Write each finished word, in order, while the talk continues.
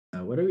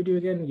What do we do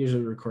again?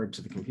 Usually record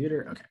to the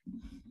computer. Okay.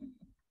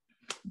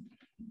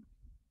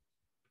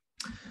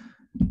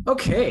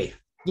 Okay.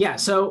 Yeah.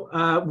 So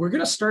we're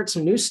going to start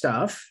some new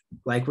stuff.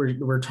 Like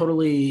we're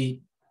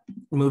totally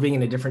moving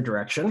in a different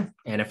direction,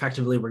 and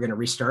effectively we're going to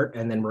restart,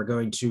 and then we're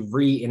going to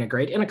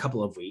reintegrate in a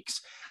couple of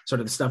weeks, sort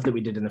of the stuff that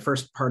we did in the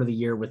first part of the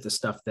year with the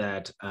stuff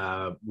that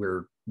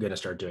we're going to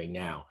start doing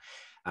now.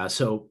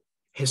 So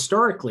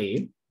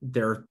historically,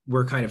 there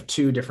were kind of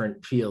two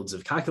different fields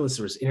of calculus.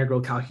 There was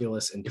integral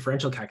calculus and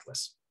differential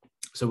calculus.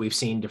 So we've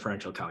seen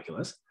differential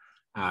calculus.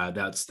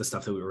 That's the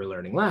stuff that we were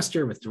learning last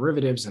year with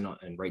derivatives and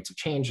rates of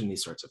change and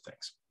these sorts of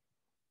things.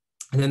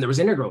 And then there was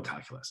integral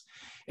calculus.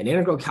 And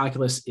integral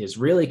calculus is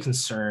really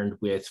concerned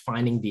with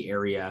finding the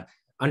area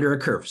under a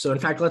curve. So in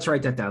fact, let's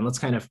write that down. Let's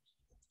kind of,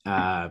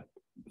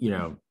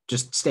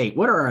 just state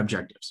what are our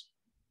objectives.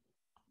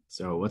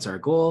 So what's our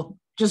goal?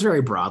 Just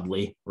very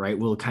broadly, right?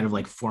 We'll kind of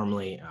like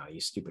formally,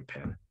 you stupid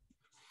pen.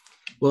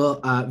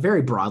 We'll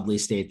very broadly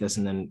state this,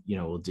 and then,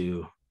 we'll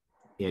do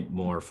it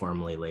more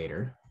formally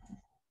later.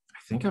 I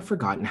think I've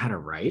forgotten how to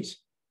write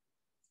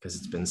because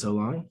it's been so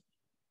long.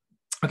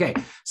 Okay,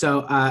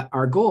 so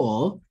our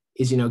goal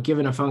is,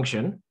 given a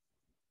function,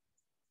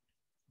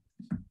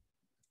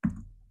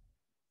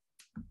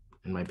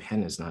 and my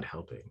pen is not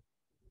helping.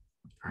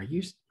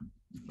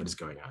 What is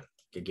going on?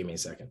 Okay, give me a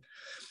second.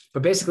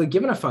 But basically,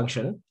 given a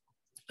function,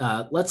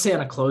 let's say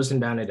on a closed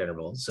and bounded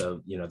interval,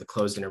 so, the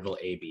closed interval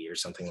AB or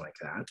something like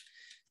that,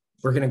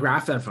 we're going to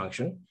graph that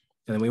function,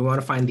 and then we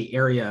want to find the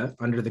area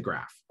under the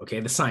graph,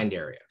 okay, the signed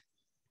area.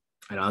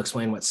 And I'll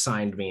explain what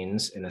signed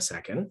means in a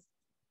second.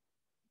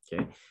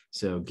 Okay,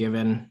 so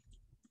given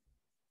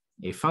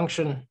a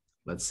function,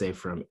 let's say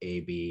from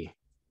AB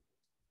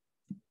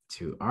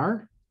to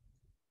R,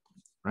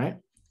 right?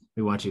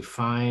 We want to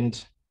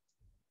find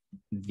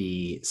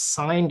the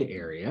signed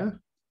area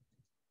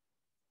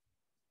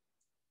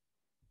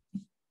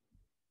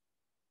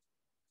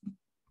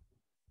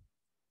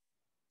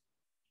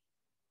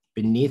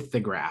beneath the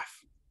graph.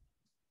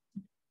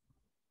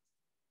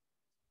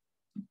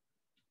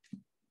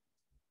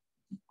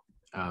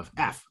 Of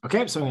F.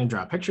 Okay, so I'm going to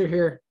draw a picture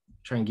here,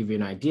 try and give you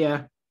an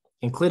idea,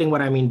 including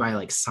what I mean by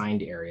like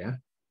signed area.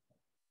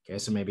 Okay,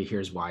 so maybe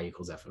here's y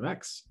equals f of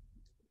x.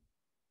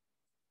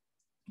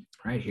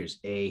 Right, here's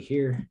A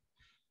here,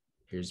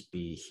 here's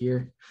B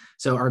here.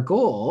 So our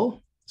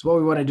goal is, what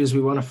we want to do is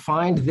we want to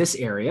find this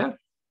area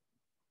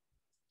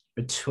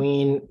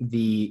between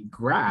the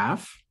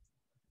graph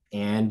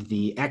and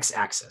the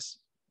x-axis,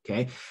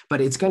 okay? But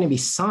it's going to be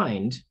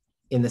signed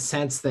in the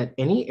sense that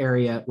any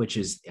area which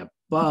is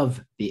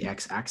above the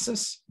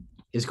x-axis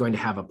is going to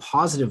have a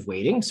positive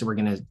weighting. So we're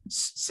going to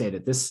say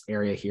that this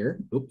area here,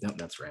 no,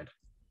 that's red.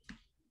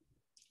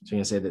 So we're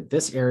going to say that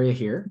this area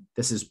here,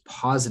 this is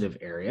positive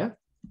area,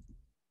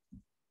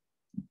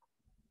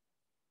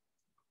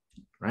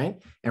 right?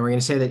 And we're going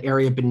to say that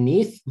area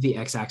beneath the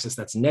x-axis,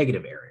 that's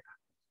negative area.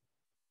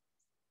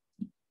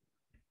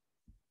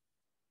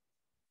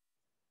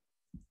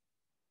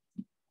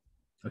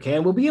 Okay,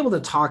 and we'll be able to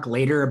talk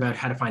later about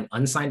how to find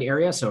unsigned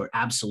area, so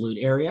absolute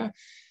area,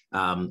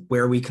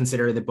 where we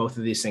consider that both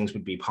of these things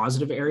would be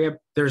positive area.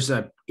 There's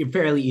a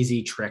fairly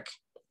easy trick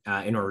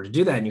in order to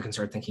do that, and you can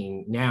start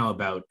thinking now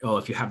about,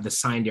 if you have the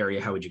signed area,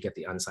 how would you get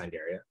the unsigned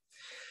area?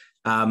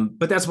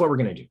 But that's what we're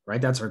going to do,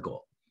 right? That's our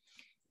goal.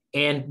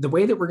 And the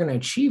way that we're going to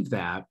achieve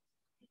that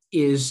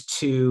is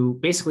to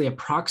basically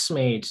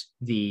approximate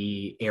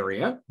the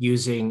area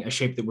using a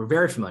shape that we're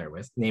very familiar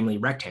with, namely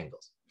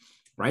rectangles.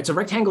 Right? So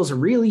rectangles are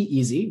really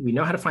easy. We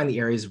know how to find the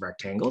areas of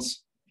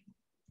rectangles.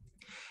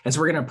 And so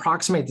we're going to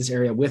approximate this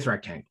area with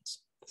rectangles.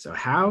 So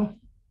how?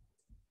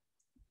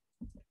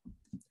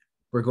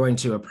 We're going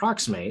to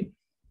approximate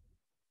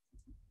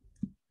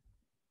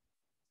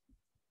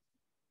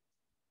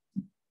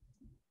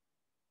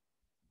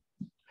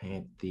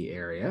the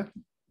area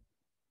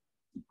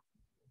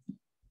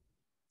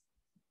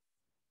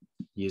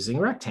using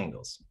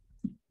rectangles.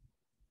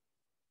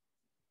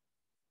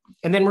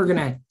 And then we're going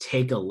to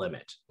take a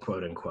limit,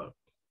 quote unquote.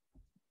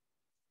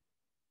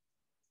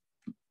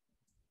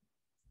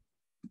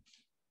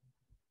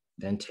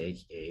 Then take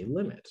a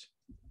limit.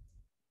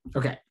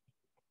 Okay.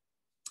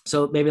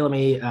 So maybe let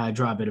me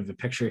draw a bit of a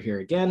picture here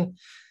again.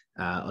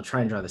 I'll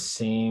try and draw the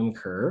same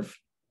curve,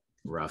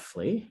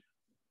 roughly.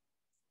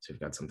 So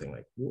we've got something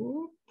like,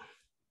 whoop.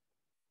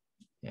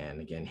 And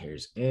again,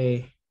 here's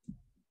A,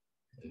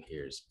 and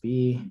here's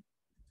B.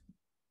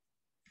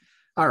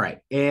 All right,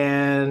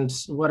 and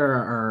what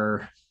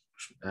are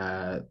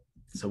our,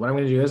 so what I'm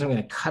going to do is I'm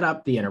going to cut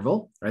up the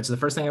interval, right? So the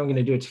first thing I'm going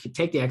to do is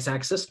take the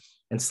x-axis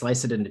and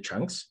slice it into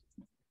chunks.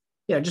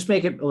 Just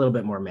make it a little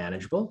bit more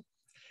manageable.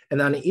 And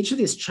then on each of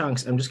these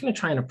chunks, I'm just going to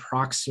try and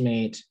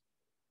approximate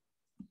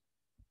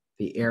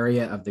the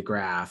area of the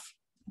graph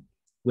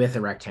with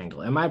a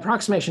rectangle. And my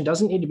approximation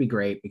doesn't need to be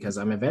great because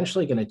I'm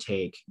eventually going to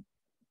take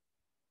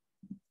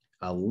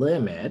a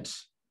limit.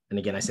 And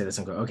again, I say this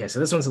and go, okay, so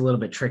this one's a little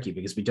bit tricky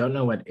because we don't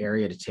know what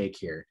area to take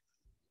here.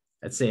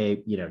 Let's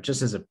say,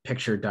 just as a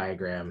picture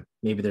diagram,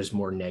 maybe there's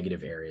more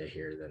negative area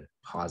here than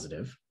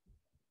positive.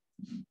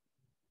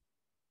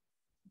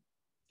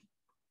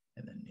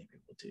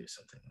 do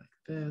something like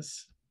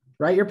this,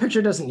 right? Your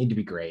picture doesn't need to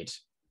be great.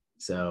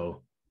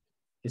 So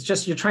it's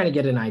just you're trying to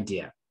get an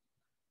idea.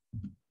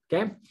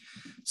 Okay,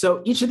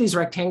 so each of these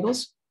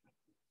rectangles,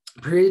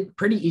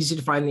 pretty easy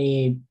to find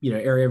the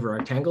area of a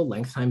rectangle,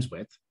 length times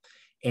width.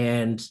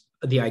 And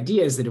the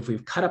idea is that if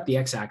we've cut up the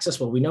x-axis,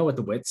 well, we know what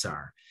the widths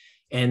are.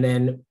 And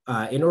then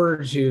in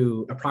order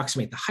to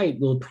approximate the height,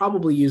 we'll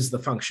probably use the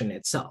function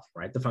itself,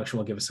 right? The function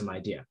will give us some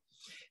idea.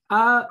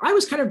 I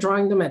was kind of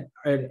drawing them at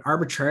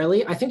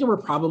arbitrarily. I think there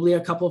were probably a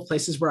couple of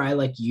places where I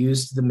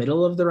used the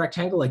middle of the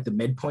rectangle, like the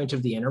midpoint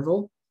of the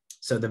interval.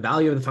 So the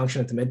value of the function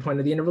at the midpoint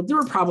of the interval, there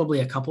were probably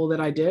a couple that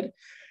I did.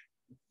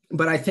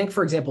 But I think,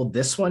 for example,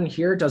 this one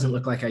here doesn't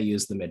look like I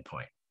used the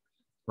midpoint,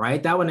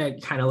 right? That one,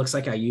 it kind of looks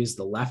like I used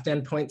the left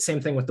endpoint.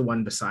 Same thing with the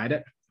one beside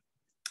it.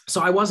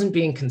 So I wasn't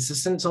being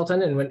consistent,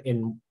 Sultan,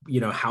 in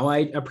how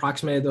I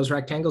approximated those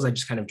rectangles. I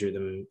just kind of drew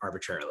them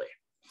arbitrarily.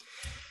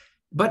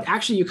 But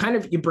actually,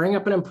 you bring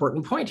up an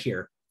important point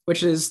here,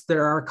 which is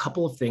there are a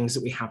couple of things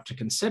that we have to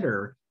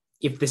consider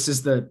if this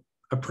is the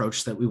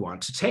approach that we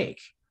want to take,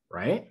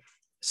 right?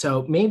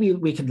 So maybe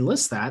we could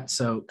list that.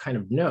 So kind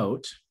of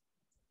note,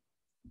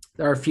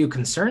 there are a few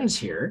concerns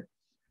here,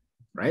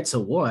 right? So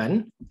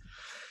one,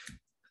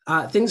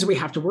 things that we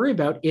have to worry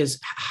about is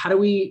how do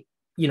we,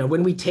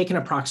 when we take an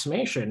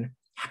approximation,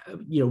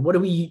 what do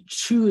we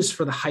choose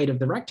for the height of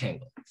the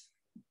rectangle?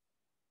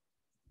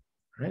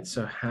 Right,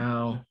 so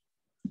how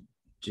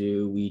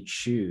do we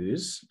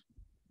choose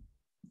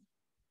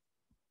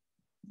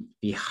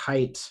the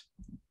height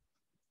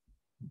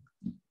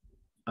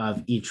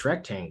of each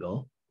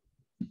rectangle?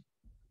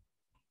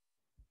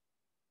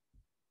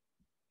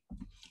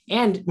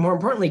 And more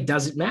importantly,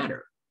 does it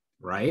matter,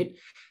 right?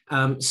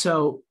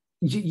 So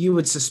you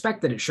would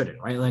suspect that it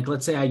shouldn't, right? Like,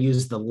 let's say I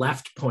use the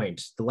left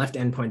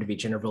end point of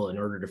each interval in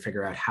order to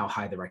figure out how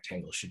high the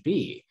rectangle should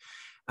be.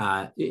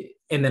 And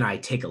then I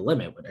take a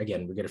limit.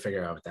 Again, we're going to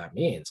figure out what that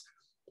means.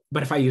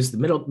 But if I use the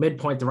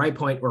midpoint, the right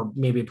point, or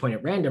maybe a point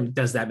at random,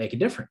 does that make a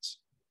difference,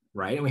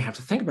 right? And we have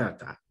to think about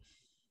that.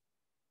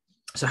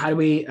 So how do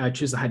we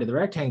choose the height of the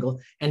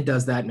rectangle, and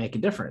does that make a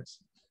difference?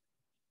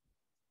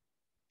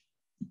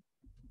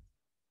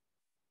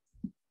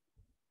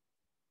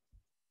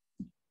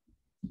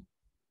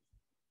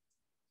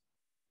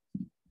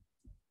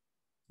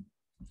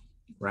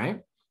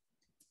 Right?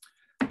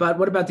 But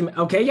what about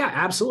okay, yeah,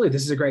 absolutely.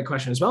 This is a great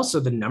question as well.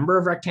 So the number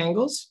of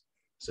rectangles,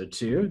 so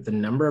 2, the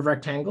number of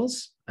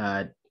rectangles.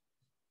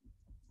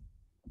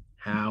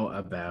 How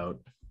about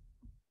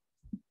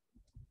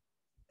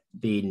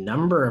the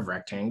number of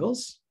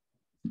rectangles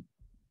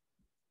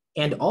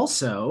and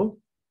also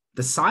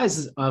the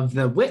sizes of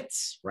the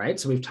widths, right?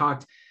 So we've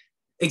talked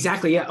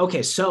exactly, yeah,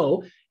 okay,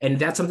 so, and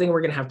that's something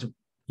we're gonna have to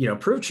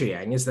prove,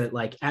 Chuyang, is that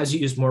as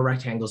you use more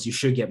rectangles, you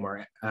should get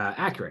more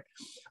accurate.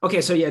 Okay,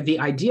 so yeah, the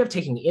idea of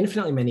taking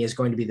infinitely many is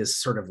going to be this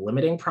sort of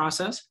limiting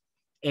process.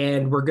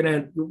 And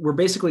we're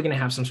basically gonna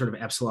have some sort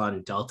of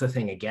epsilon delta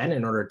thing again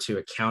in order to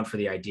account for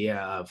the idea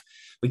of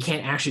we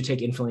can't actually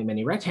take infinitely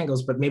many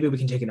rectangles, but maybe we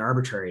can take an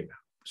arbitrary amount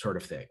sort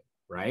of thing,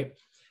 right?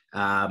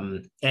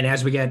 And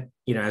as we get,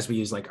 as we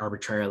use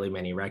arbitrarily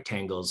many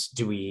rectangles,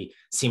 do we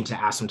seem to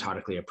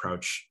asymptotically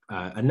approach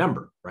a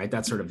number, right?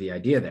 That's sort of the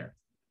idea there.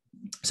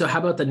 So how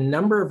about the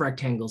number of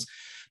rectangles?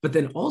 But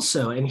then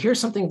also, and here's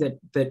something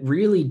that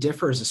really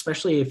differs,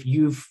 especially if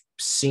you've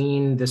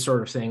seen this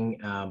sort of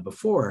thing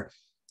before,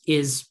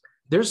 is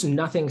there's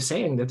nothing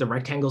saying that the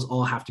rectangles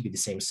all have to be the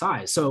same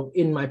size. So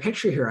in my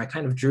picture here, I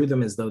kind of drew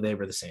them as though they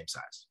were the same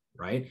size,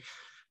 right?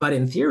 But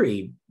in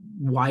theory,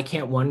 why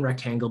can't one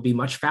rectangle be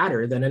much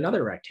fatter than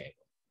another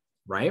rectangle,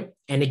 right?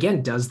 And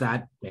again, does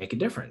that make a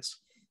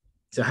difference?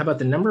 So how about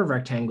the number of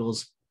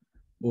rectangles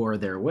or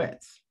their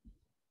width?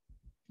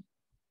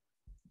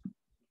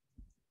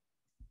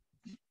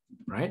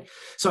 Right?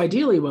 So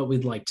ideally, what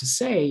we'd like to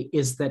say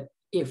is that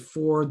if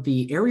for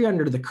the area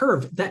under the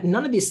curve, that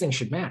none of these things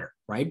should matter,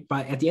 right?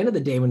 But at the end of the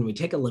day, when we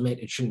take a limit,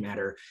 it shouldn't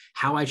matter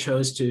how I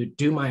chose to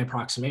do my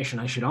approximation.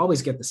 I should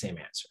always get the same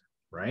answer,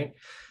 right?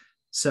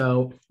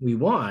 So we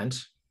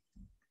want,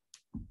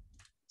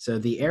 so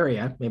the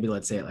area, maybe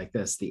let's say it like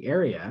this, the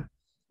area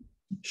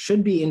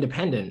should be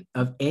independent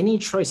of any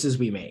choices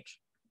we make.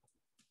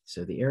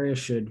 So the area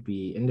should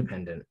be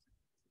independent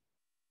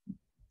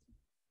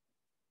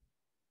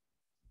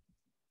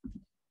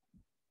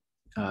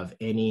of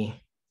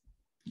any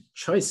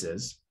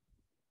choices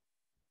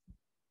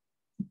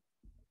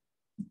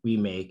we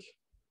make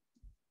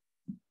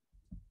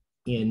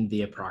in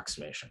the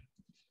approximation.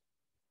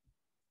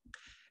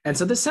 And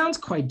so this sounds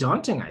quite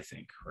daunting, I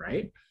think,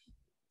 right?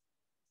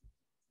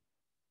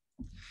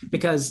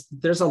 Because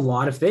there's a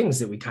lot of things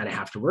that we kind of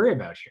have to worry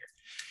about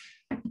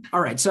here.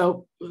 All right,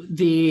 so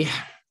the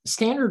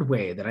standard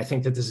way that I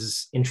think that this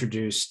is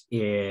introduced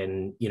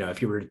in,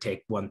 if you were to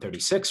take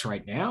 136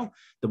 right now,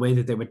 the way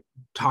that they would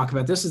talk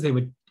about this is they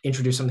would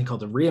introduce something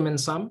called a Riemann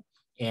sum.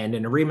 And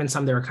in a Riemann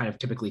sum, there are kind of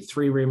typically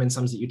 3 Riemann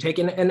sums that you take.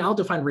 And I'll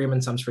define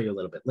Riemann sums for you a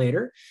little bit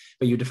later,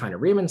 but you define a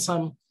Riemann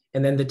sum.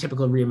 And then the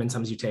typical Riemann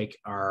sums you take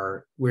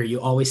are where you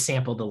always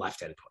sample the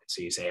left endpoint.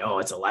 So you say, oh,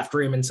 it's a left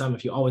Riemann sum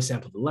if you always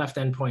sample the left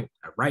endpoint,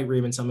 a right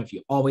Riemann sum if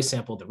you always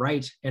sample the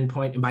right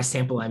endpoint. And by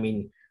sample, I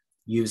mean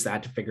use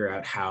that to figure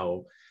out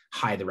how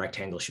high the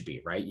rectangle should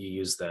be, right? You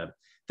use the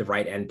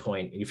right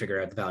endpoint and you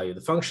figure out the value of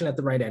the function at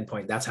the right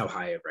endpoint. That's how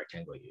high a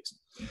rectangle you use.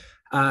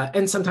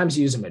 And sometimes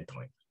you use a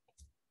midpoint.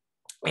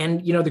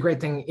 And the great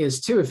thing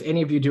is too, if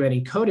any of you do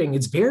any coding,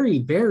 it's very,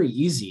 very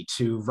easy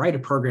to write a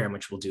program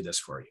which will do this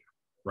for you,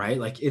 right?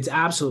 Like it's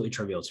absolutely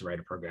trivial to write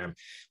a program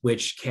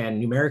which can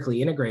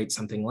numerically integrate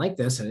something like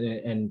this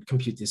and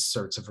compute these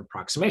sorts of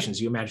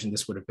approximations. You imagine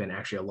this would have been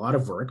actually a lot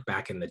of work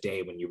back in the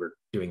day when you were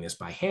doing this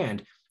by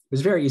hand. It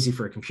was very easy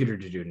for a computer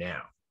to do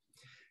now.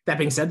 That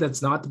being said,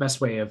 that's not the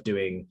best way of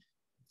doing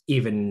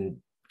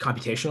even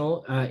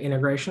computational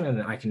integration,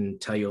 and I can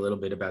tell you a little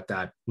bit about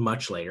that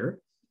much later.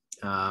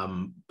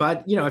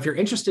 But if you're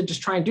interested,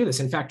 just try and do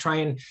this. In fact,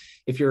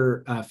 if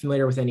you're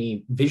familiar with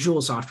any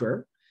visual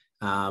software,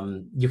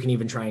 you can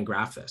even try and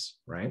graph this,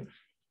 right?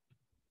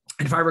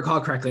 And if I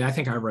recall correctly, I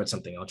think I wrote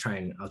something. I'll try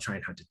and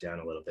hunt it down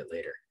a little bit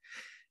later.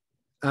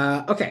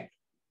 Okay,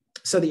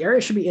 so the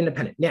area should be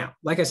independent. Now,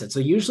 like I said, so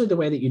usually the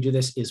way that you do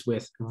this is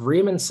with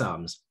Riemann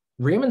sums.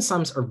 Riemann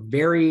sums are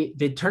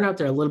they turn out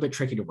they're a little bit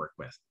tricky to work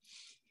with.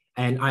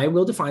 And I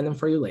will define them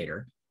for you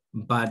later,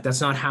 but that's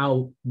not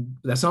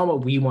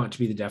what we want to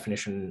be the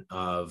definition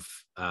of,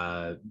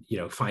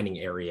 finding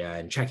area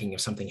and checking if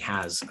something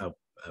has a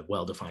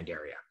well-defined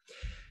area.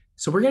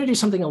 So we're going to do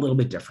something a little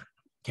bit different.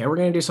 Okay, we're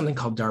going to do something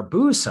called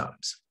Darboux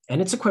sums,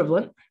 and it's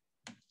equivalent.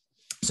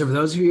 So for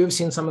those of you who have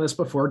seen some of this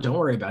before, don't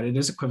worry about it. It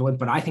is equivalent,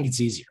 but I think it's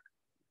easier.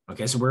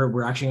 Okay, so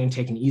we're actually going to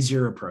take an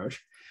easier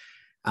approach.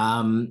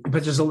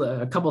 But there's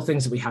a couple of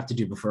things that we have to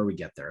do before we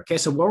get there. Okay,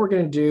 so what we're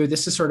going to do,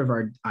 this is sort of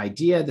our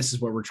idea. This is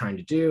what we're trying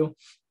to do.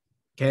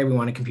 Okay, we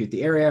want to compute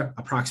the area,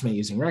 approximate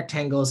using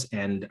rectangles,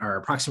 and our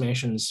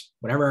approximations,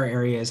 whatever our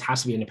area is,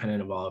 has to be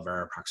independent of all of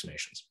our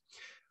approximations.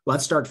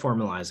 Let's start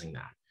formalizing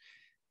that.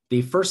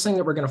 The first thing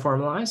that we're going to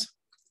formalize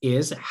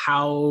is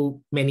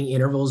how many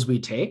intervals we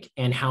take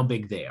and how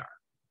big they are,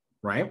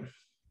 right?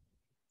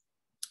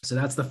 So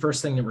that's the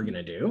first thing that we're going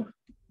to do.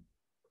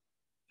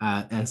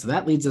 And so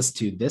that leads us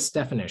to this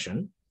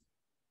definition.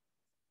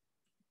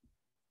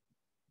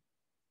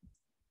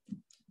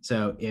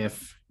 So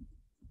if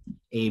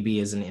AB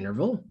is an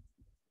interval,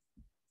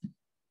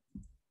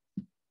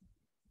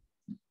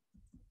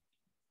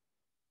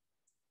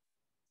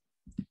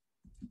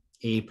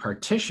 a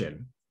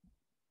partition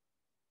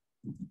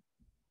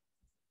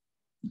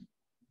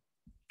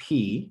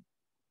P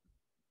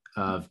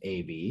of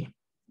AB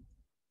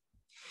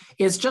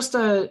is just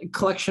a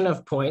collection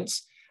of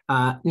points.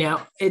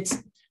 Now,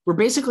 we're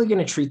basically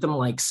going to treat them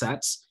like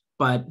sets,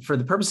 but for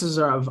the purposes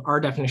of our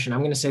definition,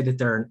 I'm going to say that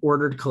they're an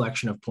ordered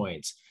collection of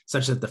points,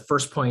 such that the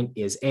first point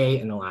is A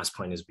and the last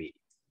point is B.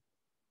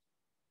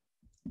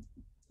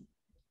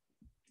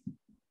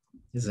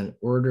 Is an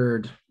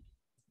ordered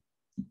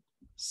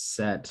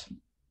set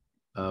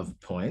of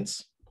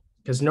points,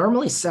 because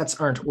normally sets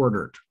aren't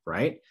ordered,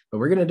 right? But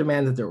we're going to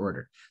demand that they're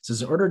ordered. So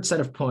it's an ordered set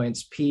of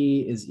points.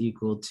 P is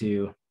equal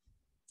to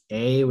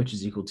A, which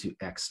is equal to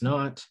X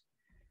naught,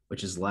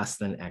 which is less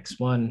than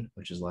X1,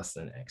 which is less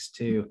than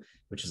X2,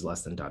 which is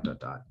less than ...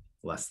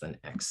 less than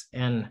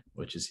Xn,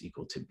 which is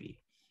equal to B.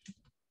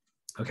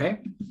 Okay.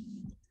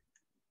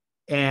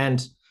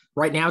 And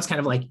right now it's kind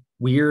of like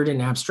weird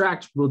and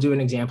abstract. We'll do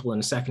an example in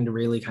a second to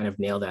really kind of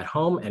nail that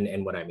home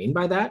and what I mean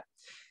by that.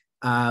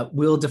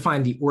 We'll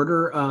define the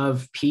order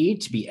of P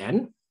to be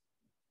n.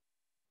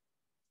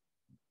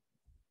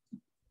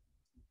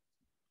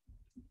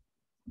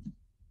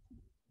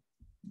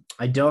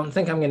 I don't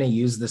think I'm going to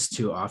use this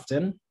too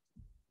often.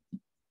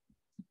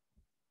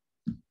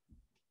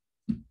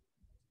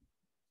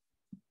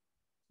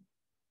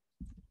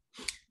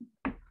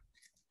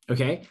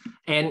 Okay,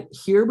 and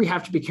here we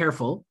have to be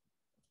careful.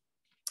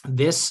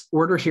 This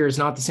order here is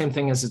not the same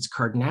thing as its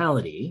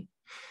cardinality,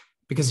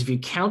 because if you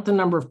count the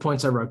number of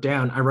points I wrote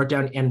down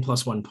n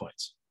plus 1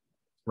 points,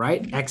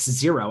 right?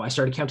 X0, I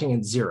started counting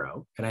at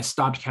 0, and I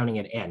stopped counting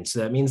at n. So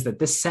that means that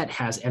this set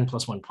has n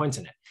plus 1 points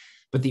in it.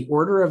 But the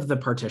order of the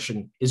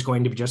partition is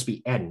going to just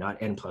be n,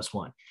 not n plus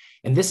 1.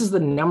 And this is the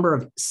number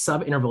of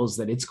subintervals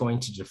that it's going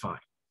to define.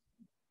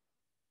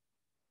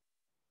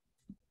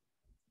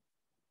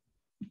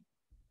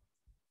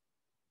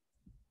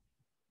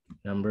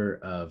 Number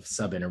of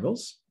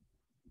subintervals.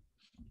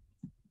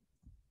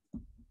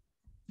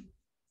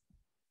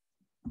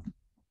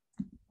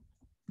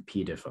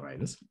 P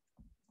defines.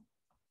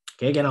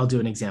 Okay, again, I'll do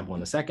an example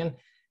in a second.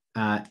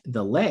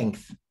 The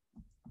length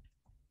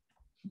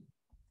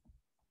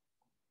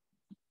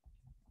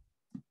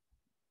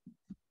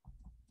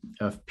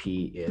of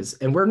P is,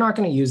 and we're not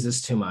going to use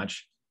this too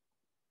much.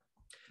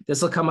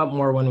 This will come up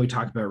more when we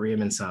talk about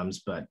Riemann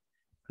sums, but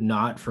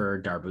not for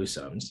Darboux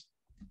sums.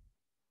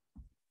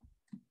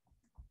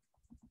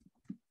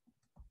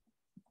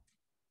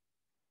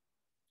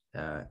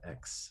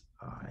 Xi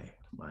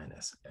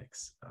minus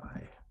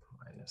Xi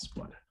minus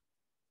 1.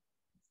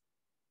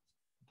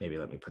 Maybe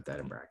let me put that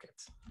in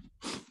brackets.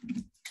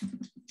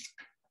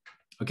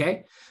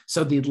 Okay,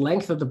 so the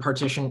length of the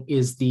partition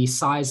is the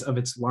size of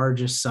its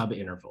largest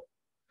subinterval.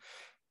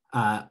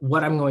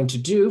 What I'm going to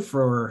do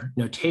for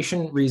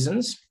notation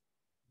reasons,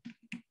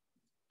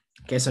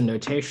 okay, so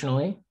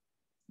notationally,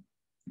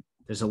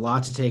 there's a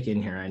lot to take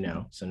in here, I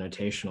know. So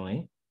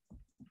notationally,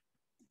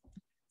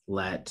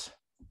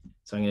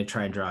 so I'm going to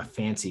try and draw a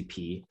fancy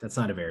P. That's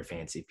not a very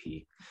fancy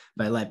P,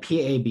 but let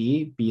PAB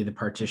be the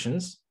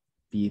partitions,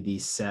 be the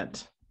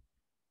set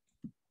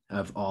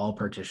of all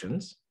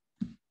partitions.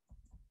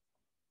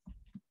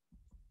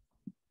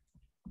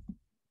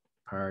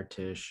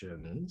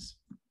 Partitions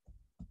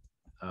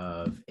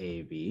of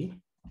AB.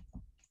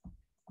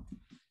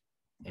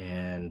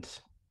 And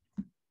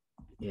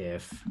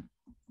if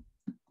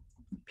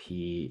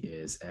P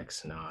is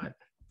X naught.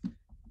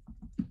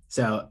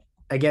 So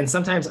again,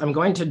 sometimes I'm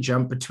going to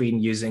jump between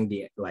using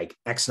the like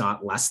X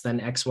naught less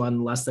than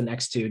X1 less than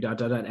X2 ...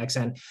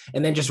 Xn,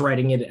 and then just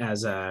writing it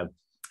as a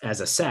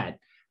set.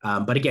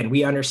 But again,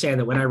 we understand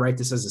that when I write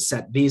this as a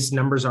set, these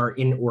numbers are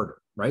in order,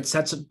 right?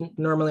 Sets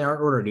normally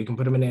aren't ordered. You can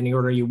put them in any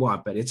order you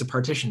want, but it's a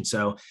partition.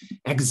 So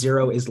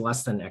X0 is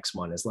less than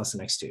X1 is less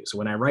than X2. So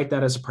when I write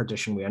that as a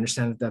partition, we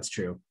understand that that's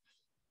true.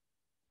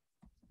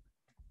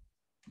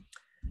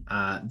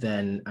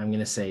 Then I'm going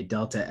to say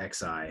delta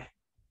Xi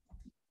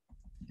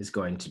is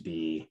going to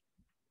be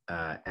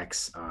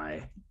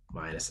Xi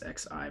minus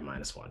Xi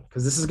minus 1,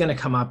 because this is going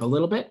to come up a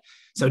little bit.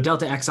 So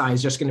delta Xi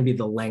is just going to be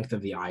the length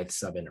of the ith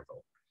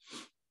subinterval.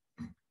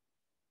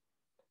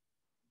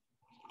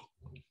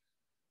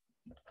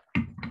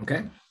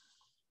 Okay.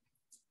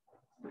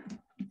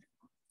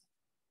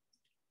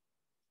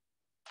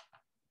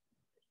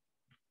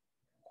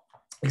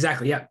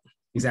 Exactly. Yeah.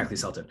 Exactly,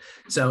 Sultan.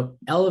 So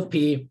L of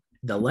P,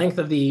 the length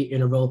of the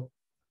interval,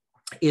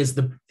 is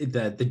the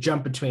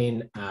jump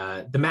between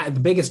the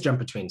biggest jump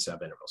between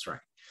subintervals, right?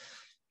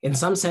 In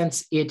some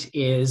sense, it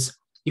is.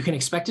 You can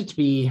expect it to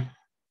be.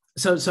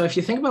 So if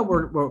you think about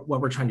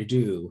what we're trying to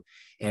do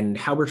and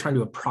how we're trying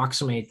to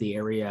approximate the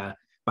area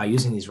by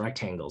using these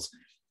rectangles,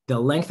 the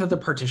length of the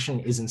partition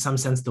is in some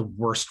sense the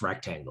worst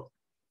rectangle,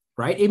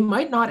 right? It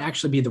might not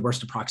actually be the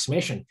worst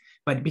approximation,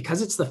 but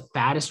because it's the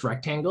fattest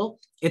rectangle,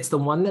 it's the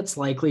one that's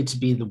likely to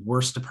be the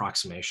worst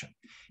approximation.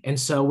 And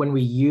so when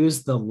we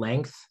use the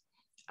length,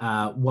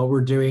 what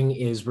we're doing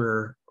is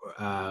or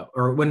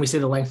when we say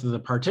the length of the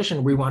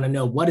partition, we want to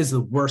know what is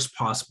the worst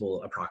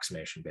possible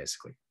approximation,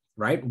 basically,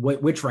 right?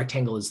 Which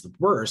rectangle is the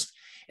worst?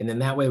 And then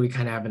that way we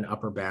kind of have an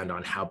upper bound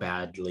on how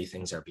badly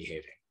things are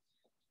behaving.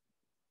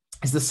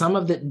 Is the sum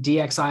of the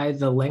dxi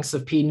the lengths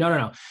of P?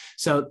 No.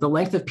 So the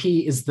length of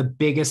P is the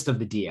biggest of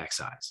the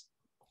dxi's,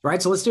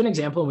 right? So let's do an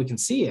example and we can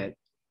see it.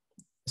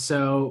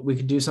 So we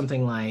could do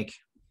something like,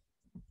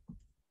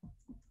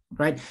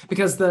 right?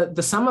 Because the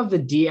sum of the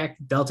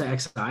delta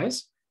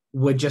xi's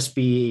would just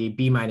be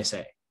B minus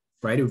A,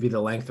 right? It would be the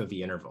length of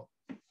the interval.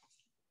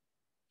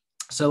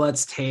 So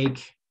let's say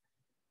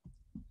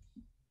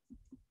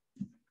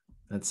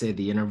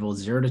the interval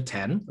 0 to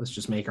 10. Let's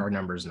just make our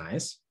numbers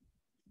nice.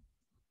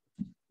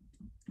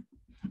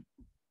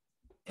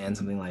 And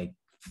something like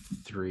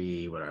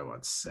 3, what do I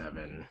want?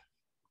 7,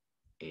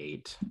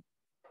 8,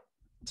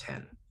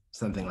 10,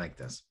 something like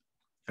this.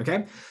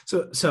 Okay,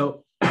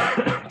 so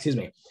excuse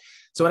me.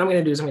 So what I'm going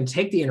to do is I'm going to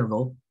take the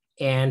interval,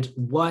 and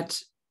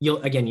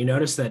you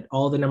notice that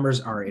all the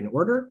numbers are in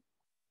order.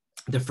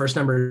 The first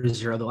number is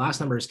 0, the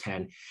last number is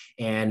 10,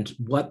 and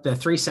what the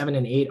 3, 7,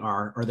 and 8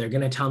 are they're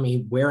going to tell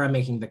me where I'm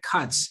making the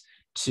cuts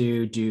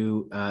to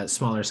do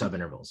smaller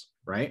subintervals,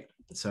 right?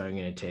 So I'm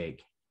going to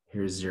take,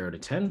 here's 0 to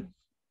 10.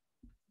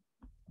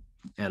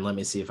 And let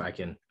me see if I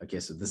can,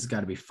 okay, so this has got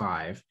to be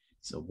 5.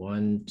 So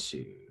 1,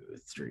 2,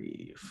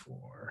 3,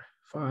 4,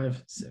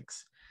 5,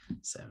 6,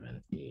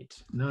 7,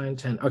 8, 9,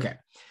 10. Okay,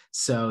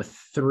 so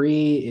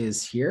 3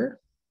 is here.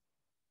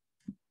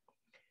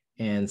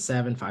 And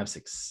 7, 5,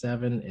 6,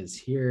 7 is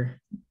here.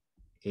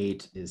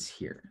 8 is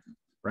here,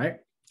 right?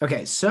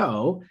 Okay,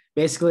 so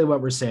basically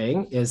what we're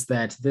saying is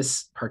that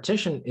this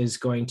partition is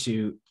going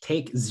to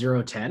take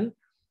 0, 10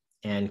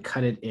 and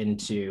cut it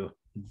into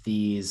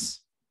these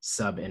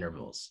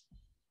subintervals,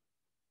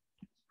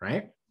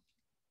 right?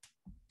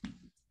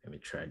 Let me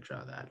try to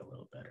draw that a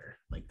little better,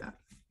 like that.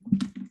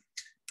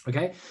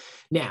 Okay,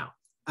 now,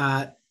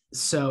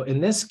 so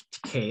in this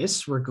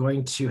case, we're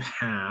going to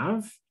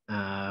have,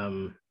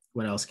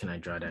 what else can I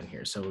draw down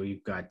here? So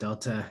we've got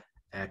delta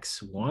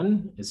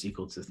x1 is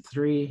equal to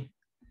 3,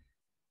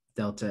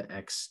 delta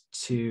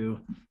x2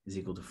 is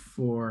equal to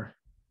 4,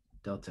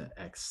 delta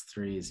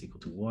x3 is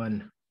equal to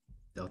 1,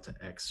 delta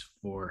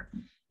x4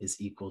 is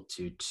equal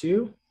to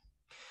 2.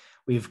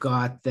 We've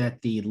got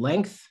that the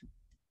length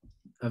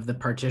of the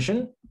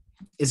partition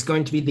is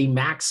going to be the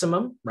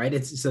maximum,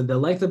 right? So the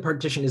length of the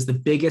partition is the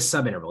biggest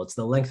subinterval. It's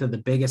the length of the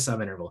biggest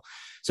subinterval.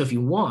 So if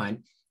you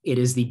want, it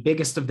is the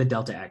biggest of the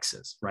delta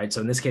x's, right?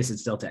 So in this case,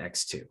 it's delta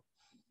x2.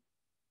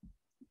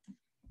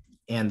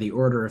 And the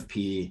order of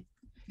P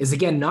is,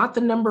 again, not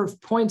the number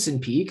of points in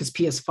P, because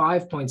P has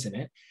 5 points in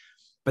it,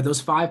 but those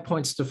 5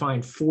 points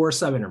define 4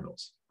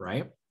 subintervals,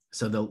 right?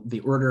 So the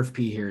order of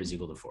P here is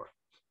equal to 4.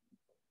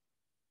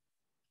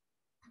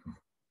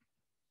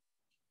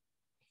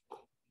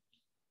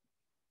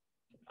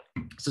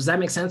 So does that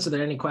make sense? Are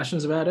there any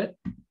questions about it?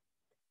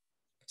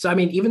 So, I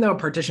mean, even though a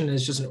partition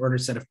is just an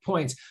ordered set of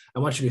points, I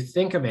want you to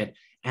think of it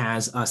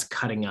as us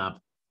cutting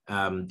up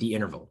the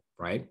interval,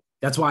 right?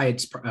 That's why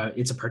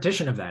it's a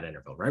partition of that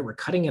interval, right? We're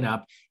cutting it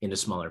up into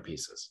smaller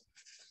pieces.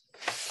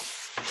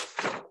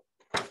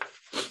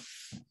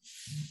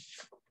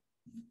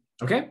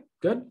 Okay,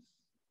 good.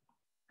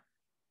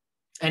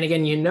 And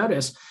again, you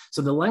notice,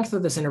 so the length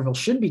of this interval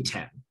should be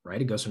 10,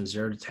 right? It goes from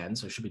 0 to 10,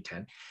 so it should be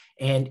 10.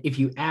 And if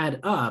you add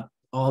up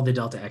all the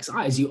delta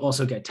xi's, you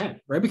also get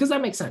 10, right? Because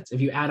that makes sense. If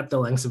you add up the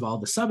lengths of all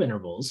the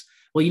subintervals,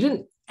 well, you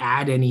didn't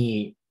add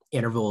any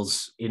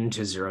intervals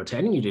into 0,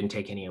 10, and you didn't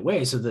take any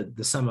away, so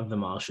the sum of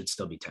them all should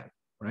still be 10,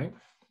 right?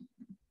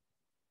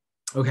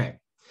 Okay,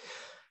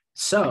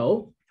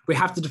 so we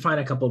have to define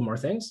a couple more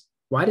things.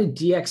 Why did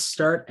dx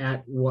start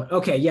at 1?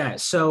 Okay, yeah,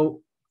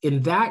 so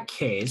in that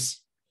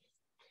case,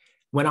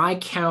 when I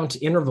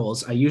count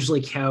intervals, I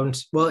usually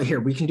count, well,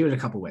 here, we can do it a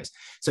couple ways.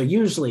 So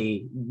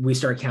usually we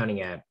start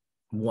counting at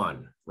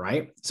 1,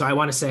 right? So I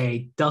want to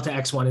say delta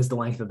x1 is the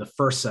length of the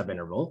first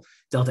subinterval,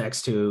 delta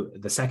x2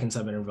 the second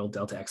subinterval,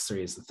 delta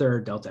x3 is the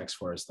third, delta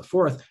x4 is the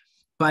fourth.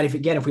 But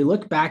if we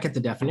look back at the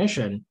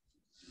definition,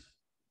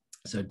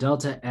 so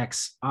delta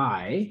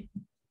xi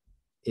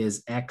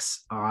is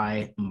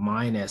xi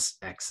minus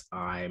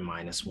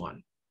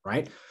 1,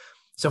 right?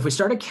 So if we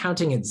started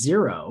counting at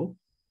 0,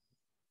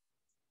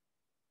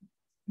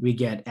 we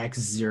get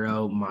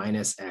x0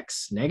 minus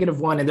x negative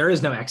 1, and there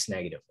is no x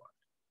negative 1,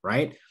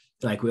 right?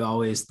 Like we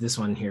always, this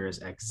one here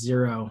is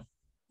x0,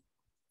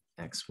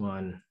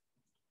 x1,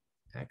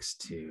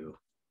 x2,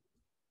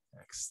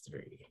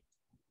 x3,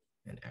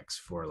 and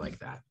x4 like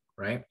that,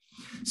 right?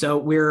 So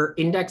we're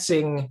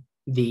indexing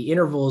the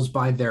intervals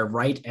by their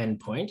right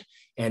endpoint.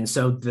 And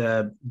so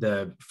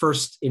the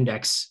first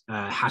index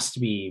has to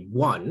be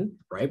 1,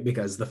 right?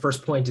 Because the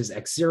first point is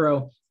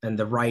x0 and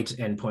the right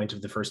endpoint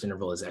of the first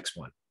interval is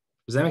x1.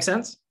 Does that make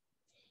sense?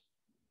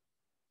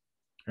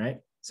 Right?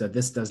 So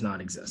this does not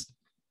exist.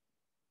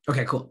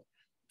 Okay, cool.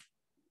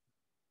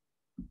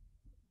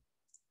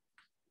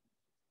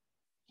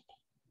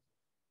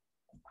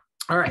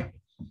 All right.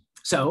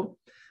 So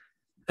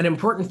an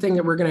important thing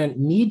that we're going to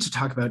need to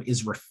talk about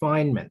is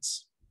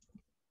refinements.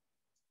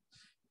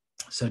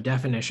 So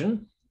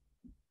definition.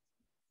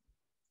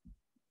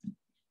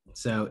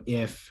 So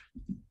if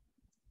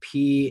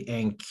P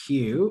and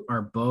Q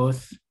are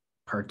both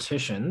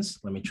partitions,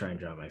 let me try and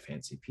draw my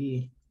fancy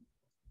P.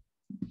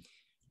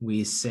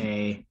 We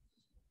say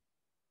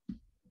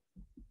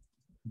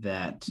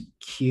that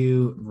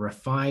Q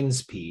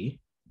refines P,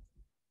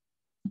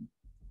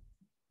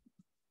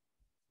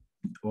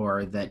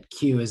 or that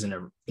Q is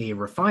a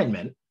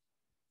refinement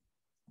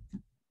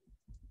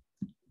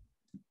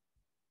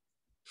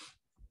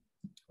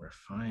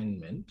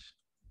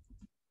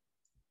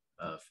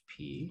of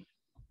P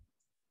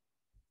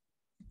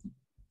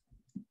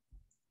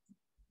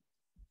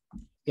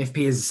if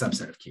P is a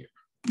subset of Q.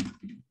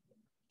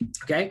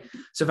 Okay,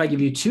 so if I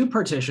give you two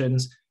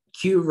partitions,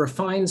 Q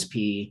refines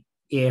P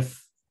if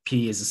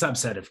P is a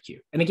subset of Q.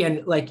 And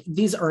again, like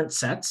these aren't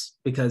sets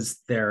because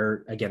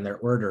they're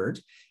ordered,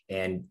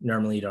 and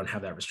normally you don't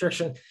have that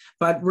restriction,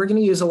 but we're going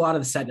to use a lot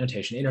of the set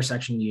notation,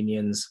 intersection,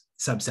 unions,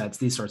 subsets,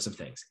 these sorts of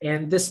things.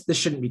 And this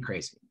shouldn't be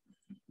crazy.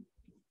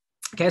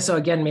 Okay, so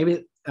again,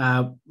 maybe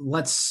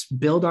let's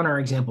build on our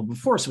example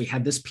before. So we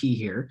had this P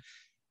here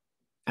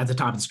at the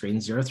top of the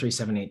screen, 0, 3,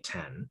 7, 8,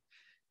 10.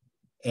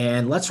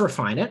 And let's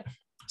refine it.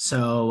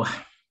 So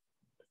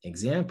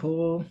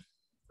example,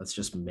 let's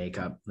just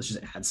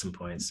add some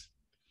points.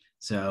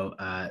 So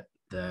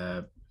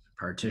the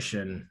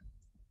partition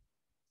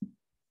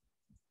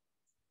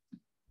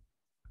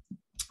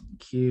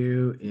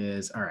Q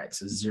is, all right,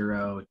 so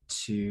 0,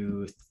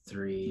 2,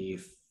 3,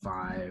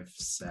 5,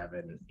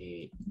 7,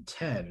 8,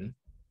 10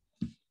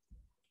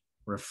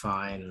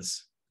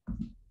 refines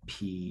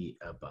P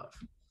above,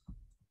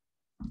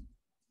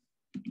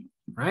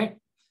 right?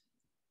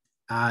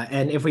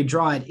 And if we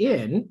draw it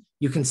in,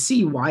 you can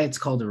see why it's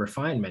called a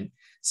refinement.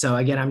 So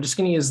again, I'm just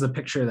going to use the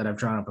picture that I've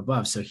drawn up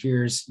above. So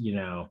here's,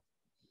 in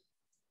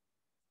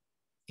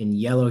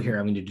yellow here,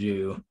 I'm going to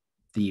do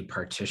the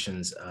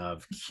partitions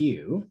of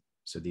Q.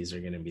 So these are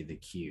going to be the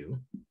Q.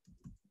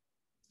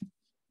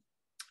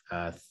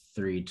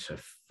 3 to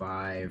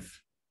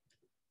 5,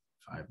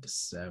 5 to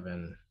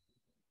 7,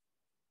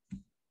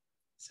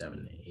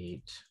 7 to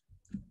 8,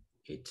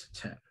 8 to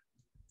 10.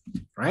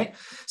 Right?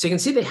 So you can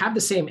see they have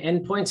the same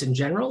endpoints in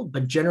general,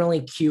 but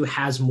generally Q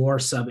has more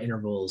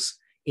subintervals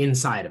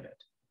inside of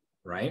it,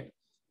 right?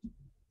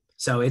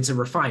 So it's a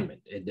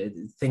refinement.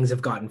 Things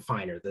have gotten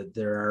finer.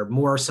 There are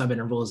more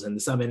subintervals, and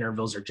the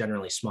subintervals are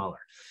generally smaller.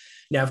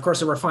 Now, of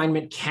course, a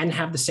refinement can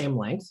have the same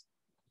length,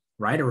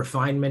 right? A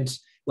refinement,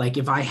 like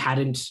if I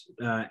hadn't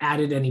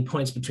added any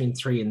points between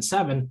 3 and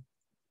 7,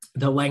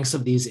 the lengths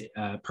of these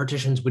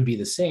partitions would be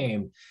the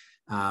same.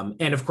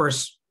 And of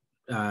course,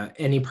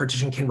 any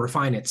partition can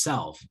refine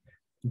itself,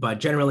 but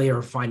generally a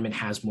refinement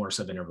has more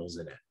subintervals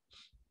in it.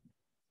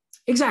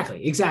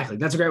 Exactly, exactly.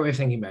 That's a great way of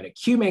thinking about it.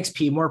 Q makes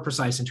P more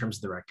precise in terms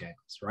of the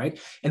rectangles, right?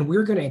 And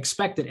we're going to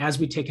expect that as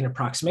we take an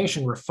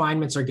approximation,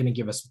 refinements are going to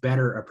give us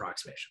better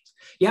approximations.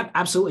 Yep,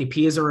 absolutely.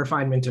 P is a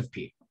refinement of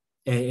P.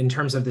 In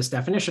terms of this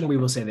definition, we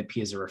will say that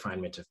P is a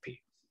refinement of P.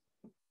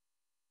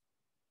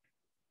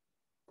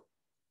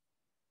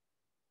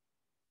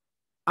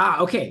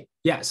 Okay.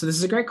 Yeah, so this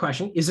is a great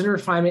question. Is it a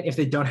refinement if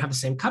they don't have the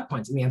same cut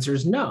points? And the answer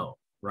is no,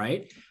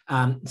 right?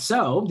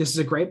 So this is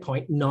a great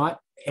point. Not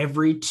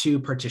every two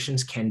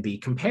partitions can be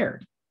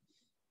compared.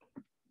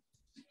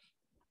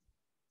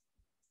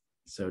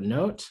 So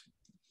note,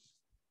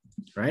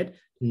 right?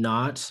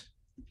 Not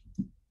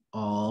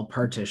all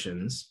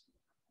partitions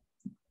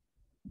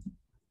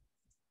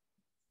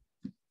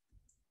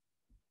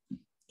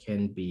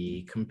can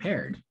be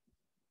compared,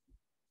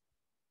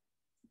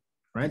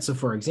 right? So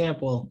for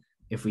example,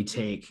 if we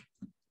take,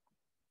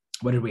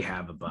 what did we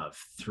have above?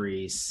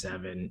 3,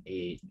 7,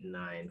 8,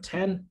 9,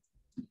 10.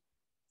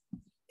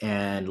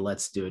 And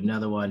let's do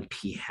another one,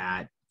 P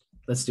hat.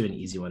 Let's do an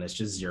easy one. It's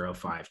just 0,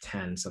 5,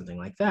 10, something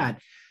like that.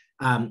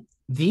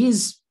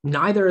 These,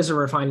 neither is a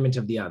refinement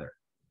of the other.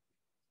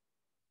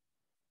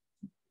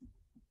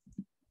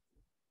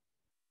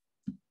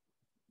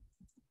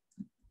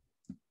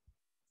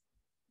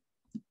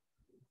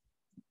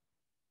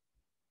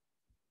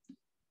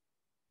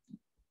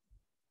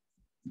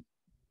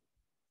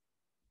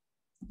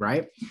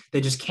 Right?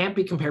 They just can't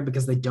be compared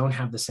because they don't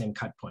have the same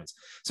cut points.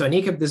 So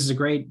Anika, this is a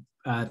great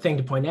thing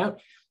to point out,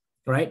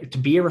 right? To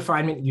be a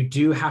refinement, you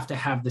do have to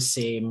have the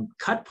same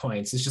cut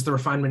points. It's just the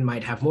refinement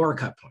might have more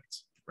cut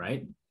points,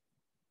 right?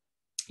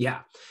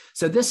 Yeah.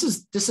 So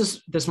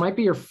this might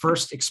be your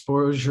first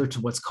exposure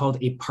to what's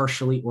called a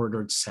partially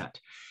ordered set.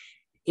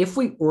 If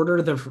we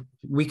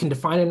we can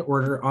define an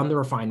order on the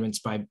refinements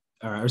by,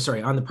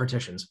 on the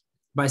partitions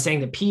by saying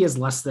that P is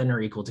less than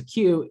or equal to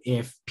Q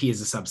if P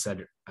is a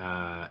subset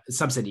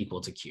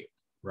equal to Q,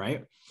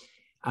 right?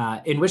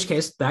 In which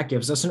case that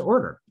gives us an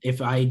order.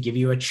 If I give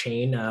you a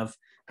chain of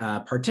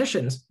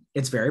partitions,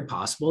 it's very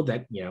possible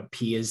that,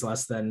 P is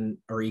less than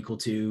or equal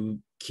to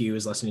Q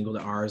is less than or equal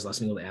to R is less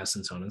than or equal to S,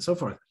 and so on and so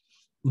forth.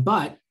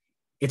 But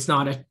it's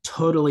not a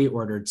totally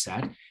ordered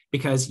set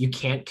because you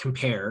can't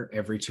compare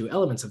every two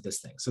elements of this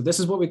thing. So this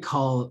is what we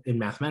call in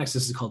mathematics,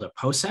 this is called a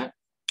poset,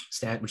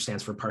 which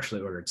stands for partially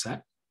ordered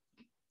set.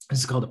 This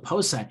is called a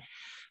poset,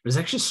 but it's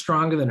actually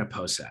stronger than a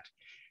poset.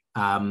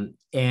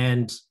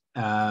 It's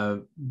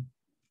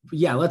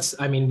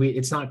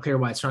not clear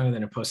why it's stronger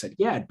than a poset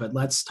yet, but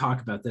let's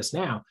talk about this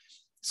now.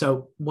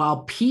 So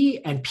while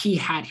P and P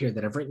hat here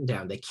that I've written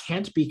down, they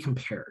can't be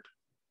compared,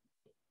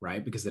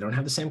 right? Because they don't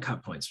have the same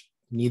cut points.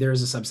 Neither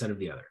is a subset of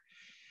the other.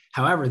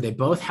 However, they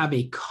both have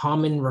a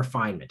common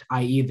refinement,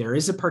 i.e. there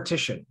is a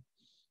partition,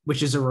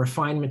 which is a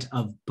refinement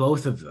of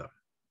both of them.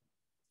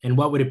 And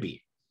what would it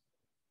be?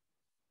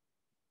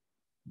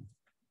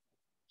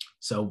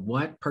 So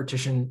what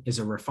partition is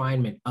a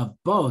refinement of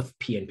both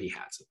P and P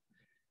hats?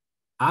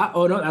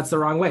 Oh no, that's the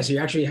wrong way. So you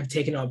actually have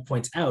taken all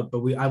points out,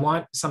 but I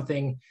want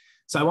something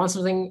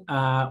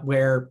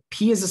where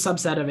P is a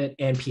subset of it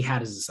and P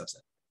hat is a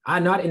subset.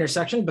 Not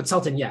intersection, but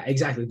Sultan, yeah,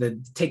 exactly.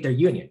 Take their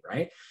union,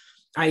 right?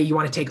 You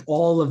want to take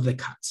all of the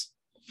cuts.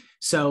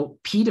 So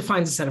P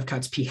defines a set of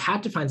cuts, P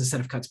hat defines a set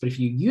of cuts, but if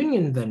you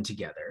union them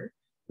together,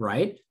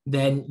 right,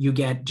 then you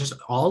get just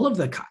all of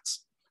the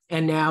cuts.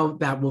 And now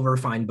that will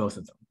refine both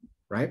of them,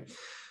 right?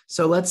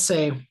 So let's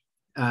say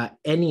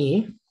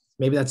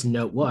maybe that's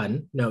note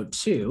 1, note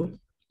 2.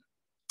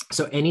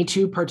 So any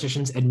two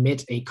partitions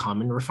admit a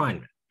common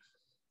refinement.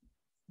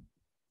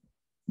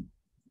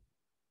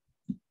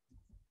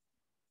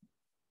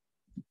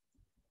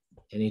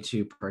 Any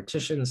two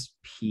partitions,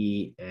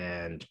 P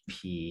and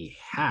P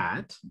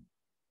hat,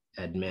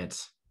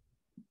 admit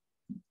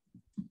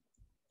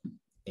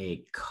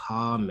a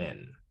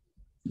common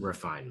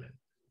refinement.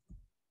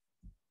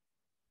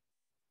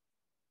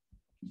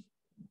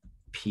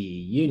 P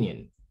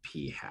union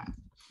P hat,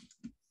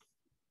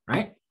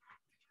 right?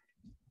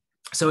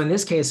 So in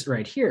this case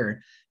right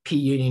here, P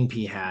union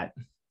P hat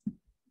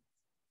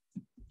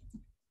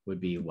would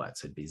be what?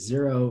 So it'd be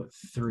 0,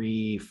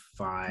 3,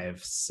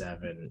 5,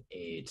 7,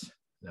 8,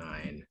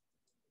 9,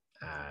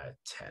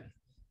 10.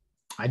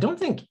 I don't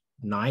think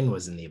 9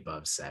 was in the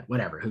above set.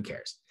 Whatever, who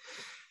cares?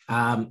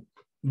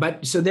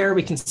 But so there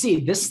we can see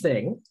this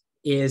thing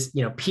is,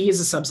 P is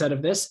a subset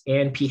of this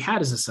and P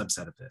hat is a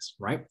subset of this,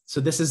 right?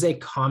 So this is a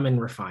common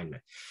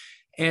refinement.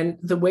 And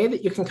the way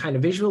that you can kind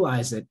of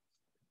visualize it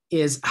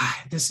is,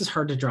 this is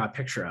hard to draw a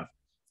picture of,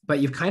 but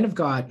you've kind of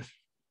got,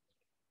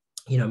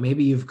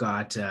 maybe you've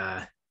got,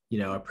 a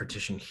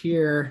partition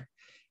here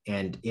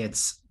and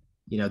it's,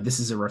 this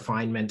is a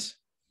refinement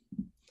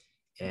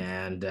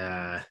and,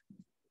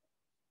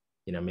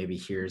 maybe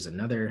here's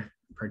another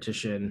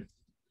partition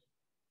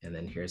and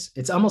then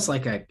it's almost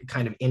like a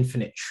kind of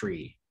infinite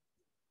tree.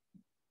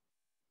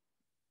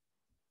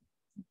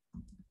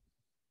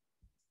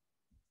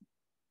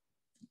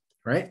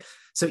 Right?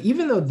 So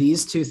even though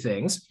these two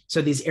things,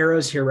 so these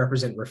arrows here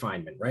represent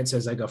refinement, right? So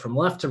as I go from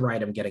left to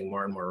right, I'm getting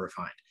more and more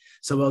refined.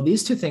 So while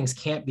these two things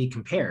can't be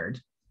compared,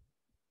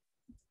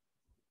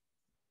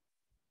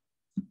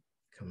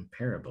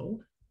 comparable,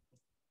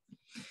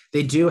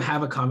 they do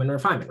have a common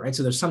refinement, right?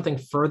 So there's something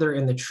further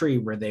in the tree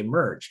where they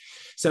merge.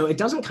 So it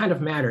doesn't kind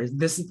of matter.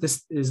 This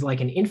is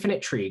like an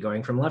infinite tree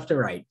going from left to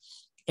right.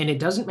 And it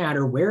doesn't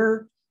matter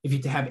where, if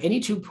you have any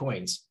 2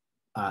 points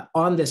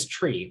on this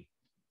tree,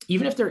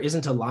 even if there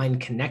isn't a line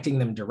connecting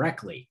them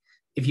directly,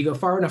 if you go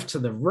far enough to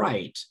the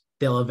right,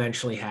 they'll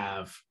eventually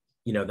have,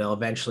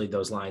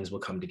 those lines will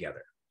come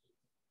together.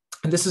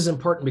 And this is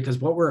important because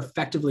what we're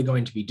effectively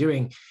going to be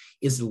doing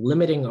is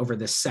limiting over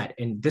this set.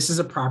 And this is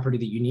a property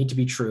that you need to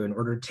be true in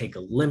order to take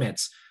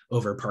limits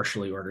over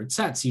partially ordered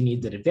sets. You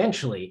need that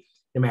eventually,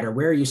 no matter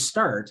where you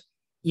start,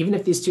 even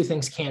if these two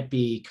things can't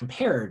be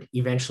compared,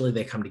 eventually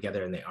they come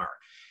together and they are.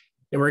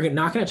 And we're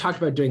not going to talk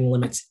about doing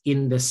limits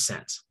in this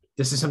sense.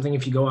 This is something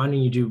if you go on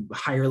and you do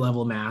higher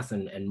level math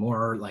and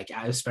more like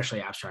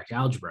especially abstract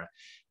algebra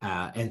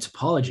and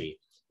topology,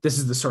 this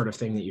is the sort of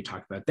thing that you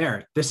talk about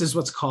there. This is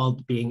what's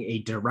called being a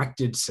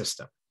directed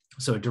system.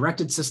 So a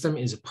directed system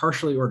is a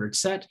partially ordered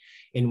set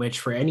in which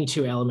for any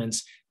 2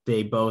 elements,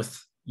 they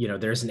both,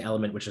 there's an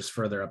element which is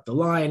further up the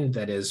line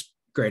that is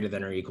greater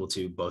than or equal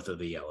to both of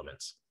the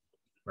elements,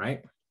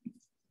 right?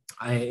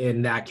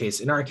 In our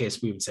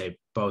case, we would say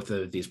both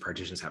of these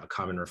partitions have a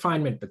common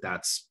refinement, but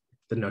that's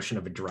the notion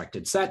of a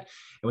directed set.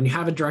 And when you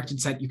have a directed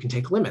set, you can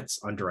take limits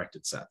on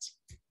directed sets.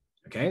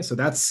 Okay, so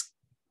that's,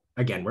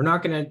 again, we're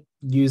not going to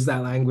use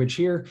that language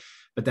here,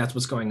 but that's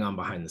what's going on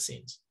behind the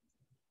scenes.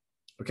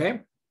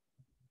 Okay.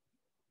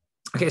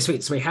 Okay,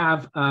 sweet. So we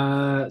have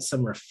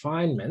some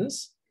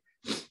refinements.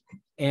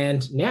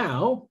 And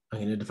now I'm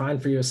going to define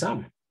for you a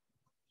sum.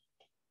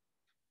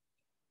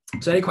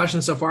 So any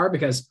questions so far?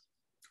 Because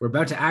we're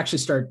about to actually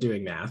start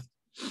doing math.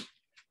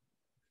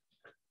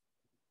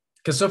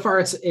 Because so far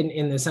it's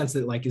in the sense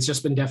that like it's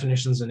just been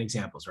definitions and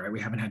examples, right?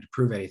 We haven't had to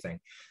prove anything.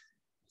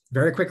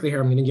 Very quickly here,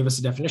 I'm going to give us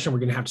a definition. We're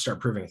going to have to start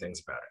proving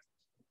things about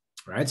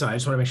it. All right, so I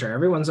just want to make sure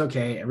everyone's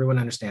okay, everyone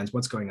understands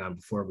what's going on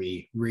before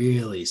we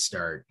really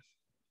start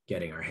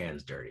getting our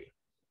hands dirty.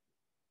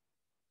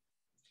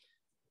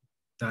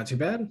 Not too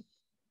bad?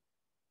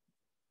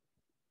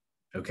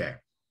 Okay.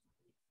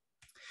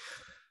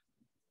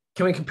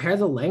 Can we compare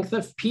the length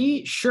of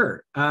P?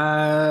 Sure.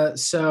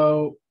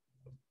 So,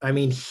 I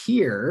mean,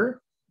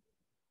 here,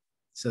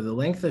 so the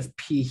length of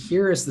P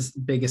here is the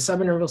biggest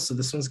subinterval. So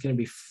this one's going to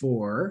be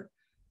 4.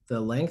 The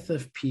length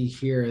of P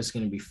here is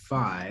going to be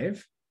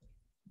 5.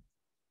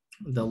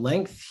 The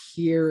length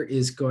here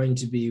is going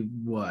to be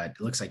what?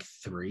 It looks like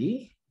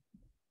 3.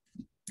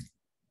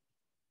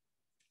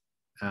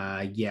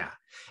 Yeah.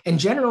 And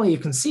generally you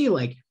can see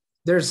like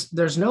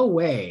there's no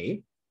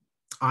way,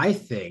 I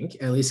think,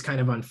 at least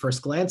kind of on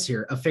first glance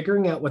here, of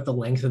figuring out what the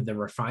length of the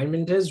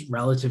refinement is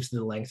relative to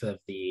the length of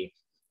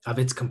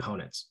its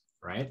components,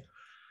 right?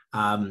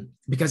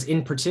 Because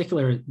in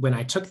particular, when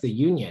I took the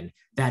union,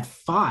 that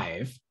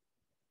 5,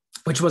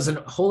 which was a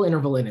whole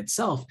interval in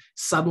itself,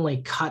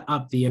 suddenly cut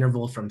up the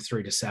interval from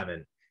 3 to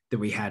 7 that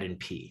we had in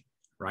P,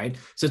 right?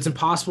 So it's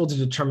impossible to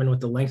determine what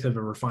the length of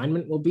a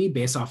refinement will be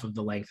based off of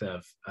the length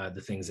of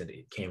the things that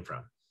it came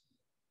from.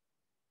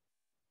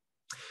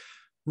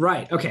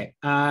 Right, okay.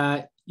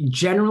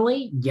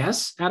 Generally,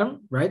 yes,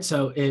 Adam, right?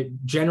 So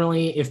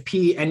generally, if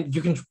P, and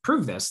you can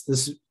prove this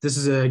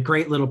is a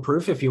great little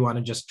proof if you want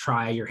to just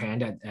try your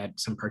hand at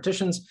some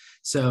partitions.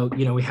 So,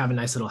 we have a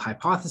nice little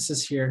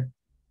hypothesis here.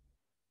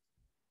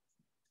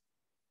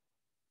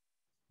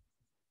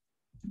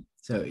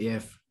 So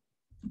if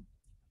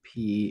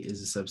P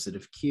is a subset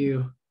of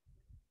Q,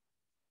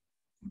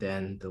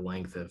 then the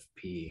length of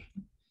P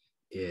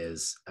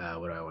is,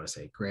 what do I want to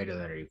say, greater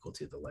than or equal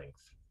to the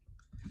length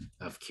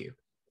of Q,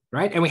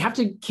 right? And we have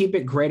to keep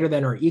it greater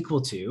than or equal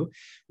to,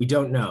 we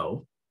don't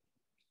know,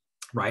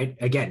 right?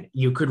 Again,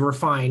 you could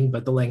refine,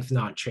 but the length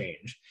not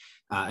change,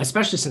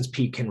 especially since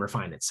P can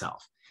refine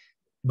itself.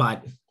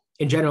 But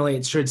in generally,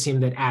 it should seem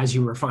that as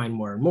you refine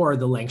more and more,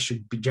 the length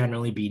should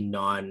generally be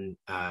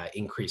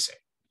non-increasing,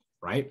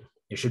 right?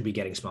 It should be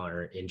getting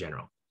smaller in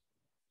general.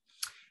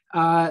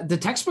 The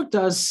textbook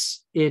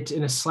does it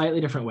in a slightly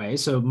different way.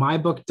 So my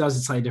book does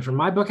it slightly different.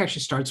 My book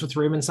actually starts with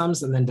Riemann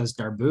sums and then does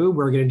Darboux.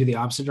 We're going to do the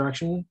opposite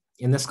direction.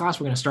 In this class,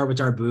 we're going to start with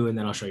Darboux and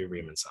then I'll show you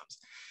Riemann sums.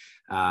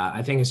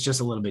 I think it's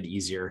just a little bit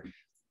easier.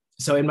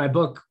 So in my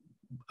book,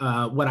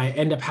 what I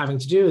end up having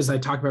to do is I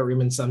talk about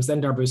Riemann sums,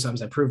 then Darboux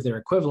sums, I prove their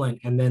equivalent,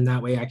 and then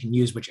that way I can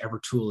use whichever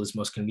tool is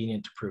most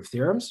convenient to prove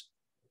theorems.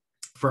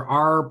 For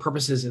our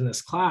purposes in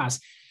this class,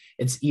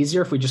 it's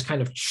easier if we just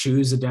kind of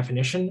choose a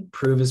definition,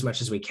 prove as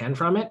much as we can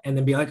from it, and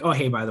then be like, oh,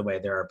 hey, by the way,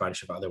 there are a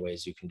bunch of other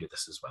ways you can do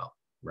this as well,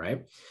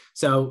 right?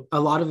 So a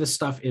lot of this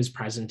stuff is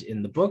present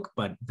in the book,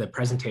 but the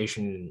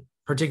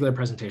particular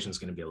presentation is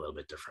going to be a little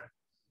bit different.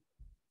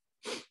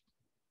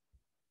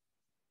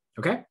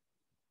 Okay.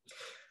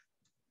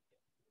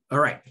 All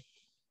right.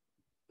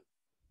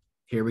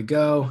 Here we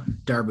go,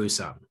 Darboux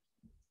sum.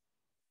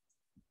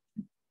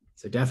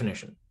 So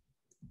definition.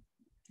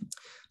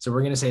 So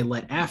we're going to say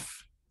let F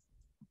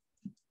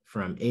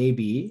from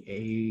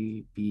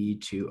AB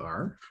to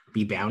R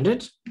be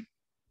bounded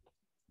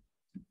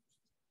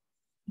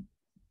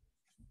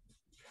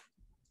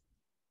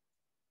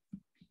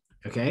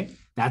Okay,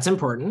 that's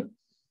important.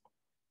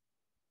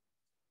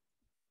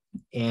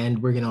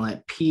 And we're going to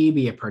let P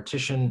be a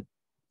partition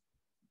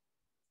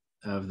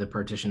of the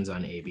partitions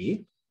on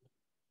AB,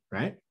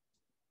 right?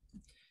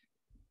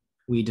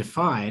 We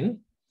define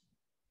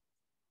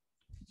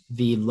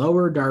the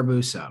lower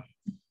Darboux sum.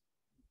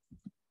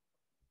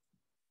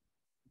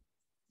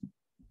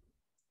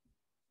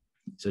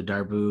 So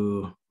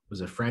Darboux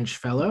was a French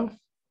fellow,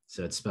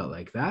 so it's spelled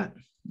like that.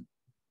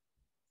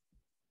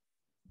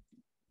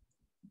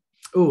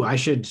 Oh, I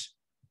should,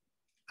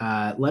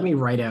 let me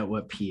write out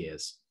what P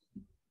is.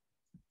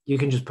 You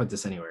can just put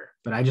this anywhere,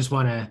 but I just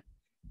want to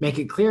make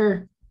it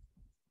clear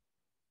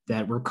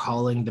that we're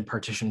calling the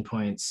partition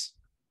points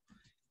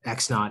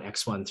x0,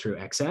 x1 through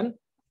xn.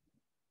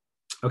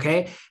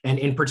 Okay, and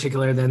in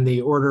particular, then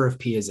the order of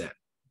P is n.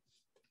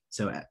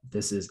 So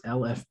this is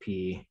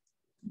LFP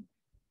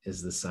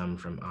is the sum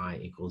from I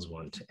equals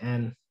 1 to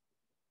n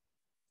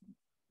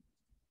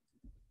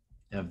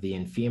of the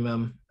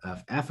infimum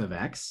of f of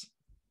x,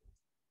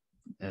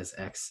 as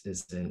x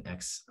is in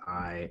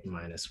xi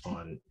minus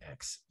 1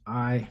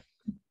 xi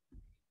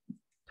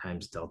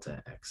times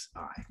delta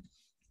xi.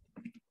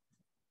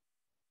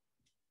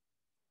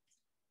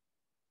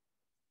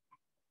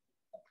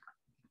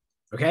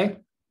 Okay,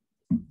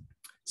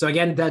 so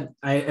again,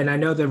 I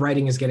know the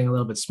writing is getting a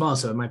little bit small,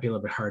 so it might be a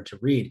little bit hard to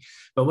read,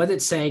 but what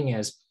it's saying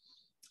is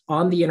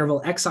on the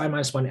interval xi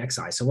minus 1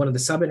 xi, so one of the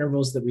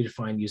subintervals that we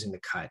define using the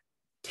cut,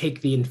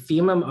 take the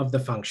infimum of the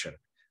function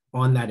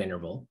on that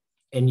interval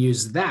and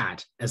use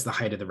that as the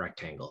height of the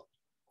rectangle.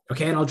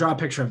 Okay, and I'll draw a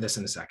picture of this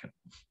in a second.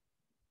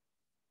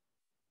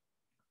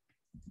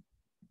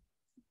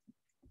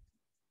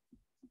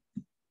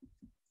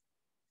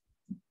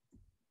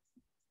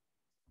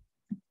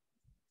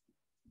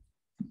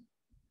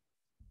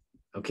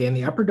 Okay, in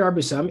the upper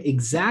Darboux sum,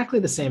 exactly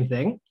the same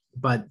thing,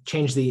 but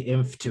change the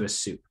inf to a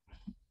sup.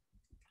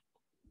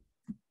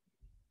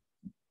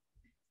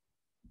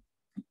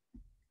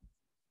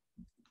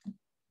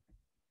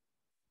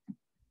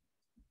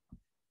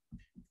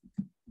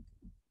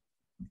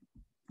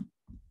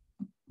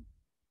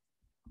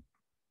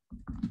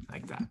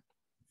 Like that.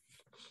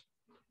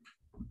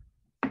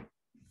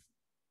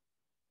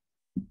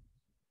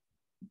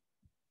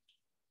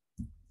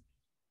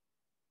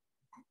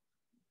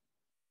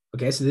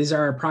 Okay, so these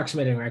are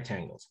approximating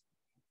rectangles.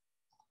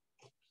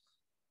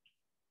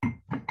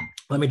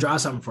 Let me draw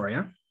something for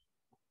you.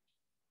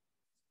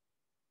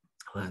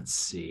 Let's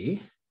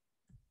see.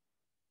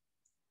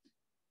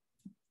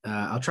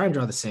 I'll try and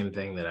draw the same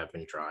thing that I've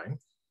been drawing.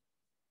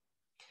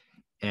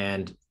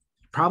 And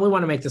probably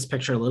want to make this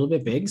picture a little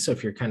bit big. So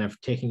if you're kind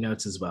of taking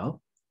notes as well,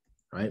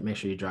 right, make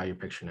sure you draw your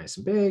picture nice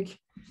and big.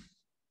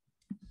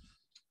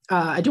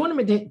 I don't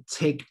want to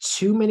take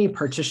too many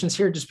partitions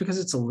here just because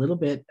it's a little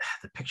bit,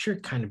 the picture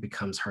kind of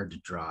becomes hard to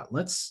draw.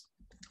 Let's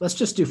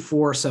just do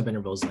 4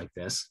 subintervals like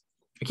this.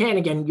 Okay, and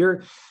again,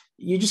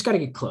 you just got to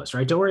get close,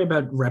 right? Don't worry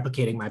about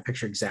replicating my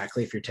picture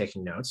exactly if you're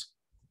taking notes.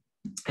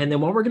 And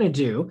then what we're going to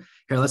do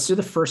here, let's do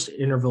the first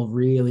interval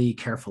really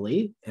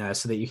carefully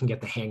so that you can get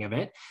the hang of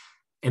it.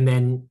 And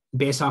then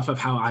based off of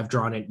how I've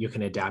drawn it, you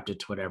can adapt it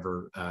to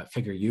whatever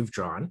figure you've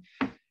drawn.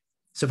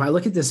 So if I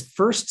look at this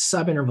first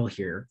subinterval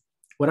here,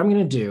 what I'm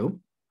going to do,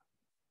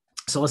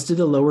 so let's do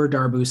the lower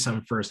Darboux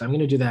sum first. I'm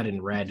going to do that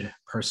in red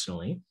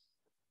personally.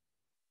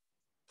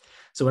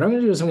 So what I'm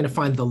going to do is I'm going to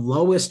find the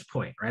lowest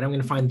point, right? I'm going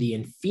to find the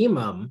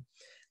infimum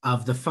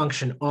of the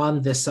function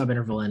on this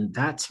subinterval. And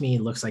that to me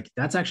looks like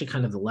that's actually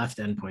kind of the left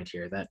endpoint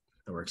here. That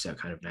works out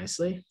kind of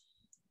nicely.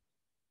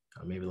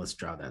 Maybe let's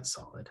draw that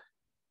solid.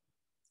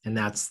 And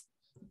that's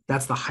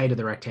the height of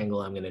the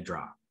rectangle I'm going to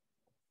draw,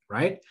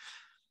 right?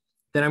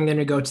 Then I'm going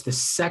to go to the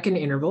second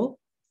interval,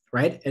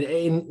 right?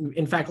 And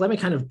in fact, let me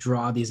kind of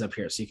draw these up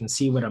here so you can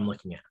see what I'm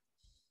looking at,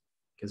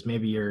 because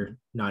maybe you're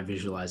not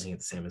visualizing it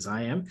the same as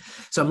I am.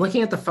 So I'm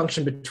looking at the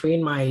function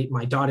between my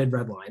dotted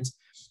red lines,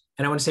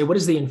 and I want to say, what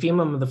is the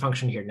infimum of the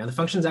function here? Now the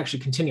function is actually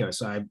continuous,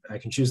 so I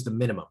can choose the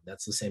minimum.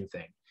 That's the same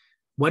thing.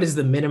 What is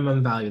the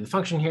minimum value of the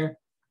function here?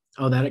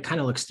 Oh, that it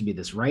kind of looks to be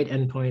this right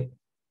endpoint.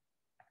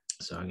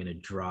 So I'm going to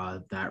draw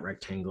that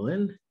rectangle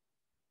in.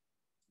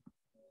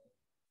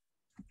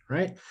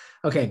 Right?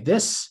 Okay,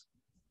 this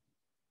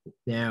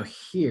now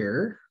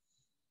here,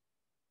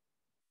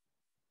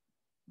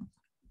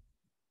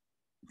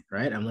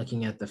 right? I'm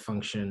looking at the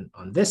function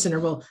on this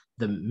interval.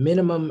 The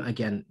minimum,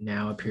 again,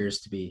 now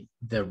appears to be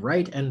the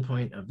right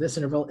endpoint of this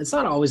interval. It's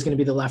not always going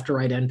to be the left or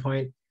right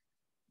endpoint.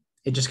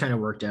 It just kind of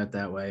worked out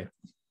that way.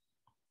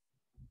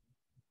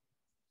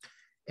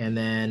 And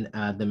then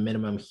the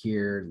minimum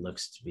here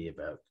looks to be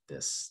about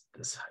this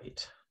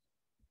height.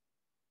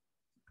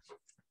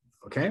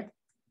 Okay.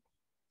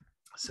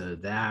 So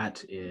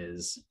that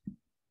is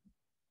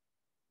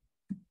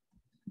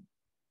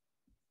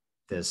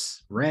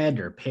this red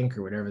or pink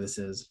or whatever this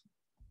is.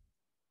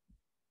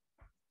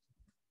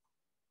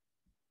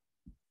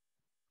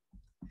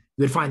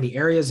 We would find the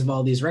areas of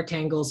all these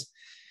rectangles.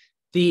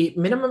 The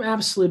minimum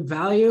absolute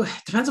value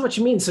depends on what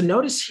you mean. So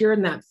notice here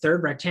in that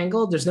third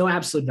rectangle, there's no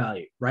absolute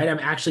value, right? I'm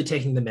actually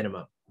taking the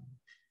minimum.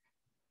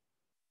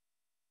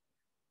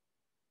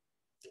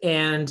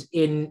 And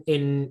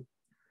in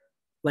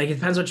like, it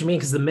depends what you mean,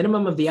 because the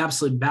minimum of the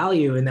absolute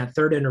value in that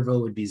third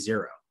interval would be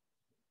 0.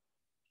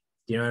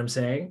 Do you know what I'm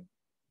saying?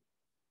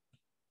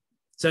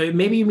 So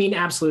maybe you mean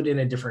absolute in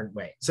a different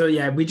way. So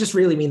yeah, we just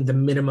really mean the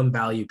minimum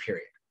value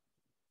period.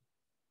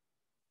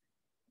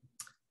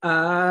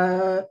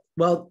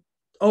 Well,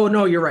 oh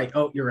no, you're right.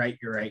 Oh, you're right.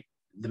 You're right.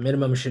 The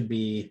minimum should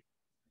be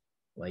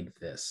like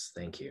this.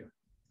 Thank you.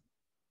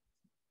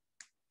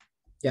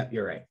 Yeah,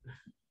 you're right.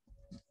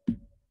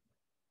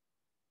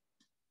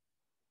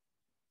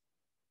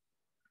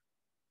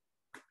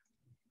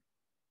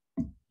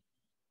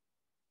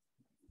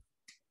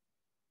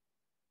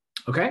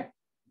 Okay.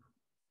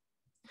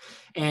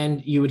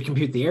 And you would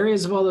compute the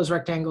areas of all those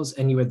rectangles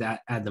and you would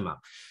add them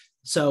up.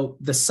 So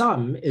the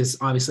sum is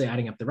obviously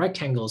adding up the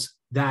rectangles.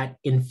 That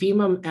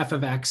infimum f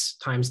of x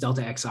times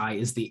delta xi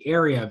is the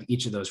area of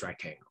each of those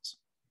rectangles,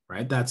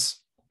 right? That's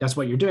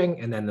what you're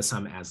doing. And then the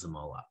sum adds them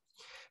all up.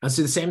 Let's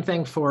do the same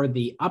thing for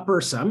the upper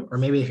sum, or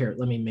maybe here,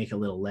 let me make a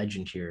little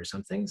legend here or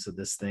something. So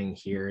this thing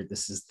here,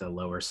 this is the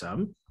lower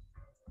sum.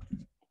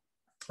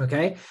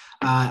 Okay,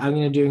 I'm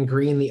going to do in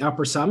green the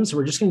upper sum. So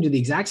we're just going to do the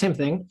exact same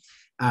thing.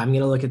 I'm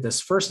going to look at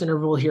this first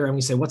interval here. I'm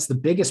going to say, what's the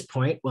biggest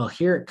point? Well,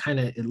 here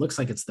it looks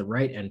like it's the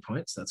right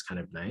endpoint. So that's kind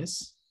of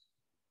nice.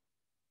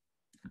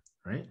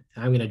 Right.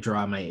 I'm going to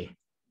draw my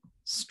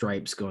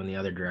stripes going the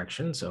other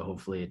direction. So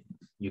hopefully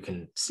you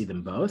can see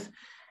them both.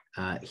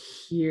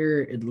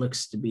 Here, it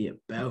looks to be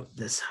about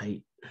this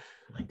height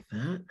like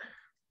that.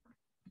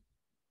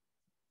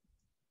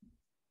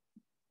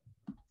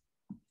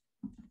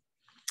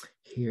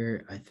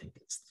 Here, I think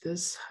it's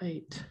this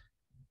height.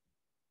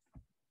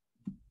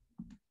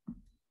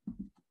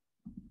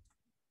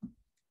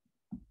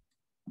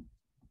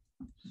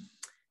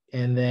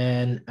 And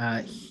then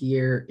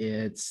here,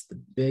 it's the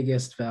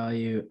biggest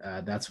value.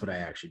 That's what I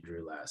actually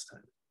drew last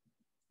time.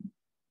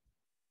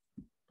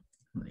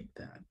 Like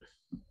that.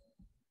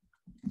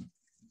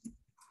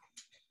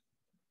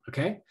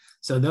 Okay,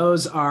 so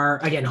those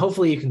are, again,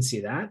 hopefully you can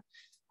see that.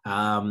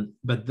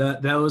 But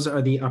those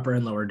are the upper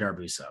and lower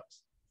Darboux sums.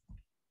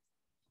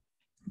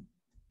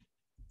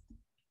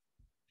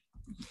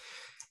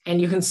 And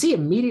you can see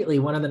immediately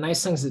one of the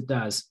nice things it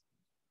does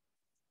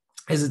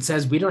is it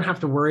says we don't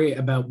have to worry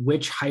about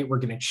which height we're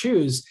going to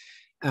choose.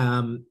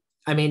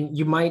 I mean,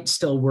 you might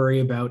still worry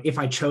about if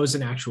I chose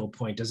an actual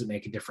point, does it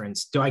make a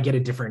difference? Do I get a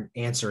different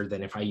answer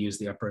than if I use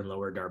the upper and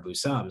lower Darboux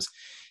sums?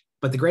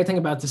 But the great thing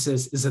about this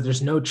is that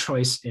there's no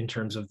choice in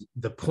terms of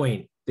the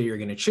point that you're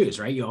going to choose,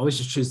 right? You always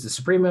just choose the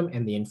supremum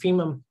and the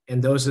infimum,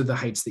 and those are the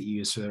heights that you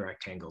use for the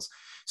rectangles.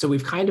 So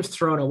we've kind of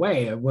thrown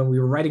away, when we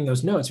were writing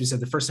those notes, we said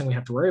the first thing we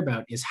have to worry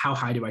about is how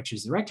high do I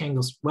choose the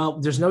rectangles? Well,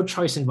 there's no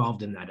choice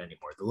involved in that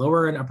anymore. The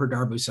lower and upper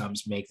Darboux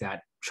sums make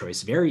that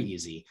choice very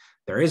easy.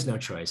 There is no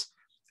choice.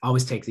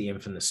 Always take the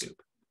inf in the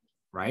soup,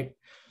 right?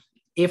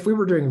 If we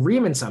were doing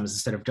Riemann sums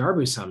instead of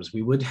Darboux sums,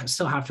 we would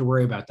still have to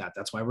worry about that.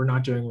 That's why we're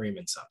not doing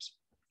Riemann sums.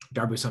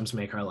 Darboux sums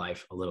make our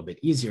life a little bit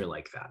easier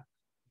like that.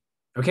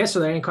 Okay, so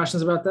are there any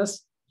questions about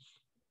this?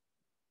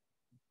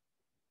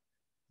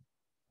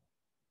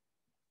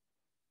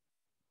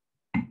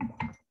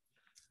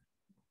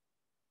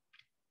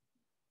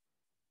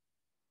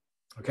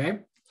 Okay.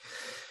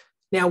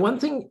 Now, one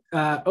thing,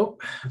 the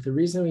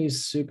reason we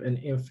use soup and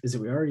inf is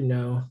that we already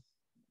know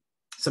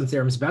some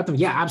theorems about them.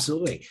 Yeah,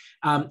 absolutely.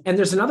 And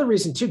there's another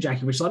reason too,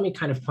 Jackie, which let me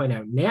kind of point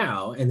out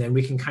now, and then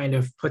we can kind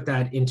of put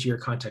that into your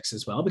context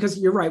as well, because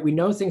you're right, we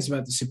know things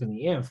about the soup and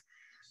the inf,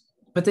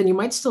 but then you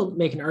might still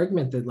make an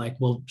argument that like,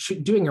 well,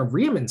 doing a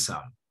Riemann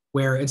sum,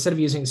 where instead of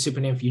using the soup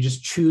and inf, you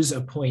just choose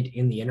a point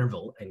in the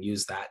interval and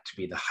use that to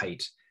be the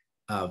height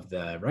of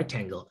the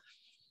rectangle.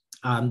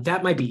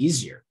 That might be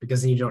easier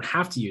because then you don't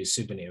have to use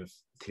soup and inf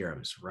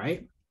theorems,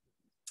 right?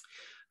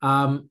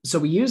 So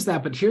we use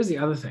that, but here's the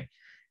other thing.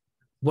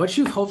 What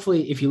you've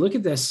hopefully, if you look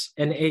at this,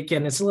 and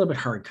again, it's a little bit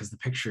hard because the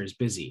picture is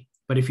busy,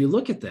 but if you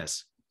look at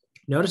this,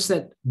 notice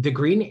that the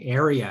green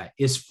area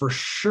is for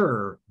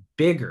sure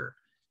bigger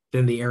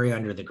than the area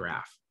under the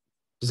graph.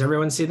 Does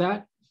everyone see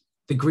that?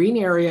 The green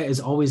area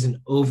is always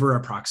an over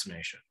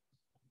approximation.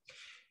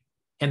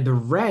 And the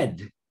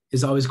red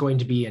is always going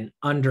to be an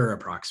under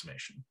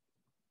approximation,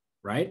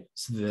 right?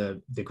 So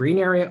the green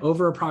area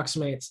over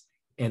approximates,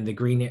 and the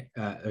green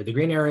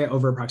area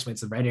over approximates,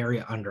 the red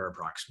area under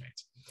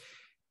approximates.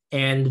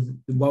 And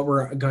what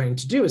we're going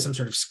to do is some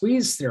sort of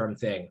squeeze theorem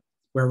thing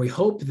where we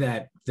hope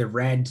that the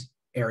red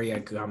area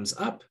comes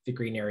up, the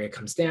green area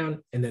comes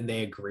down, and then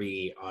they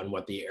agree on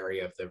what the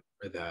area of the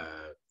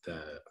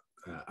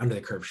under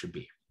the curve should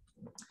be.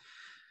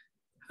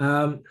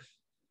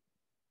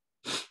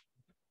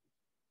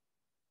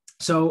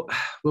 So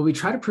will we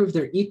try to prove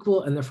they're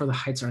equal and therefore the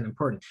heights aren't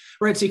important?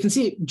 Right, so you can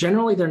see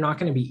generally they're not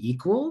going to be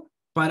equal,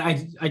 but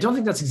I don't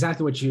think that's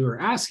exactly what you were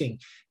asking.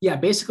 Yeah,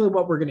 basically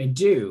what we're going to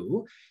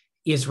do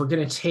is we're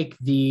going to take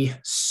the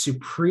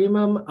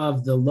supremum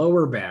of the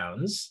lower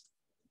bounds.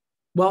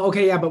 Well,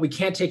 okay, yeah, but we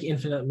can't take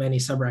infinite many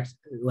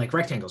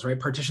rectangles, right?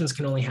 Partitions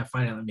can only have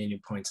finite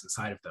many points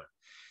inside of them.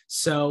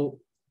 So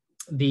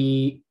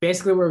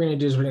basically what we're going to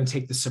do is we're going to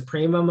take the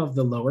supremum of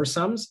the lower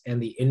sums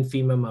and the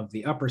infimum of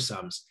the upper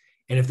sums.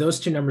 And if those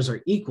two numbers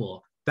are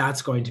equal,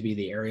 that's going to be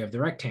the area of the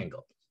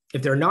rectangle.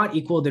 If they're not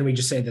equal, then we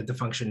just say that the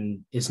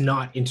function is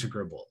not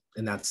integrable.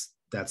 And that's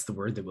the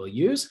word that we'll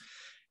use.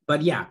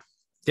 But yeah,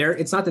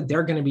 it's not that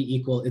they're going to be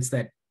equal. It's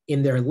that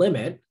in their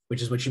limit,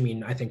 which is what you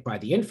mean, I think, by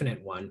the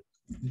infinite one,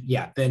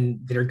 yeah,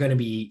 then they're going to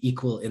be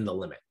equal in the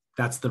limit.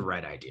 That's the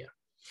right idea,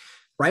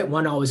 right?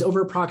 One always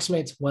over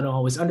approximates, one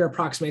always under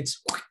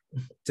approximates.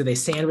 Do they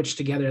sandwich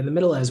together in the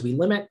middle as we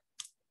limit?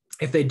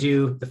 If they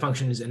do, the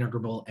function is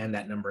integrable, and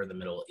that number in the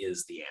middle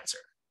is the answer.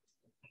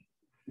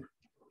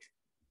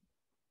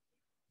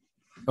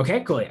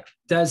 Okay, cool. Yeah.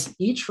 Does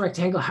each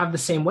rectangle have the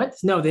same width?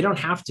 No, they don't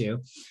have to.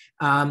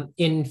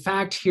 In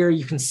fact, here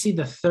you can see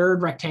the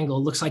third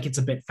rectangle looks like it's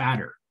a bit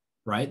fatter,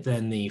 right,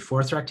 than the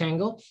fourth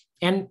rectangle.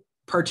 And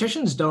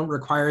partitions don't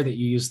require that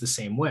you use the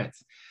same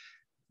width.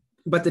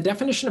 But the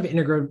definition of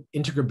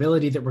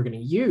integrability that we're going to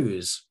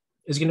use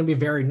is going to be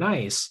very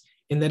nice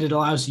in that it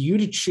allows you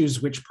to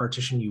choose which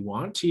partition you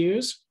want to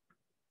use.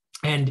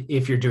 And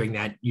if you're doing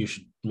that, you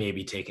should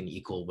maybe take an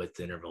equal width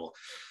interval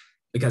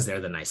because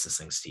they're the nicest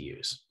things to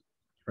use,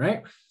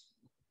 right?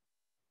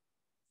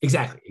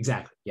 Exactly,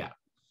 yeah.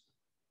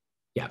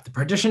 Yeah,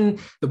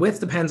 the width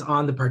depends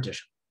on the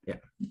partition, yeah.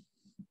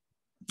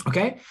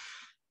 Okay,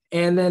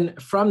 and then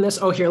from this,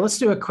 here, let's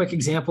do a quick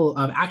example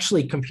of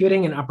actually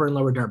computing an upper and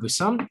lower Darboux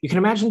sum. You can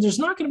imagine there's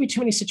not going to be too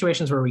many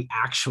situations where we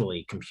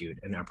actually compute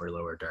an upper or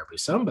lower Darboux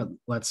sum, but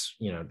let's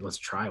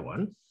try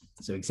one.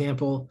 So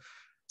example,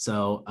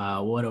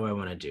 what do I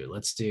want to do?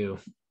 Let's do,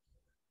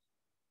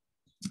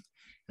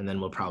 and then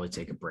we'll probably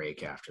take a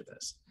break after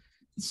this.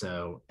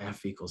 So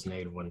f equals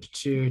 -1 to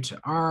 2 to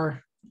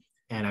r,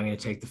 and I'm going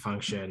to take the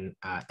function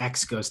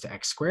x goes to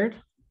x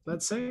squared,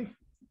 let's say,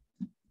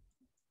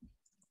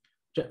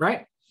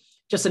 right?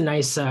 Just a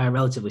nice,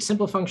 relatively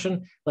simple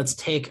function. Let's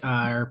take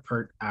our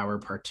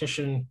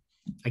partition.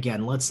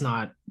 Again, let's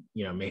not,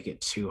 make it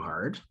too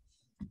hard.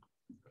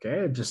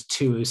 Okay, just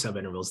 2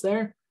 subintervals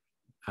there.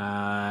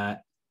 And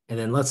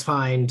then let's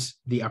find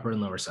the upper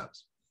and lower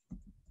sums.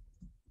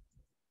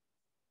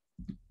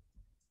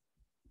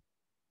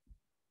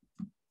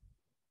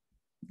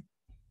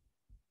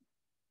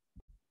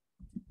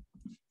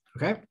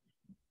 Okay.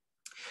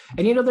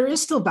 And, there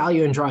is still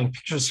value in drawing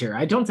pictures here.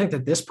 I don't think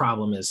that this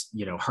problem is,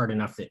 hard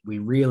enough that we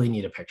really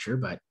need a picture,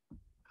 but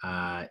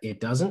it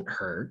doesn't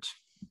hurt.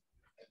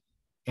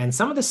 And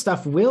some of this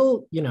stuff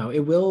will,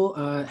 it will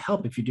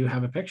help if you do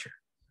have a picture,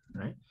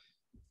 right?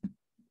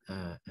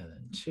 And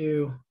then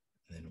 2,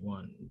 and then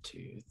 1,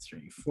 2,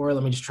 3, 4.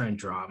 Let me just try and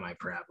draw my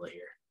parabola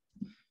here.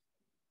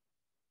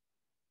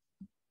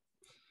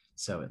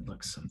 So it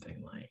looks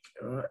something like,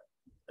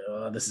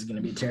 this is going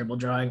to be a terrible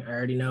drawing. I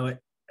already know it.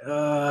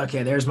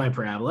 Okay, there's my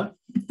parabola.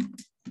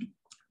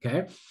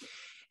 Okay,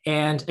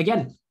 and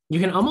again, you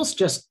can almost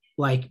just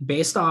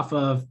based off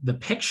of the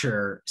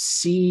picture,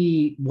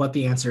 see what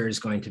the answer is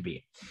going to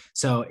be.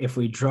 So if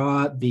we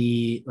draw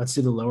let's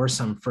do the lower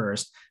sum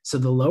first. So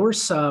the lower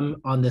sum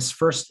on this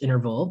first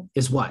interval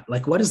is what?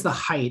 What is the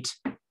height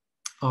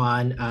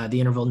on the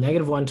interval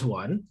 -1 to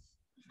 1?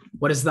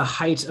 What is the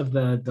height of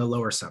the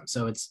lower sum?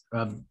 So it's,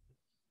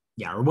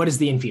 or what is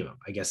the infimum,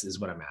 I guess is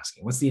what I'm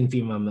asking. What's the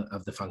infimum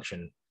of the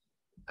function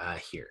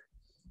here?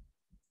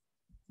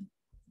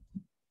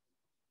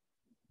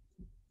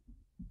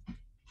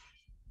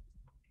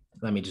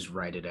 Let me just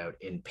write it out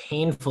in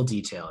painful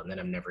detail, and then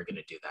I'm never going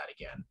to do that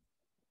again.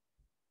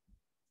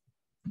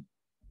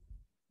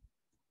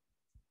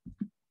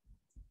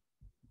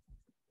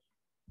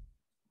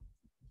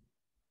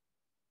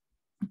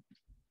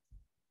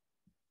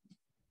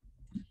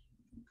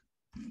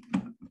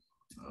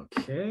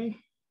 Okay.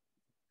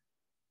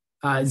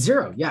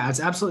 0. Yeah, it's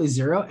absolutely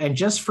 0. And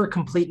just for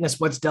completeness,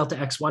 what's delta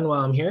x1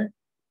 while I'm here?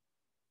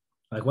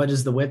 What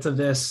is the width of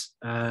this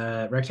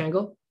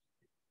rectangle?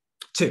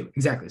 2,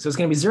 exactly. So it's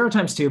going to be 0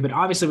 times 2, but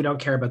obviously we don't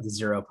care about the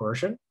 0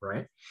 portion,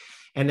 right?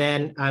 And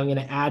then I'm going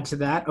to add to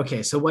that.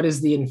 Okay, so what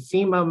is the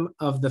infimum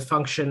of the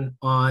function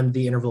on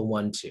the interval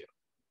 1, 2?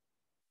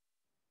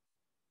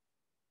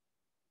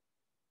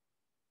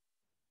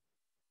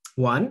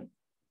 1.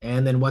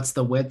 And then what's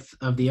the width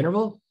of the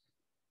interval?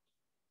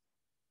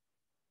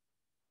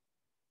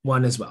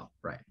 1 as well,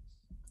 right?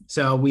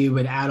 So we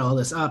would add all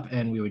this up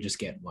and we would just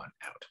get 1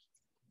 out,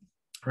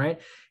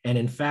 right? And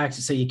in fact,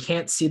 so you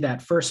can't see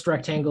that first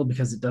rectangle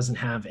because it doesn't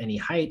have any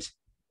height.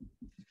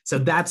 So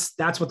that's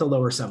what the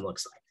lower sum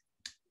looks like,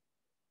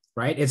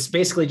 right? It's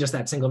basically just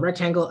that single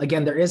rectangle.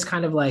 Again, there is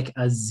kind of like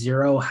a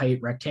 0 height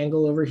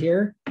rectangle over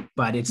here,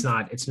 but it's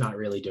not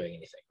really doing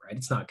anything, right?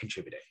 It's not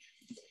contributing.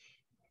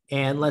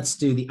 And let's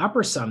do the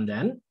upper sum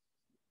then.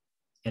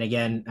 And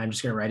again, I'm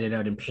just going to write it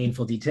out in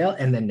painful detail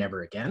and then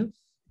never again.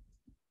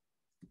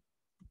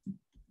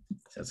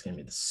 So it's going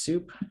to be the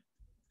soup.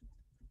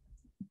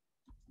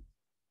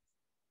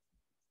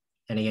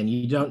 And again,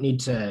 you don't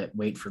need to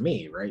wait for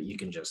me, right? You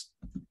can just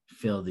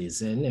fill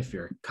these in if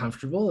you're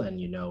comfortable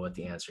and you know what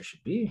the answer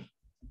should be.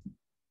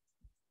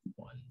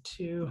 1,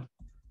 2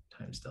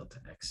 times delta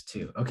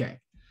x2. Okay,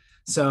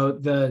 So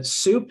the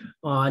sup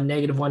on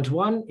 -1 to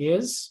 1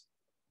 is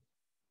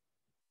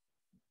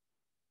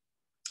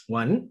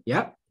 1.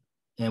 Yep.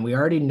 And we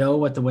already know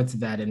what the width of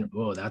that in.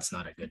 Oh, that's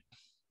not a good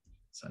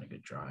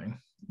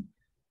drawing.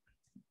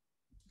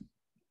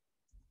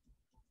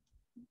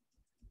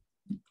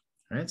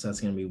 All right, so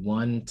that's going to be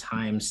 1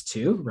 times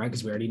 2, right?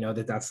 Because we already know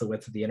that that's the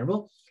width of the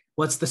interval.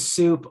 What's the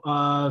sup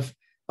of,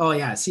 oh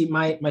yeah, see,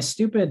 my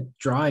stupid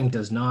drawing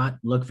does not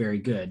look very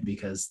good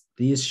because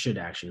these should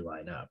actually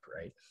line up,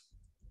 right?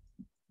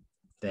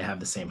 They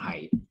have the same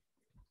height.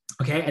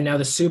 Okay, and now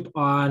the sup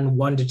on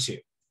 1 to 2.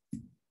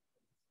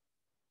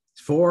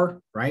 It's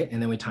 4, right?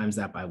 And then we times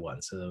that by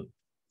 1. So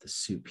the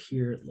sup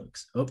here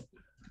looks, oh,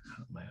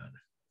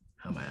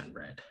 how am I on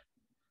red?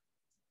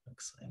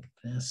 Looks like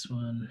this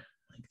one,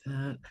 like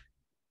that.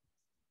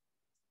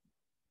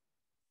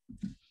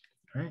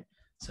 All right,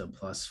 so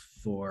plus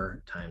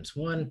 4 times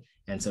 1.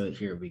 And so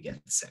here we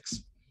get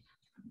 6.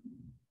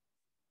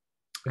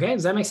 Okay,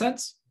 does that make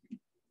sense?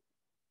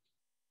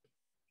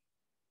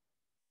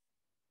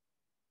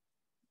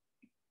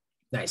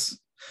 Nice.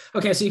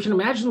 Okay, so you can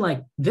imagine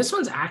like this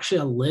one's actually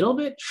a little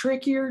bit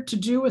trickier to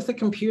do with a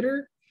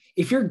computer.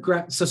 If you're,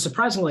 so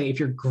surprisingly, if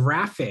you're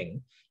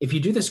graphing, if you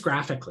do this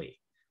graphically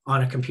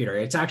on a computer,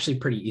 it's actually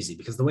pretty easy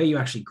because the way you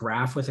actually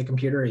graph with a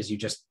computer is you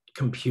just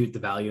compute the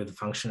value of the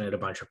function at a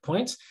bunch of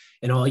points.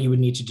 And all you would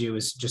need to do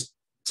is just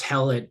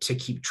tell it to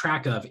keep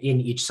track of in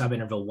each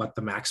subinterval what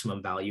the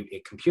maximum value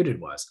it computed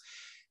was.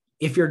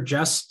 If you're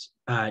just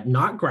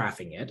not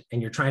graphing it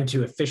and you're trying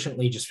to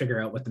efficiently just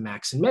figure out what the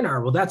max and min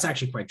are, well, that's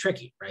actually quite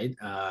tricky, right?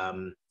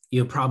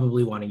 You'll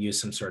probably want to use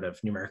some sort of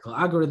numerical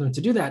algorithm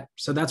to do that.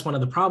 So that's one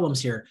of the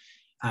problems here.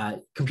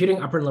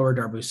 Computing upper and lower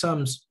Darboux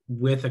sums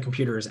with a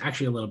computer is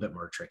actually a little bit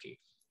more tricky.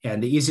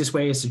 And the easiest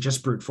way is to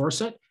just brute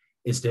force it,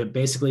 is to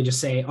basically just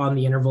say on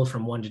the interval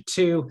from 1 to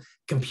 2,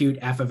 compute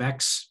f of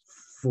x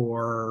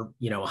for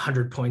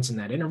 100 points in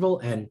that interval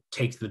and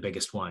take the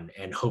biggest one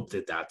and hope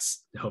that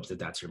that's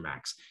your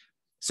max.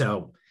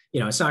 So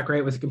it's not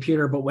great with a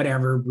computer, but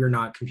whatever, we're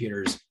not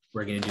computers.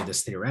 We're going to do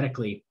this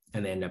theoretically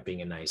and they end up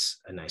being a nice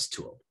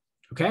tool.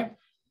 Okay.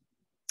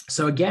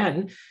 So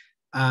again,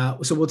 so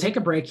we'll take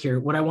a break here.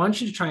 What I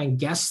want you to try and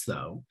guess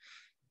though,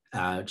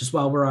 just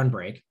while we're on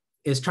break,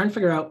 is trying to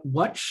figure out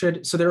what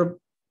should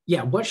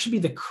be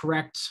the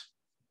correct.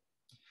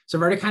 So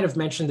I've already kind of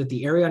mentioned that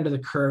the area under the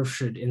curve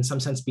should in some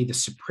sense be the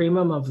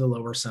supremum of the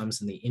lower sums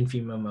and the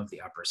infimum of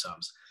the upper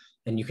sums.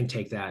 And you can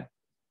take that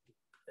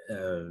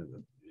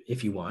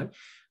if you want.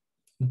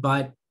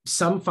 But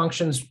some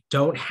functions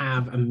don't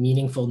have a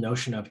meaningful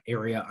notion of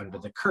area under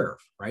the curve,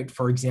 right?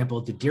 For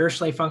example, the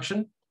Dirichlet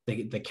function,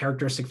 the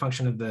characteristic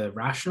function of the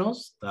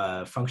rationals,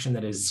 the function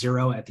that is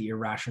 0 at the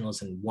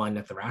irrationals and 1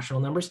 at the rational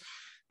numbers,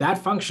 that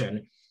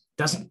function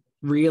doesn't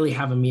really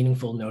have a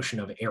meaningful notion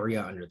of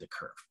area under the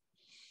curve.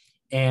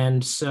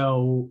 And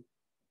so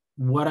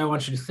what I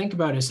want you to think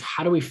about is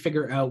how do we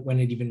figure out when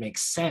it even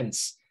makes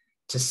sense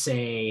to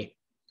say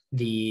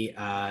the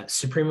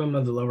supremum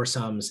of the lower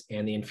sums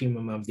and the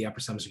infimum of the upper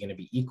sums are going to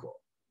be equal,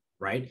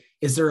 right?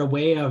 Is there a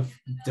way of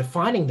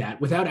defining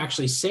that without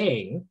actually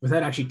taking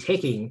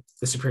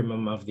the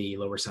supremum of the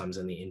lower sums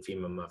and the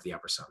infimum of the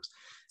upper sums?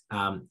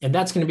 And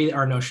that's going to be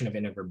our notion of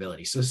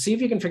integrability. So see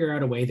if you can figure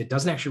out a way that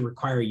doesn't actually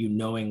require you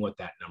knowing what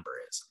that number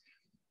is.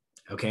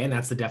 Okay, and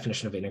that's the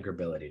definition of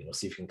integrability. And we'll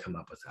see if you can come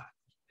up with that.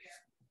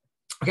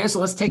 Okay, so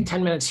let's take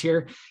 10 minutes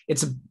here.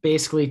 It's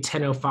basically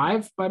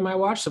 10:05 by my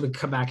watch, so we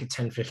come back at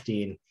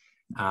 10:15.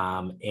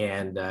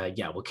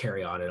 We'll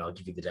carry on and I'll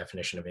give you the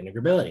definition of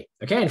integrability.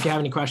 Okay, and if you have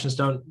any questions,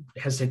 don't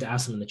hesitate to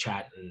ask them in the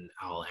chat and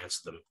I'll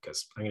answer them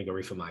because I'm going to go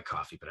refill my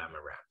coffee, but I'm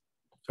around.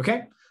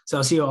 Okay, so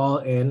I'll see you all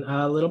in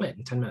a little bit,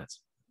 in 10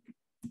 minutes.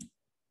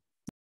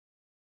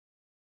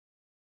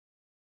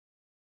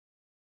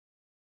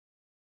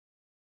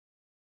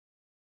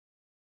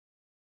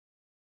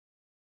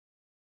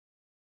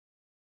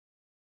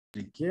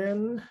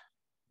 Begin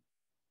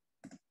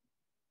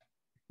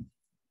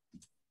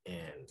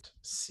and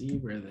see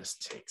where this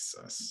takes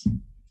us.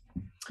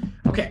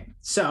 Okay,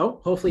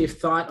 so hopefully you've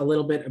thought a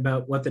little bit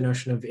about what the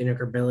notion of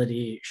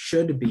integrability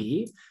should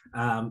be.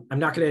 I'm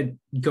not going to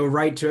go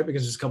right to it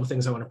because there's a couple of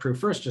things I want to prove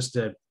first, just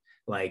to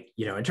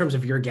in terms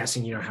of your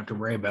guessing, you don't have to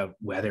worry about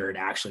whether it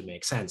actually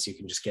makes sense. You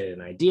can just get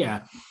an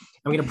idea.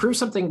 I'm going to prove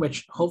something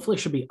which hopefully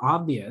should be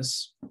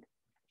obvious.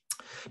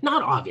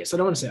 Not obvious. I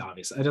don't want to say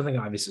obvious. I don't think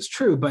obvious is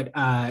true, but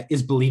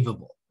is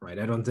believable, right?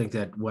 I don't think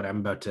that what I'm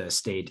about to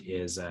state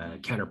is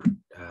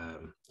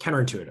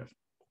counterintuitive.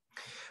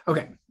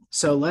 Okay,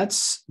 so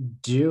let's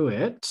do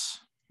it.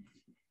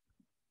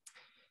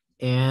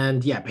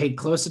 And yeah, pay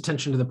close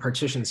attention to the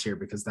partitions here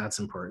because that's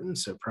important.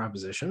 So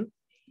proposition.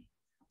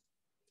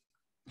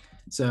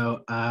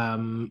 So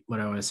what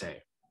do I want to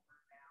say?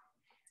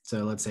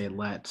 So let's say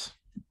let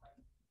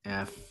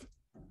F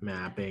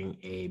mapping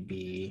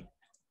AB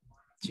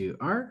to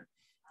R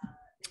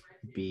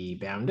be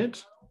bounded.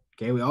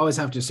 Okay, we always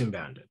have to assume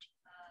bounded.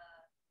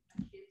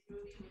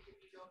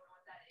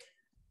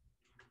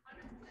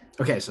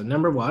 Okay, so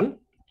number one,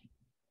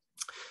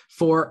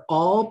 for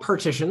all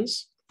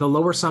partitions the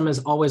lower sum is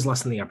always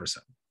less than the upper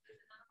sum.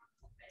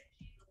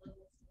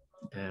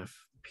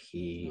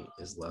 FP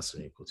is less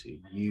than or equal to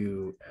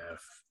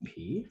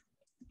UFP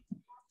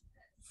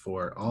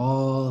for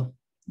all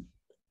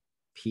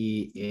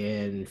P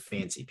in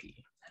fancy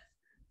P.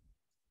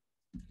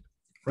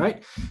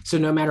 Right? So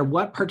no matter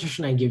what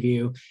partition I give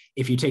you,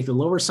 if you take the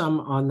lower sum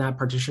on that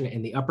partition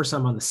and the upper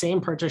sum on the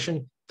same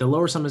partition, the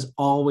lower sum is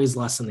always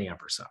less than the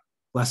upper sum,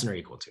 less than or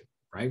equal to,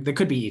 right? They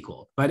could be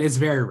equal, but it's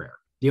very rare.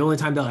 The only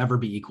time they'll ever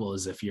be equal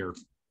is if you're,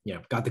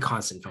 got the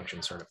constant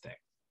function sort of thing.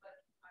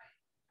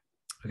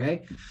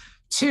 Okay.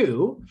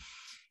 2,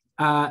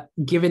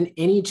 given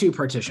any two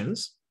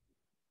partitions,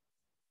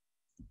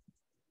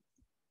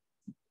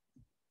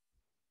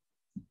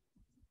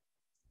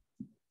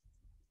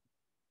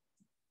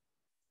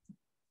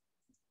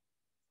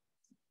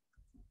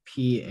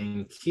 P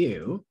and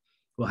Q,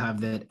 we'll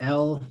have that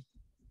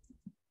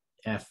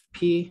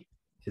LFP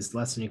is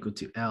less than or equal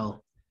to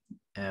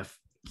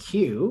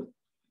LFQ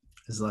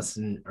is less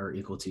than or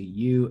equal to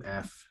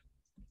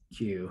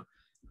UFQ,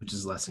 which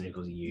is less than or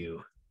equal to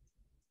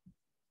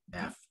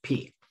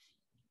UFP.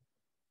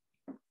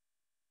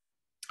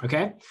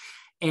 Okay,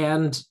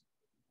 and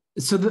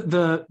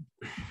so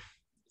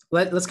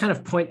let's kind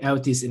of point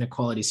out these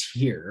inequalities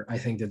here. I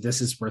think that this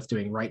is worth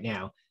doing right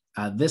now.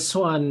 This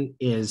one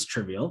is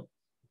trivial,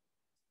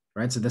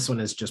 right? So this one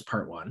is just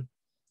part 1.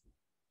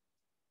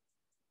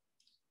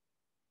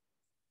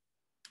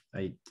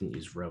 I didn't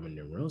use Roman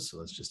numerals, so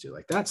let's just do it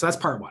like that. So that's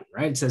part 1,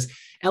 right? It says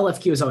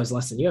LFQ is always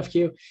less than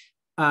UFQ.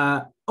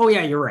 Oh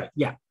yeah, you're right.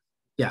 Yeah,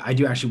 I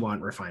do actually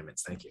want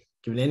refinements. Thank you.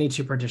 Given any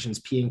two partitions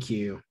P and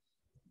Q,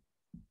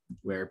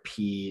 where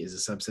P is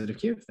a subset of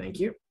Q. Thank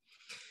you.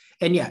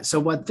 And yeah, so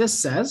what this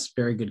says,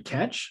 very good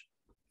catch.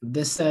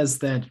 This says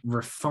that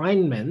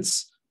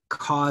refinements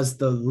cause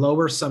the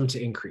lower sum to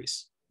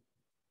increase.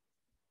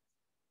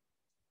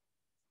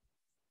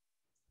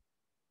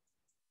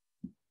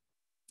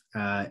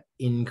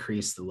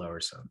 Increase the lower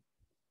sum.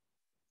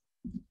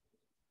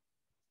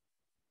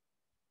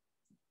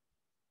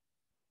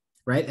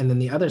 Right? And then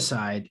the other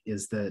side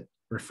is that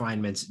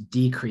refinements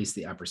decrease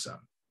the upper sum.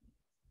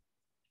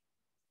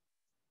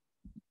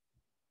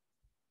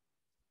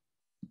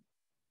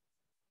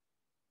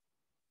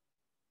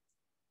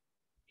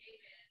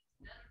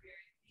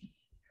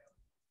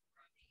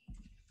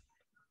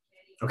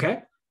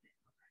 Okay?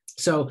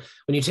 So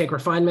when you take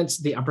refinements,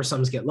 the upper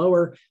sums get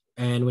lower.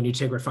 And when you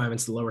take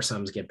refinements, the lower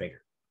sums get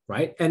bigger,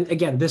 right? And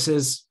again, this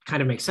is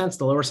kind of makes sense.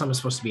 The lower sum is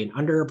supposed to be an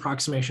under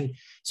approximation.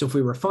 So if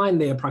we refine,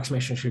 the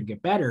approximation should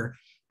get better.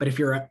 But if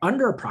you're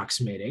under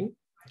approximating,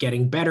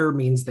 getting better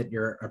means that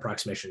your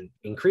approximation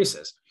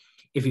increases.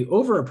 If you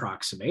over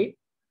approximate,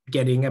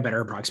 getting a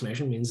better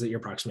approximation means that your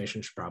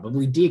approximation should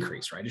probably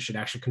decrease, right? It should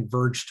actually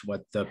converge to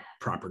what the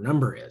proper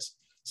number is.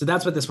 So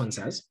that's what this one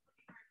says.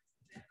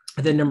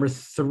 And then number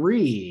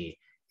 3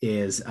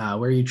 is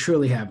where you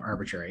truly have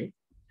arbitrary.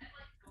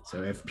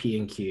 So if P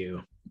and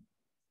Q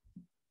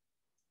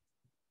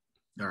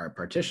are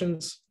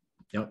partitions,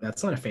 nope,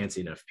 that's not a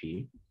fancy enough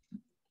P.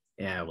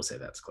 Yeah, we'll say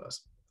that's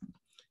close.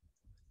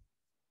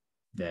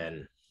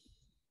 Then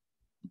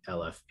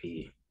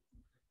LFP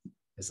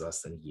is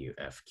less than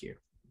UFQ.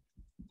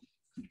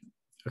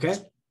 Okay.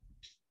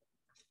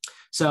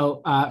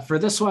 So for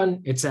this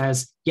one, it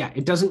says, yeah,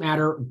 it doesn't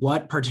matter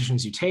what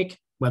partitions you take,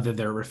 whether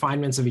they're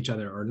refinements of each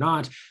other or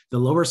not, the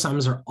lower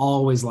sums are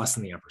always less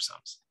than the upper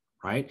sums,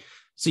 right?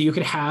 So you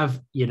could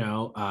have,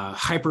 a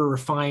hyper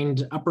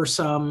refined upper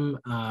sum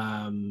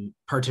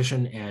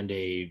partition and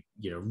a,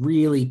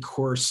 really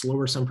coarse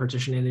lower sum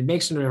partition, and it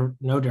makes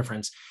no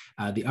difference.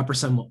 The upper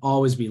sum will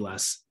always be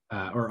less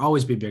or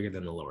always be bigger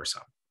than the lower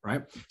sum,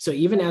 right? So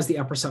even as the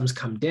upper sums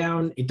come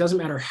down, it doesn't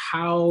matter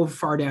how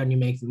far down you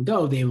make them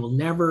go, they will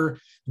never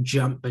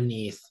jump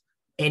beneath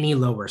any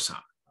lower sum,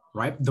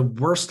 right? The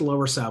worst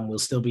lower sum will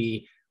still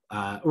be,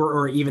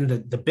 or even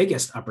the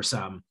biggest upper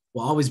sum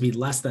will always be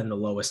less than the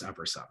lowest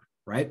upper sum,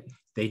 right?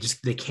 They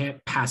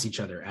can't pass each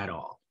other at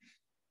all.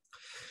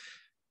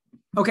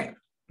 Okay,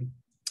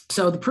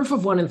 so the proof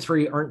of 1 and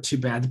 3 aren't too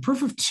bad. The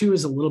proof of 2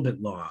 is a little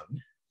bit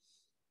long.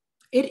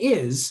 It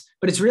is,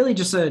 but it's really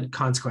just a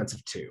consequence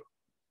of 2.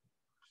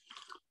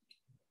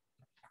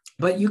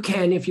 But you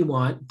can, if you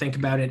want, think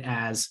about it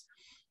as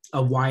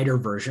a wider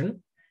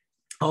version.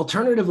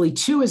 Alternatively,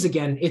 2 is,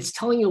 again, it's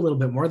telling you a little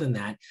bit more than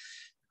that.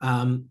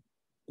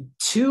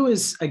 2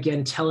 is,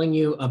 again, telling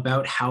you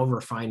about how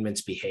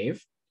refinements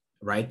behave,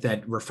 right?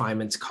 That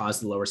refinements cause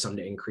the lower sum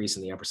to increase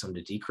and the upper sum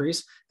to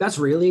decrease. That's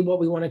really what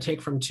we want to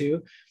take from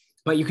 2.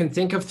 But you can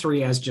think of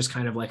 3 as just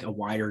kind of like a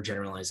wider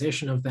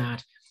generalization of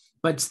that.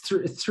 But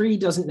 3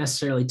 doesn't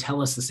necessarily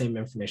tell us the same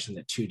information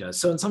that 2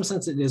 does. So in some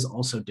sense, it is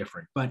also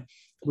different. But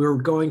we're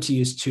going to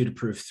use 2 to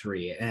prove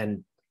 3.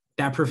 And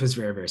that proof is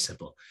very, very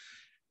simple.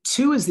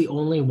 2 is the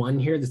only one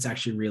here that's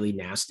actually really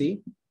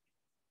nasty.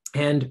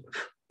 And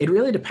it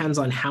really depends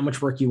on how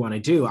much work you want to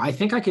do. I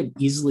think I could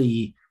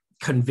easily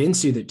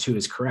convince you that 2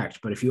 is correct,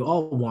 but if you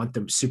all want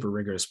the super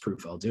rigorous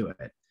proof, I'll do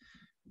it.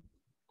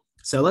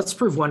 So let's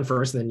prove 1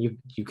 first, and then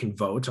you can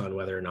vote on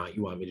whether or not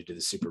you want me to do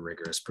the super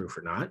rigorous proof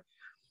or not.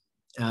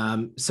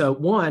 So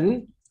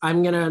one,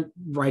 I'm going to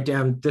write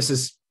down, this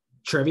is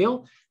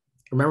trivial.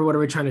 Remember, what are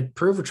we trying to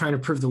prove? We're trying to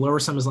prove the lower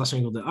sum is less than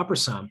or equal to the upper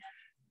sum.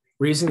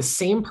 We're using the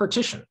same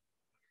partition,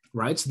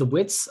 right? So the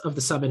widths of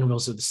the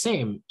subintervals are the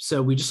same.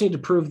 So we just need to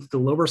prove that the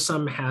lower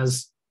sum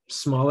has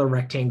smaller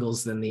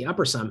rectangles than the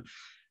upper sum,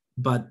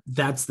 but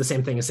that's the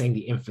same thing as saying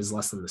the inf is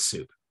less than the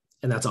sup.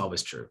 And that's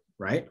always true,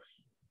 right?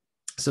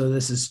 So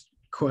this is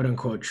quote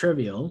unquote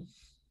trivial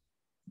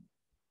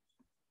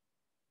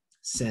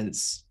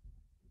since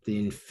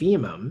the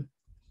infimum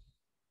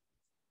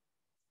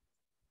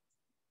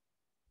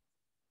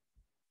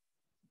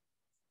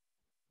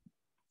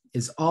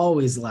is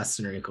always less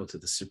than or equal to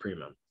the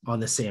supremum on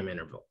the same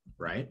interval,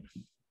 right?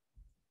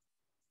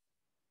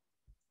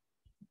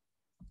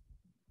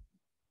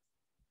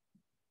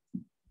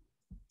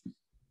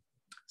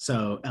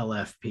 So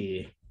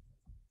LFP.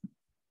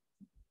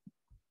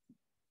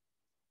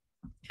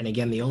 And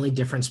again, the only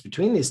difference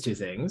between these two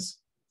things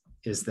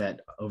is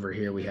that over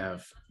here we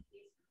have,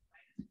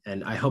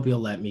 and I hope you'll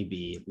let me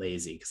be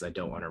lazy because I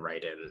don't want to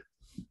write in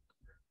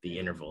the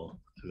interval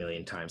a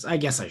million times. I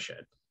guess I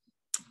should.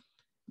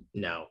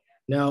 No,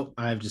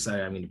 I've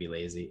decided I'm going to be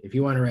lazy. If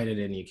you want to write it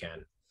in, you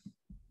can.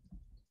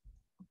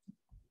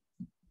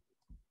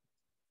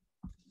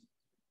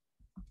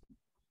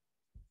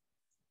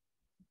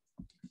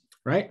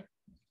 Right?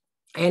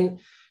 And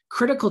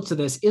critical to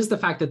this is the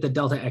fact that the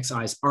delta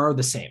xi's are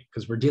the same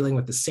because we're dealing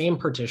with the same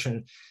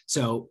partition.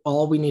 So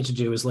all we need to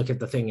do is look at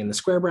the thing in the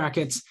square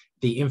brackets.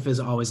 The inf is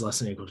always less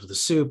than or equal to the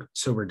sup,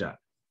 so we're done.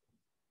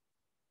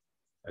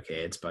 Okay,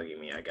 it's bugging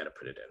me. I got to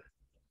put it in.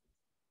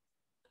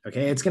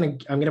 Okay,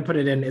 I'm gonna put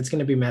it in. It's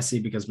gonna be messy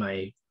because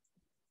my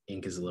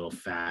ink is a little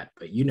fat,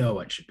 but you know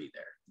what should be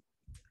there,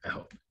 I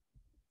hope.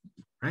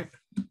 Right?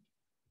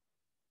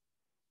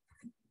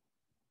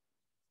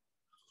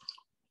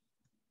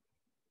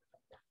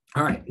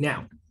 All right,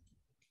 now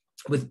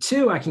with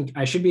 2,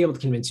 I should be able to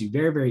convince you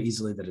very, very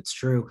easily that it's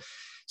true.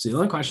 So the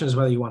only question is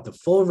whether you want the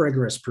full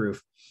rigorous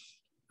proof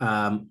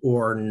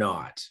or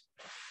not.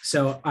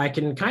 So I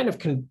can kind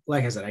of,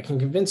 like I said, I can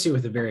convince you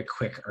with a very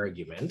quick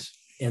argument,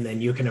 and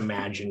then you can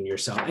imagine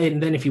yourself.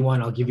 And then if you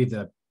want, I'll give you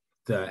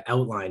the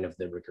outline of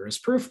the rigorous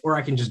proof, or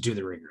I can just do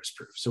the rigorous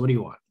proof. So what do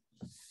you want?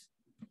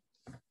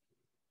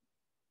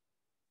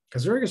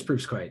 Because the rigorous proof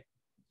is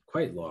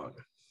quite long.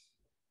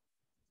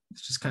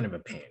 It's just kind of a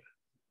pain.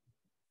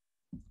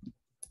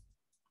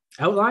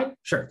 Outline?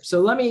 Sure.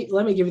 So let me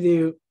give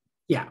you,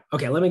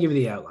 let me give you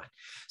the outline.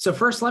 So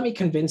first, let me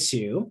convince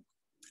you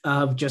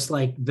of just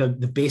like the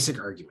basic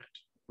argument,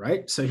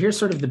 right? So here's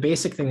sort of the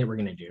basic thing that we're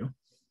going to do.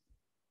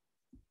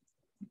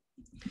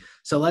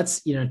 So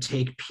let's,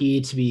 take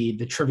P to be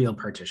the trivial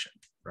partition,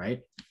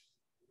 right?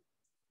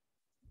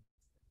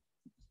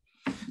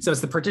 So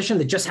it's the partition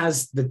that just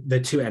has the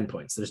 2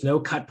 endpoints. There's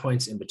no cut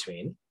points in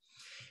between.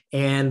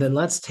 And then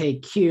let's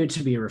take Q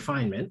to be a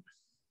refinement.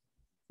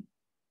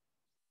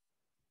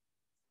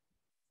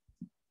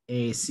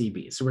 A, C,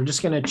 B. So we're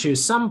just going to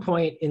choose some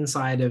point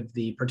inside of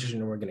the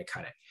partition and we're going to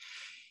cut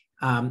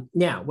it.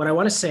 Now, what I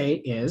want to say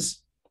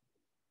is,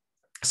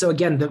 so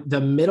again,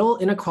 the middle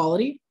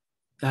inequality,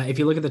 if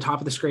you look at the top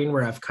of the screen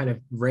where I've kind of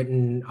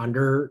written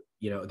under,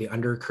 the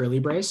under curly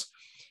brace,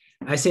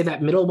 I say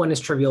that middle one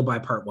is trivial by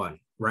part 1,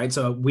 right?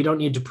 So we don't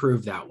need to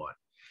prove that one.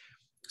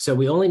 So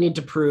we only need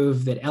to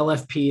prove that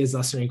LFP is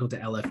less than or equal to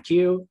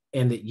LFQ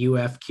and that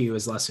UFQ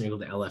is less than or equal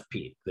to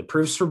LFP. The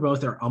proofs for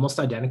both are almost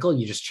identical.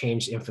 You just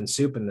change inf and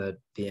sup and the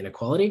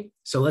inequality.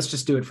 So let's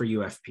just do it for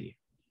UFP.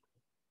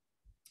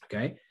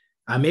 Okay.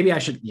 Maybe I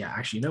should,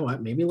 actually, you know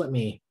what? Maybe let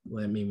me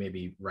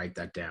maybe write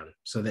that down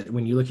so that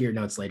when you look at your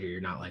notes later,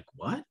 you're not like,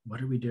 what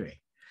are we doing?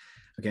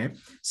 Okay.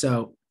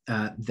 So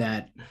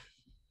that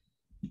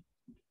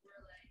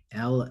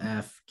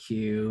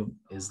LFQ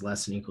is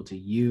less than or equal to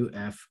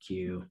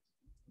UFQ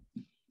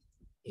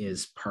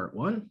is part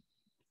 1.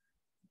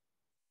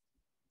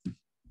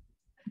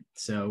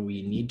 So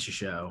we need to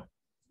show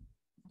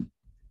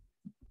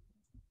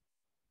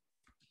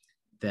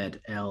that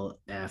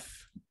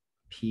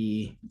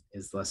LFP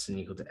is less than or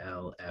equal to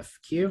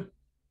LFQ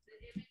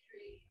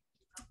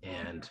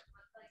and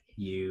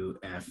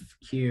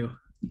UFQ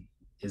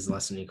is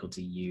less than or equal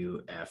to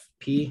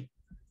UFP.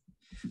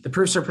 The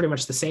proofs are pretty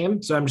much the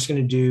same. So I'm just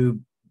going to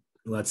do,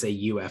 let's say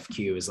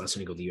UFQ is less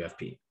than or equal to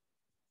UFP.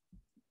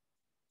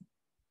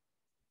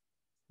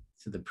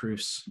 So the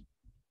proofs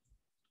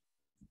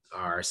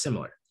are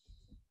similar.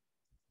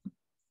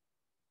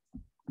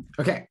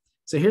 Okay,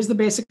 so here's the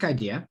basic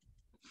idea.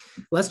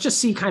 Let's just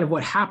see kind of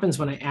what happens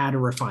when I add a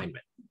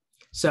refinement.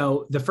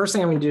 So the first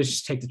thing I'm going to do is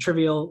just take the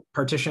trivial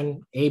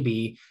partition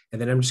AB,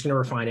 and then I'm just going to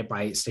refine it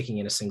by sticking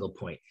in a single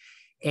point.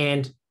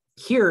 And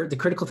here, the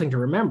critical thing to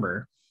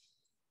remember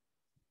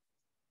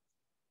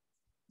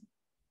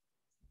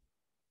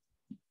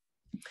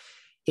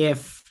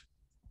if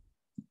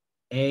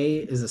A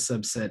is a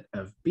subset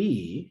of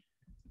B,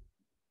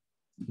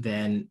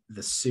 then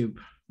the sup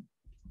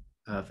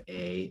of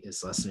A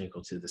is less than or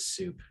equal to the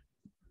sup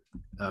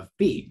of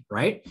B,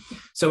 right?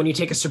 So when you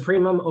take a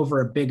supremum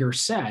over a bigger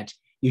set,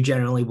 you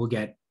generally will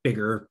get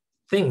bigger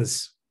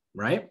things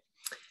right?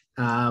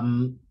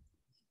 And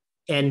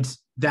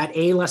that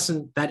A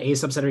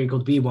subset or equal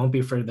to B won't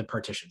be for the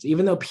partitions,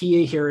 even though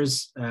P here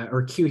is,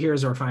 or Q here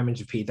is a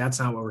refinement of P. That's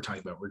not what we're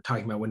talking about. We're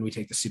talking about when we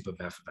take the sup of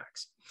f of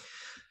x.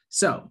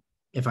 So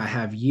if I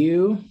have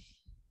U,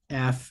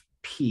 F,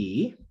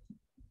 P,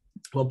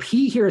 well,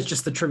 P here is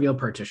just the trivial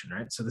partition,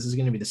 right? So this is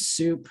going to be the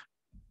sup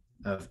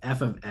of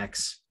f of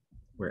x,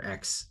 where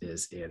x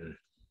is in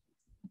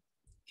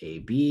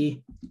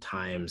AB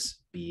times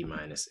B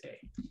minus A,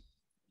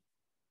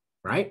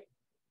 right?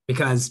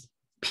 Because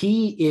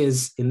P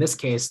is, in this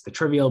case, the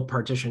trivial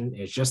partition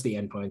is just the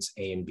endpoints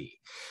A and B.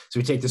 So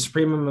we take the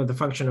supremum of the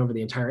function over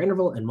the entire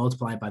interval and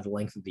multiply it by the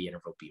length of the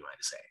interval B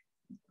minus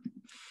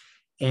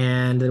A.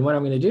 And then what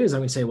I'm going to do is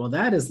I'm going to say, well,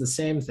 that is the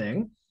same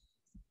thing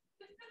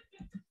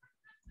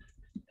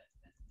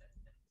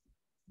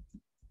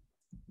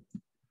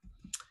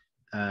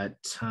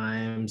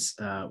times,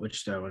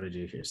 which do I want to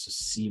do here? So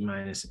C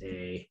minus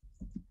A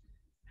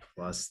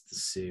plus the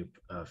sup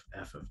of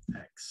f of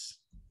x.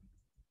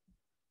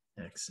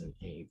 X in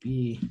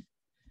AB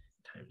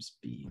times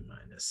B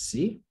minus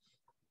C,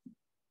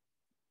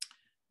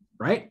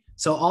 right?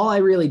 So all I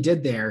really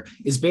did there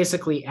is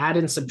basically add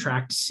and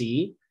subtract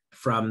C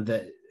from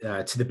the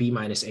to the B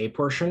minus A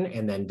portion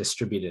and then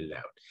distributed it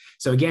out.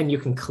 So again, you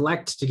can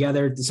collect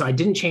together. So I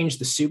didn't change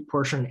the sup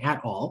portion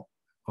at all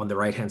on the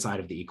right-hand side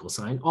of the equal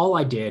sign. All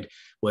I did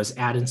was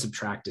add and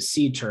subtract a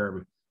C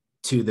term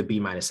to the B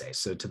minus A,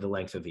 so to the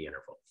length of the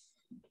interval.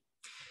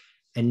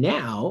 And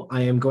now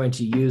I am going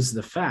to use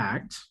the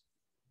fact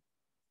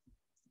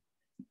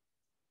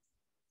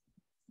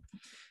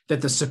that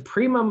the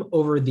supremum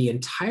over the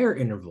entire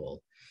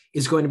interval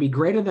is going to be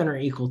greater than or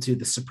equal to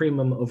the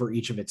supremum over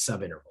each of its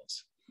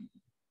subintervals.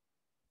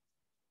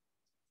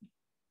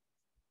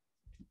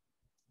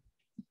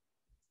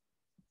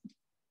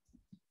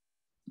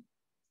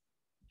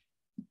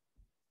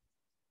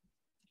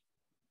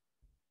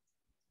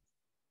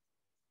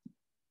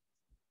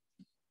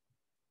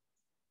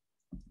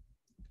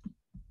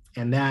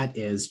 And that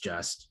is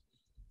just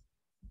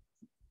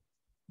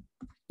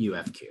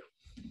UFQ.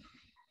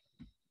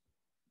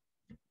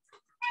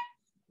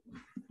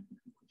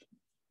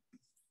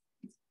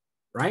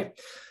 Right?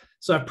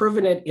 So I've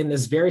proven it in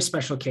this very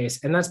special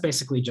case, and that's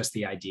basically just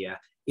the idea,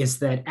 is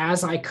that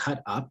as I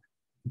cut up,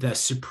 the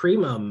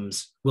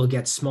supremums will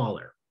get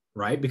smaller,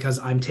 right? Because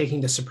I'm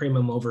taking the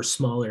supremum over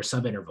smaller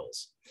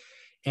subintervals.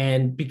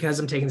 And because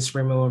I'm taking the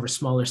supremum over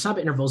smaller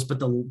subintervals, but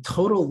the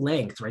total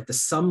length, right, the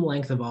sum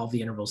length of all of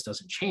the intervals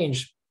doesn't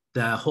change,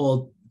 the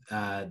whole,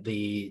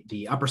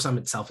 the upper sum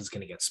itself is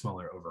going to get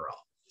smaller overall.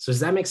 So does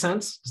that make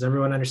sense? Does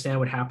everyone understand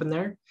what happened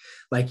there?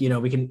 Like, you know,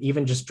 we can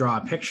even just draw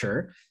a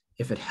picture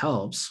if it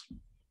helps.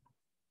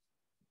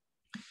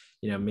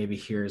 You know, maybe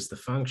here's the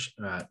function.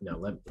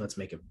 No, let's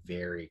make it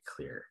very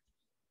clear.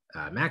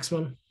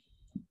 Maximum,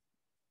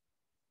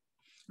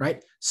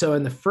 right? So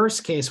in the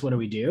first case, what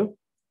do?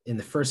 In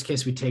the first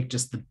case, we take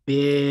just the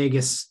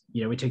biggest,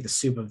 you know, we take the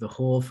sup of the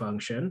whole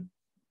function,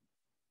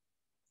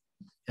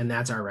 and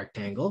that's our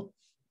rectangle.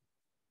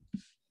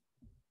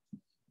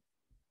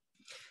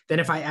 Then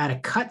if I add a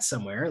cut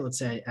somewhere, let's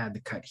say I add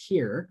the cut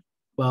here,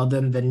 well,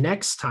 then the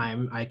next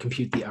time I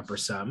compute the upper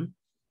sum,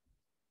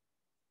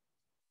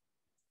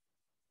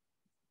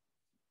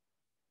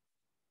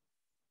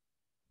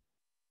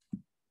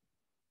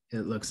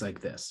 it looks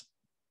like this.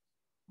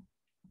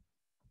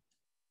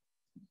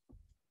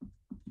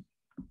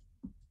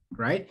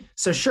 Right?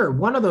 So sure,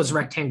 one of those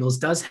rectangles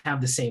does have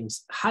the same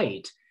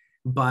height,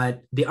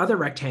 but the other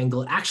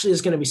rectangle actually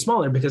is going to be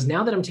smaller because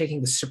now that I'm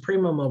taking the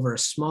supremum over a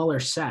smaller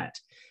set,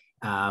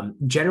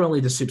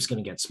 generally the sup's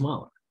going to get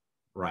smaller,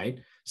 right?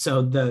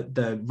 So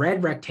the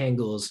red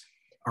rectangles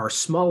are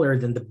smaller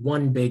than the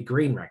one big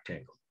green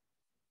rectangle.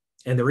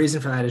 And the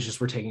reason for that is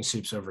just we're taking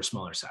sups over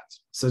smaller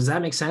sets. So does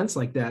that make sense?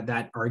 Like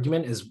that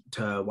argument as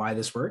to why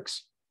this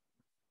works?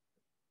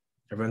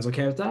 Everyone's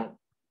okay with that?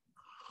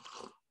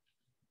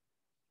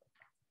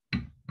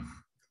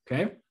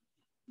 Okay.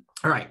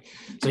 All right.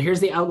 So here's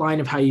the outline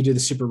of how you do the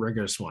super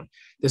rigorous one.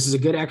 This is a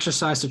good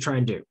exercise to try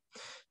and do.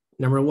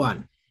 Number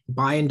one,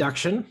 by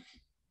induction,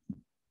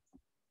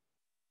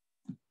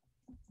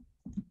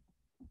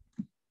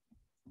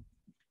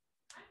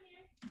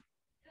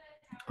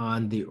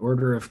 on the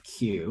order of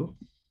Q,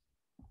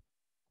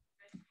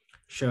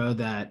 show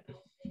that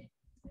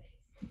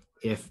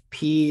if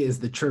P is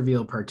the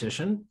trivial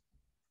partition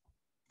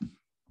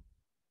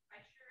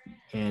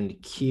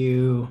and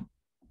Q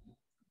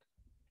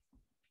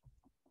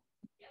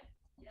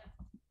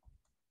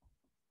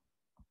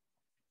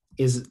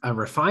is a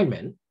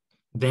refinement,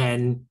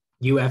 then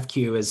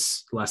UFQ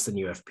is less than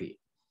UFP.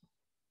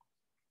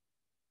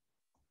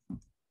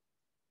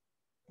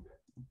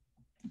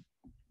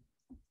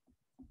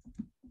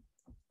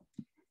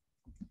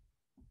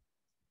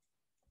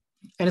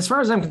 And as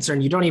far as I'm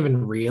concerned, you don't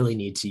even really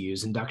need to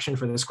use induction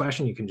for this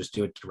question. You can just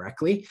do it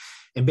directly.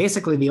 And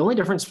basically the only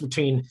difference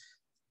between,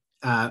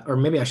 or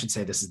maybe I should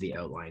say this is the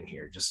outline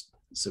here, just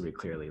so we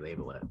clearly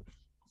label it.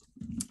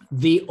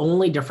 The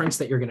only difference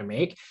that you're going to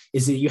make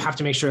is that you have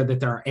to make sure that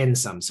there are n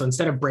sums. So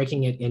instead of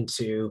breaking it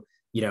into,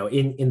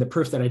 in the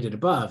proof that I did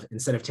above,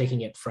 instead of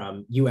taking it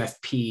from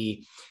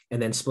UFP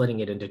and then splitting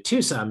it into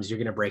two sums, you're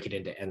going to break it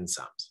into n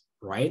sums,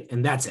 right?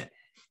 And that's it.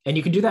 And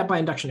you can do that by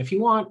induction if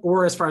you want,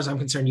 or as far as I'm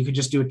concerned, you could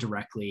just do it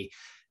directly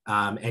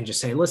and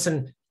just say,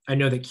 listen, I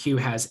know that Q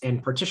has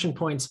n partition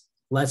points.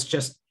 Let's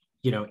just,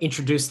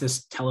 introduce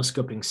this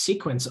telescoping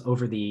sequence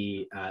over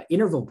the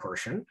interval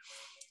portion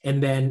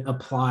and then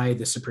apply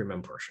the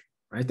supremum portion,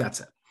 right?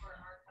 That's it.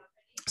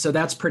 So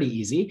that's pretty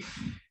easy.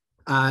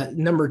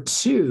 Number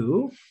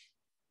two,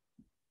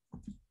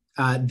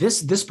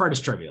 this part is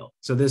trivial.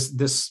 So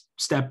this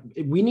step,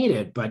 we need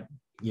it, but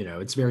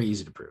it's very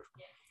easy to prove.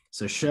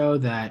 So show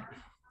that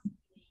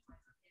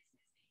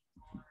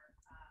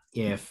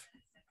if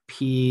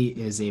P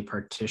is a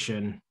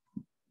partition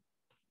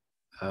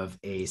of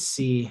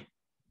AC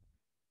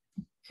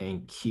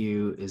and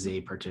Q is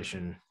a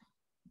partition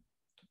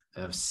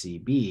of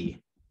CB,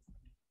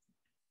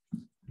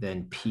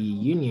 then P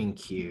union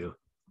Q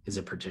is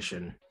a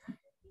partition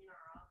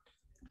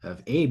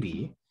of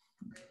AB,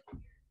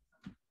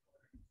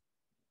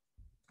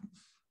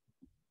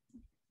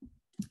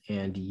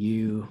 and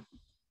U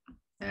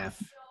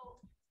F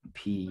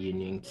P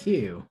union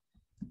Q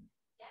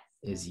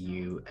is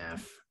U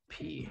F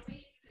P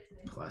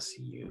plus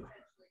U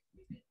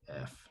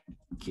F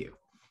Q.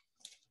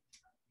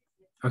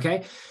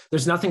 Okay,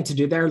 there's nothing to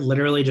do there.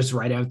 Literally just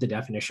write out the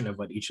definition of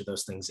what each of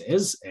those things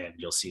is, and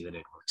you'll see that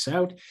it works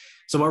out.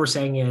 So what we're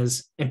saying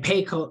is, and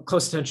pay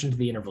close attention to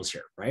the intervals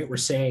here, right? We're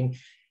saying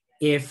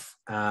if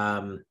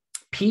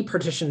P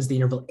partitions the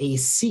interval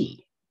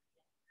AC,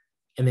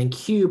 and then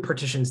Q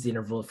partitions the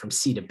interval from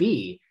C to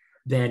B,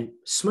 then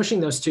smushing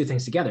those two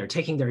things together,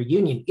 taking their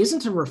union,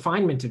 isn't a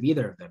refinement of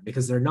either of them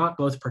because they're not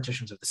both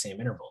partitions of the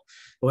same interval.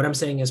 But what I'm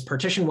saying is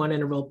partition one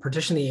interval,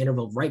 partition the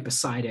interval right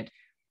beside it.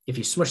 If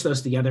you smush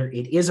those together,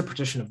 it is a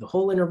partition of the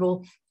whole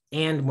interval.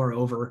 And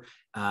moreover,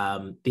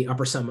 the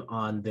upper sum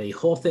on the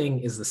whole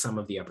thing is the sum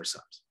of the upper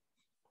sums,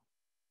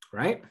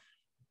 right?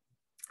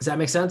 Does that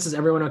make sense? Is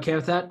everyone okay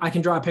with that? I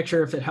can draw a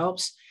picture if it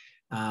helps,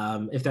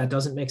 if that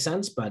doesn't make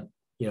sense, but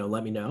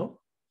let me know.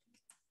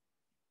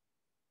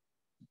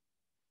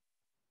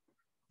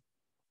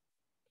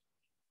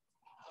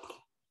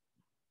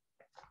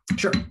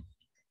 Sure.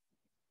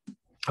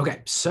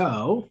 Okay,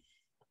 so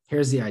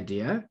here's the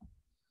idea.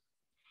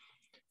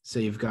 So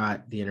you've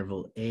got the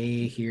interval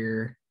A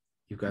here,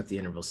 you've got the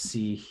interval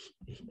C,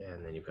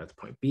 and then you've got the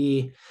point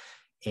B,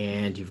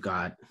 and you've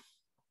got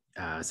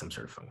some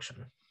sort of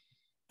function,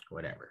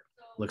 whatever.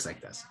 Looks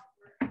like this.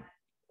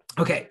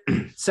 Okay,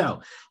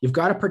 so you've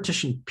got a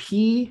partition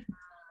P,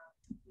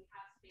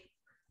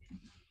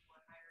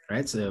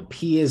 right? So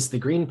P is the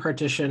green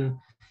partition,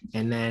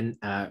 and then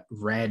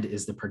red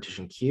is the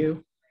partition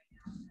Q.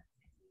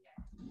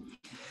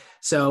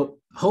 So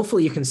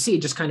hopefully you can see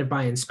just kind of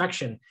by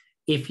inspection,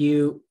 if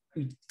you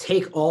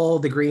take all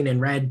the green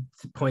and red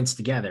points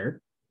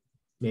together,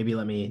 maybe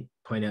let me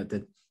point out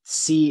that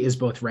C is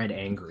both red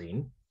and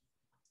green,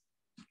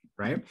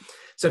 right?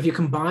 So if you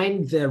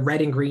combine the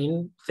red and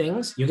green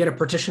things, you get a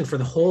partition for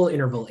the whole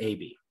interval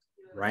AB,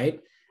 right?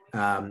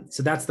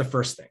 So that's the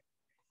first thing.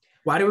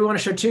 Why do we want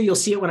to show two? You'll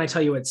see it when I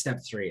tell you what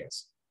step 3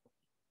 is.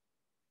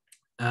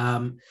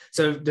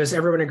 So does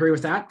everyone agree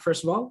with that,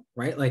 first of all,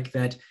 right? Like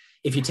that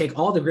if you take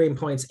all the green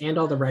points and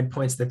all the red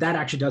points, that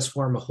actually does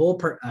form a whole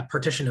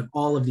partition of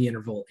all of the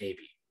interval AB.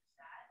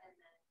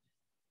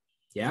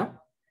 Yeah?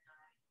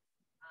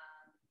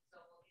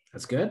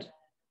 That's good.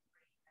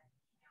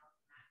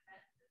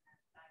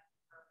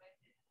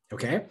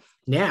 Okay,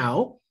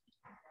 now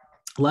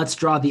let's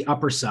draw the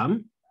upper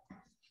sum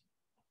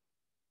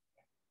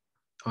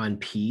on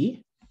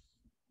P.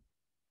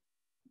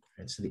 All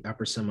right, so the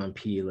upper sum on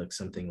P looks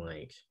something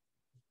like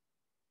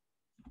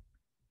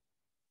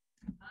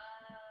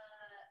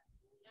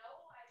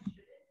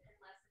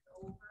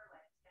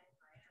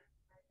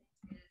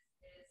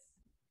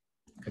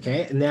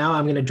okay, and now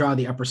I'm going to draw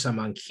the upper sum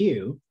on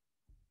Q.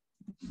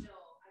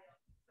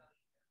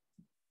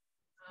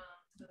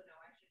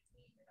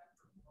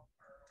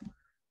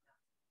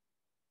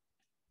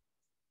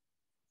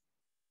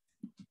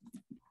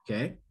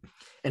 Okay,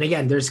 and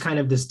again, there's kind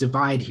of this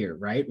divide here,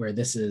 right? Where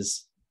this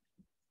is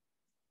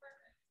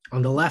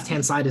on the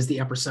left-hand side is the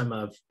upper sum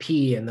of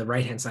P and the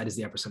right-hand side is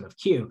the upper sum of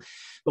Q.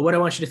 But what I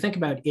want you to think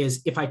about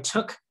is if I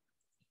took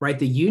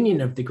the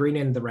union of the green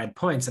and the red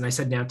points, and I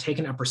said, now take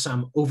an upper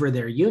sum over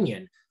their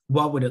union,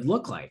 what would it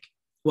look like?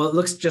 Well, it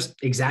looks just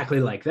exactly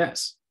like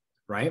this,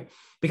 right?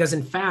 Because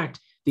in fact,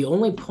 the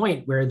only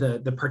point where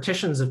the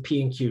partitions of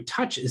P and Q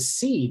touch is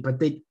C, but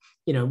they,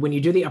 when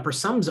you do the upper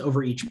sums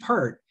over each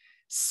part,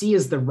 C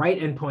is the right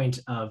endpoint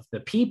of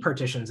the P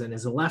partitions and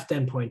is the left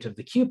endpoint of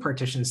the Q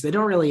partitions. They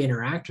don't really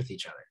interact with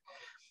each other.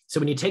 So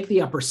when you take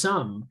the upper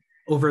sum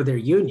over their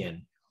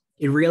union,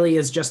 it really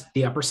is just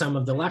the upper sum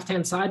of the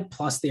left-hand side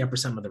plus the upper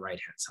sum of the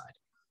right-hand side.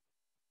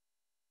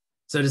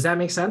 So does that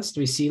make sense?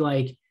 Do we see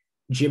like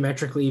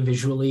geometrically,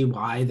 visually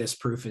why this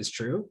proof is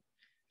true?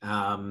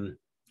 And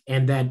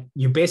then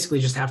you basically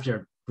just have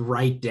to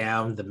write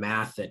down the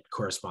math that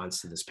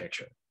corresponds to this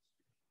picture.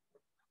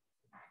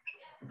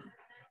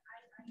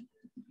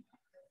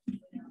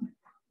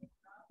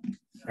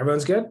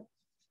 Everyone's good?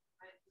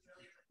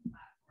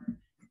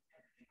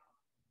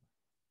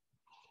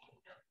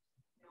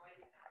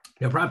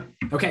 No problem.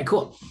 Okay,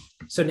 cool.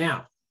 So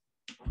now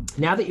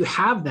that you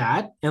have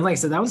that, and like I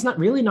said, that was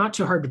not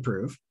too hard to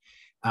prove.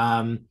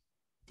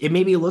 It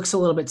maybe looks a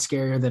little bit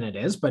scarier than it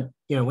is, but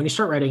when you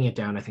start writing it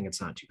down, I think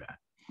it's not too bad.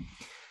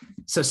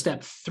 So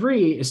step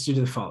 3 is to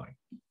do the following.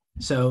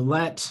 So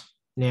let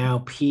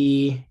now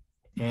P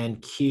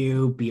and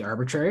Q be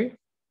arbitrary,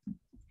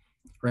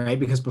 right?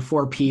 Because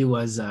before P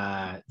was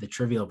the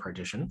trivial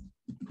partition.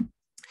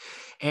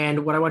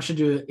 And what I want you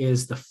to do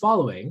is the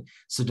following.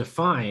 So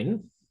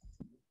define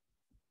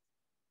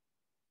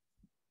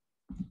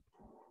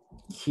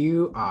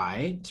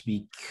Qi to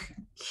be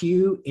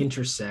Q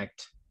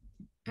intersect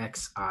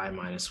Xi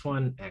minus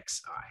 1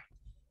 Xi.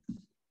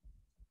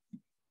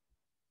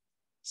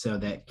 So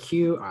that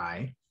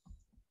Qi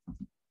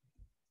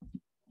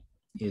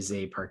is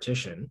a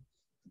partition,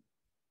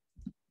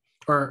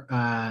 or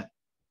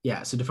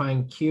so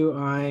define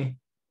Qi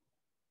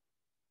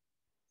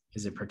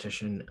is a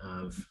partition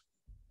of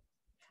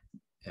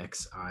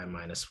Xi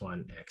minus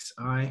 1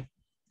 Xi,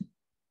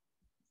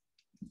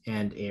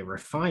 and a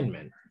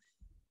refinement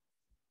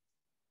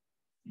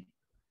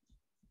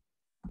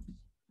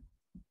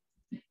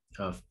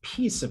of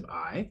P sub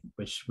I,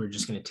 which we're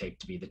just going to take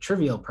to be the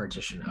trivial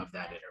partition of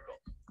that interval.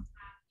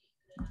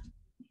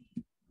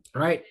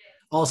 All right.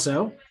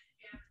 Also,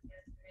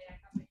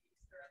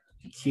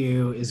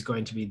 Q is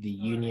going to be the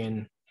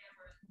union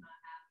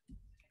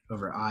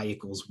over I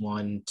equals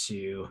 1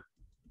 to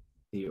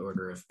the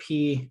order of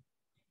P,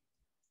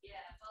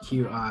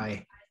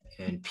 Qi,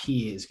 and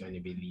P is going to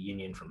be the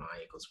union from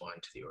I equals 1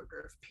 to the order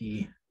of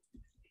P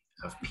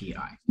of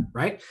Pi,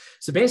 right?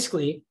 So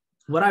basically,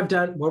 what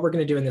we're going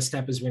to do in this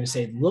step is we're going to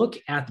say, look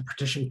at the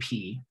partition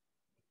P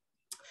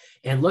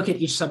and look at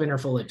each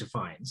subinterval it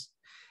defines.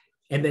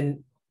 And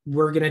then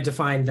we're going to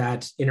define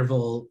that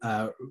interval.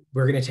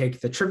 We're going to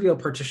take the trivial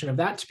partition of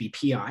that to be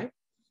Pi.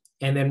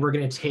 And then we're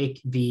going to take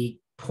the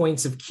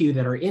points of Q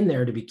that are in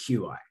there to be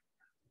Qi.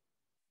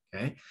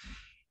 Okay.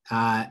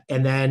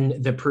 And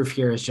then the proof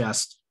here is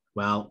just,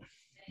 well,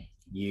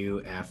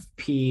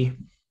 UFP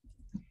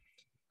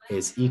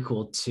is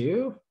equal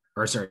to,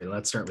 or sorry,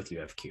 let's start with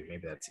UFQ.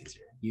 Maybe that's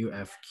easier.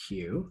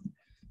 UFQ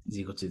is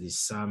equal to the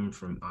sum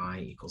from I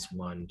equals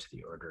 1 to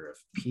the order of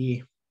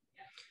P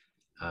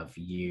of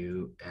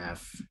UFQI,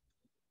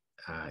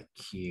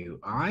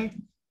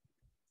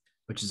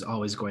 which is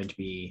always going to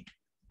be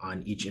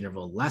on each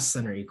interval less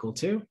than or equal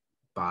to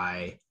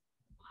by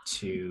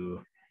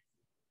 2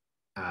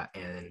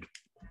 and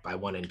by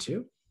 1 and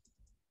 2.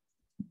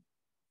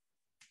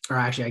 Or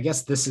actually, I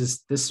guess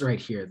this right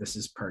here. This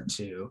is part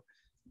 2.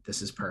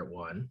 This is part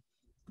 1.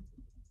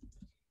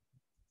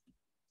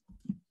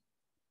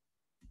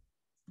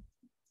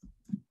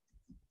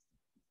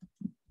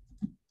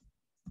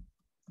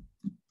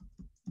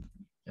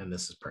 And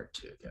this is part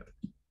 2 again.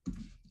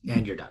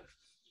 And you're done.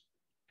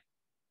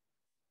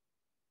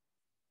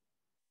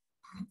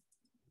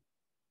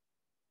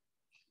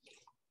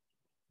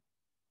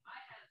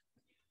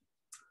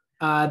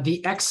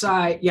 The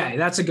Xi, yeah,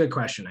 that's a good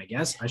question, I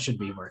guess. I should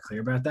be more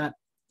clear about that.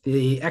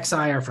 The Xi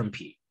are from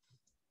P.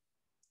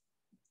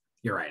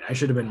 You're right. I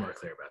should have been more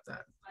clear about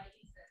that.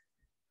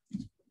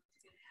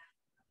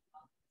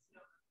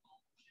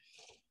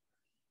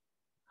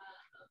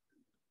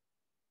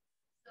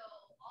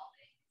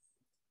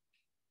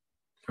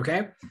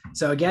 Okay,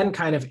 so again,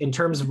 kind of in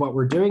terms of what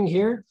we're doing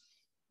here.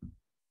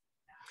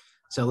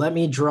 So let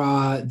me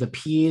draw the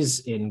P's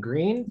in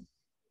green.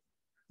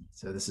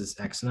 So this is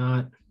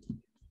X0.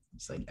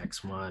 It's like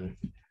X1.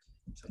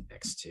 It's like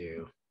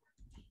X2.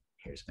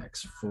 Here's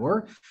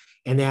X4.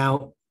 And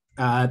now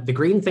the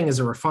green thing is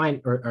a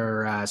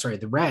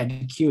the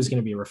red Q is going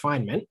to be a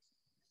refinement.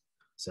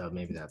 So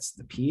maybe that's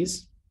the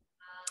P's.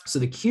 So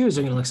the Q's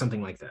are going to look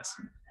something like this.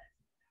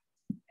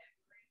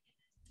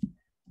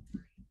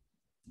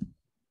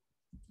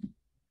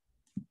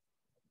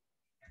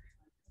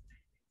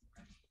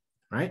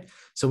 Right?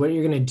 So what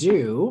you're going to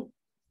do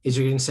is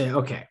you're going to say,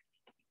 okay,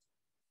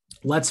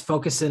 let's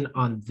focus in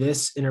on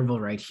this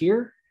interval right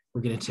here.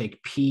 We're going to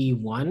take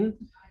P1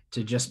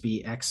 to just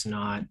be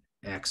X0,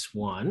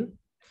 X1.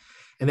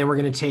 And then we're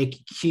going to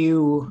take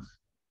Q1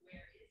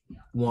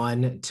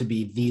 to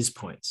be these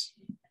points,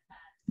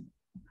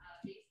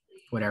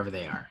 whatever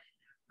they are,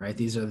 right?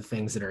 These are the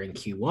things that are in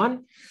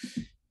Q1.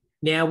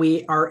 Now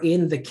we are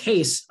in the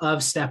case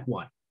of step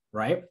 1,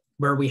 right?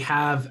 Where we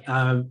have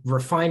a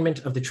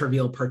refinement of the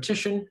trivial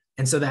partition.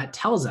 And so that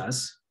tells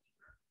us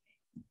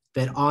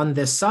that on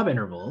this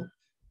subinterval,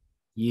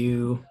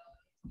 UFP1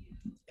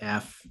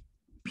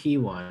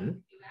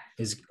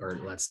 is, or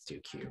let's do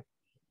Q,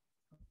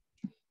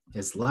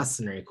 is less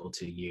than or equal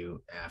to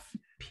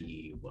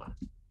UFP1,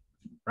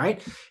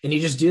 right? And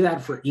you just do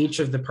that for each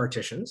of the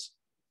partitions.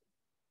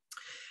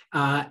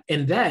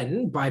 And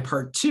then by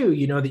part 2,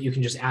 you know that you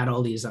can just add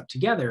all these up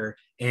together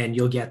and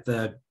you'll get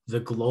the the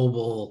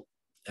global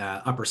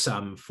upper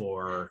sum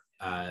for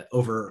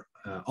over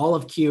all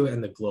of Q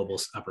and the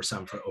global upper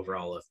sum for over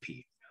all of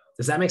P.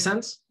 Does that make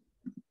sense?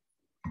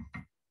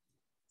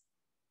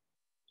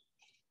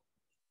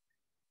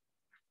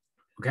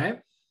 Okay.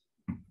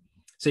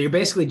 So you're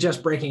basically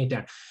just breaking it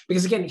down.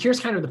 Because again, here's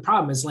kind of the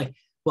problem is like,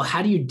 well,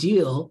 how do you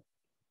deal?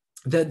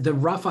 The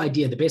rough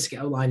idea, the basic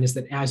outline is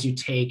that as you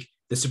take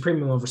the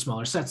supremum over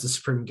smaller sets, the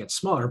supremum gets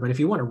smaller. But if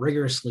you want to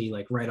rigorously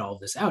like write all of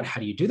this out,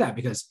 how do you do that?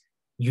 Because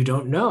you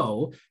don't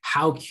know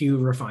how Q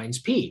refines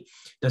P.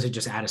 Does it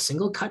just add a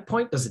single cut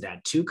point? Does it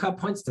add 2 cut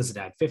points? Does it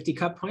add 50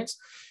 cut points?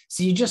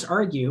 So you just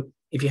argue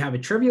if you have a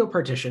trivial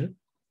partition,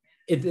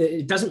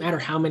 it doesn't matter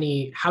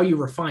how you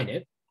refine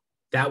it,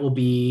 that will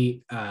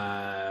be,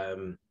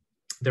 the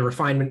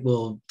refinement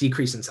will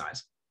decrease in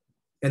size.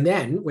 And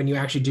then when you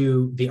actually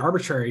do the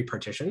arbitrary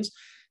partitions,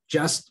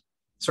 just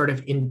sort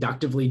of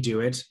inductively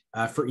do it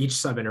for each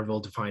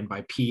subinterval defined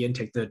by P and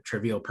take the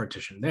trivial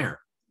partition there.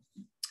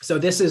 So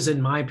this is,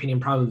 in my opinion,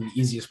 probably the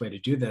easiest way to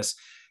do this,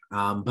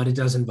 but it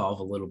does involve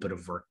a little bit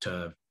of work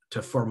to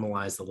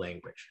formalize the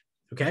language,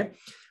 okay?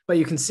 But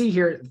you can see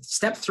here,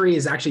 step 3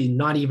 is actually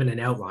not even an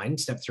outline.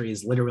 Step 3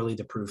 is literally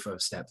the proof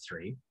of step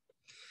 3.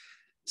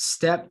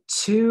 Step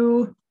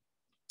 2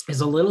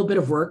 is a little bit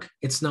of work.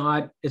 It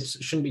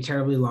shouldn't be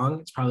terribly long.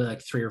 It's probably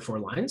like 3 or 4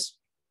 lines.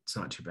 It's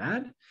not too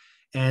bad.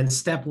 And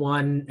step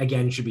 1,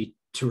 again, should be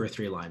 2 or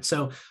 3 lines.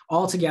 So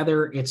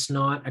altogether, it's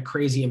not a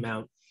crazy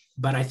amount.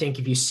 But I think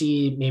if you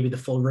see maybe the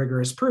full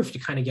rigorous proof,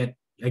 you kind of get,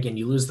 again,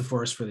 you lose the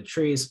forest for the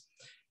trees.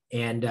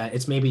 And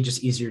it's maybe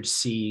just easier to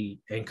see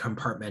and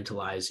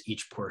compartmentalize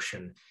each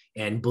portion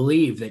and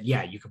believe that,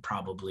 yeah, you could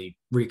probably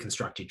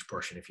reconstruct each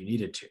portion if you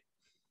needed to.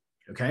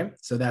 Okay,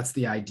 so that's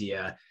the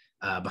idea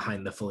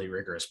behind the fully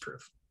rigorous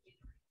proof.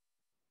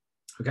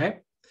 Okay,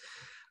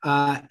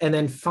 and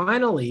then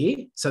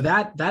finally, so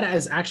that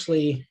is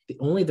actually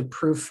only the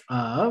proof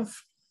of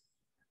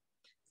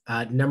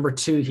number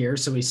 2 here.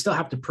 So we still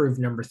have to prove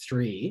number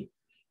 3.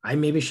 I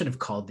maybe should have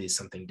called these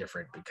something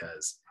different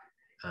because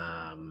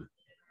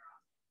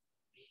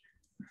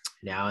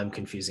now I'm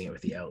confusing it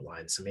with the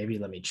outline. So maybe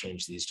let me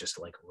change these just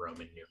to like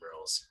Roman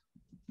numerals,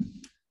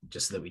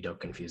 just so that we don't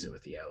confuse it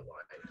with the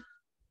outline.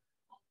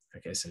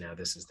 Okay, so now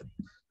this is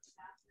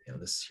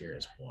this here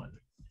is 1.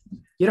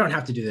 You don't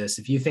have to do this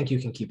if you think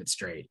you can keep it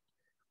straight.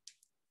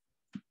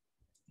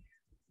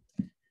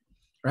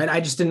 Right,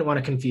 I just didn't want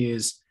to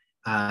confuse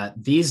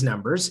these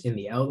numbers in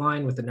the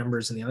outline with the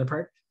numbers in the other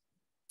part.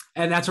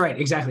 And that's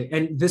right, exactly.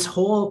 And this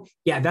whole,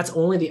 yeah, that's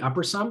only the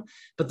upper sum,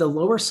 but the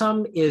lower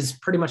sum is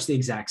pretty much the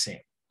exact same,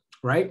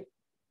 right?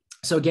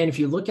 So again, if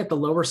you look at the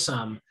lower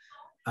sum,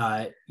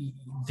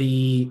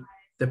 the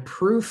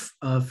proof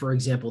of, for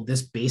example,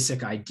 this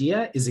basic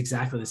idea is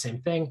exactly the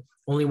same thing,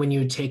 only when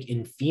you take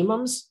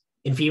infimums,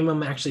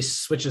 infimum actually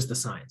switches the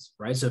signs,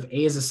 right? So if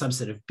A is a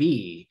subset of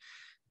B,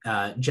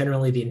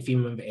 generally the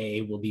infimum of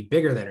A will be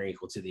bigger than or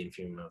equal to the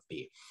infimum of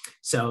B.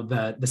 So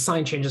the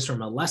sign changes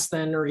from a less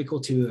than or equal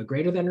to a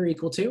greater than or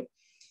equal to.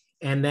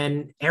 And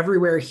then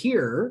everywhere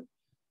here,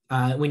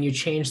 when you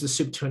change the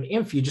sup to an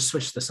inf, you just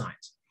switch the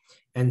signs.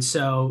 And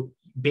so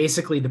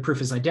basically the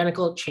proof is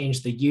identical,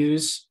 change the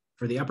U's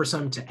for the upper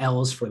sum to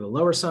L's for the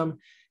lower sum,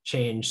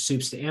 change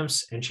sups to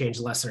infs, and change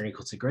less than or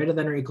equal to greater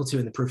than or equal to,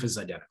 and the proof is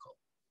identical,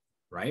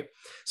 right?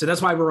 So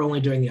that's why we're only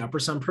doing the upper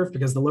sum proof,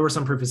 because the lower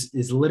sum proof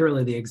is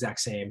literally the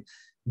exact same,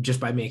 just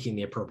by making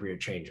the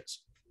appropriate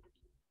changes.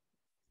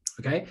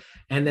 Okay,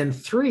 and then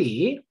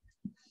 3,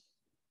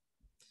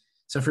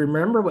 so if you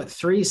remember what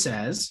 3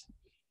 says,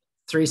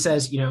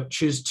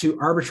 choose 2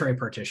 arbitrary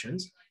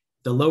partitions.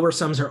 The lower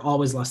sums are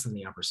always less than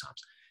the upper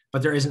sums,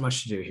 but there isn't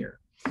much to do here.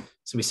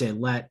 So we say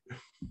let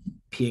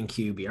P and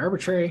Q be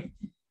arbitrary.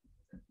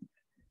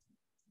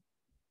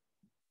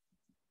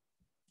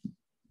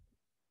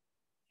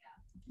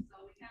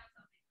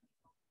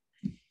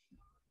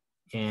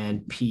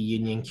 And P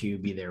union Q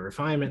be their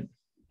refinement.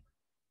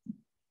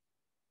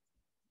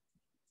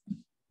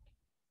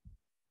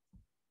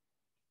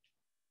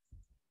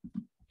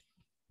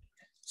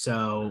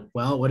 So,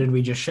 well, what did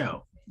we just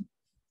show?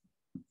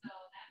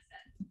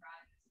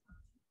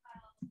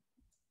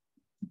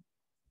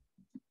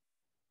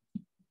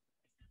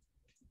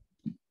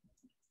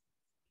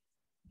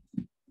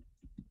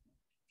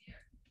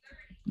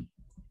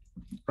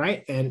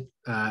 Right, and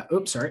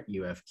oops, sorry,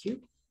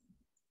 UFQ.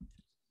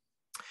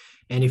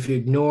 And if you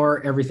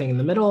ignore everything in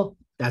the middle,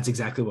 that's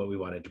exactly what we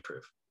wanted to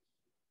prove.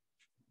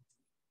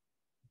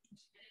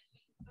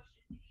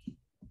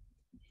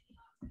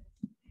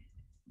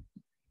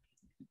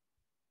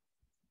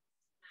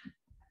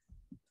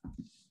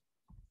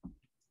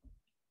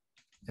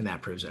 And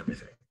that proves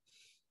everything.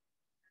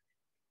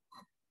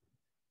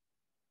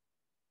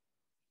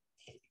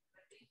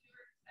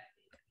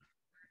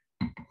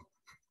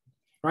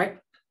 Right?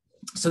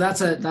 So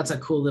that's a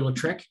cool little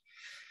trick.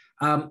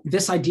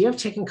 This idea of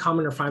taking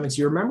common refinements,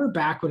 you remember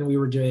back when we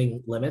were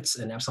doing limits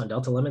and epsilon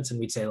delta limits, and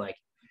we'd say like,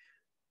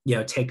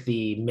 take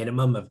the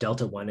minimum of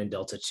delta 1 and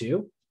delta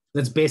 2.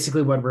 That's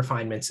basically what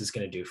refinements is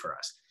going to do for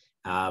us.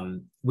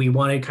 We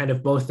wanted kind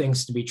of both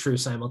things to be true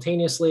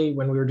simultaneously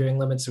when we were doing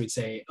limits. So we'd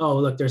say, oh,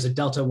 look, there's a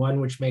delta 1,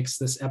 which makes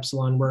this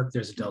epsilon work.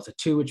 There's a delta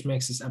 2, which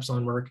makes this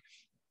epsilon work.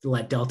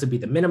 Let delta be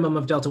the minimum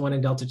of delta 1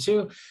 and delta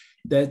 2.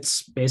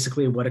 That's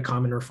basically what a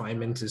common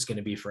refinement is going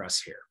to be for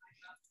us here,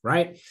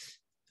 right?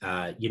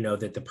 You know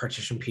that the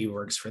partition P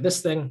works for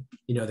this thing.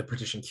 You know the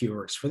partition Q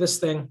works for this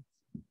thing.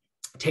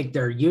 Take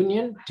their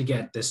union to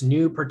get this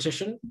new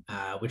partition,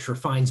 which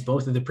refines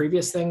both of the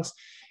previous things.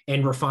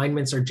 And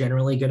refinements are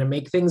generally going to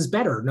make things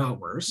better,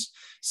 not worse.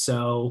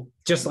 So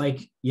just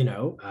like, you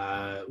know,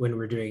 when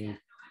we're doing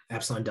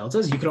epsilon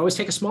deltas, you could always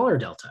take a smaller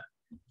delta,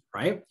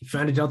 right? If you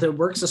found a delta that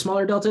works, a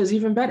smaller delta is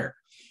even better.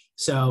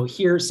 So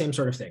here, same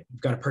sort of thing.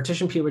 We've got a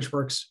partition P, which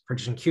works,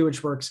 partition Q,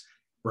 which works.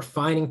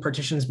 Refining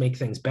partitions make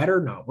things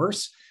better, not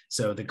worse.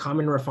 So the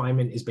common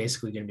refinement is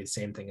basically going to be the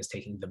same thing as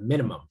taking the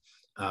minimum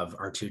of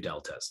our two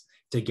deltas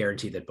to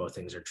guarantee that both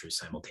things are true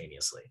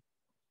simultaneously.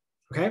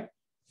 Okay?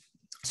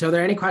 So are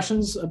there any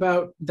questions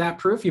about that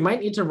proof? You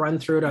might need to run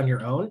through it on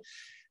your own.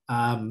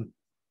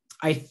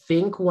 I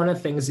think one of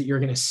the things that you're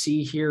going to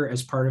see here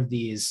as part of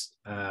these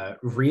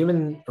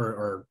Riemann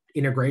or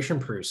integration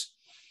proofs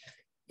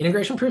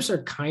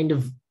are kind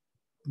of,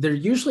 they're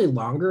usually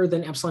longer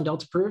than epsilon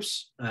delta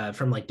proofs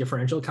from like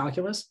differential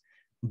calculus,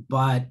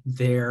 but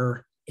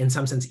they're in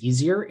some sense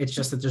easier. It's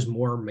just that there's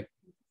more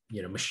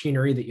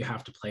machinery that you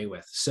have to play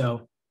with.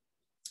 So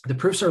the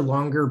proofs are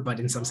longer, but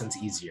in some sense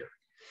easier.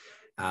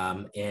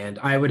 And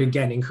I would,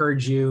 again,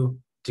 encourage you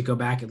to go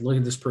back and look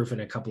at this proof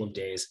in a couple of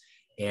days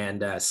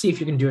and see if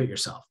you can do it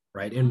yourself,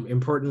 right? And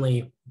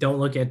importantly, don't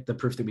look at the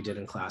proof that we did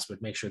in class,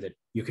 but make sure that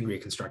you can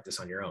reconstruct this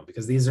on your own,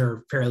 because these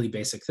are fairly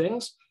basic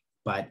things,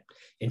 but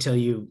until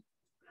you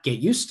get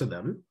used to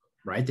them,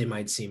 right, they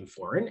might seem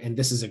foreign. And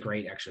this is a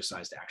great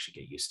exercise to actually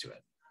get used to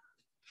it.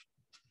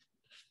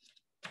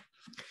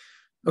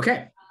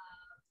 Okay,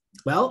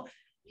 well,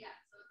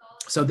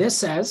 so this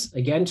says,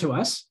 again, to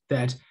us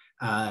that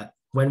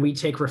when we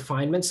take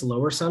refinements,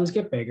 lower sums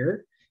get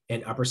bigger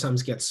and upper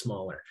sums get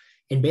smaller.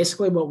 And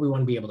basically what we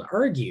want to be able to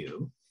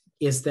argue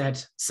is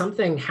that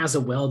something has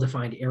a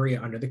well-defined area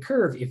under the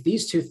curve if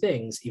these two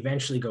things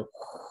eventually go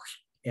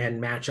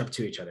and match up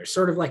to each other,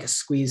 sort of like a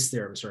squeeze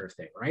theorem sort of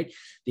thing, right?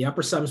 The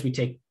upper sums, we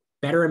take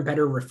better and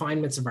better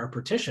refinements of our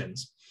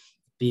partitions.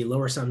 The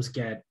lower sums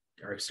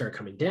start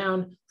coming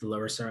down, the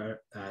lower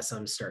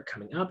sums start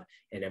coming up,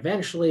 and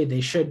eventually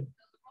they should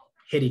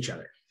hit each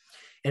other.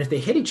 And if they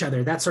hit each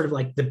other, that's sort of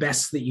like the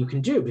best that you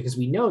can do, because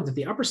we know that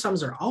the upper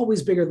sums are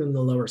always bigger than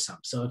the lower sums.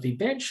 So if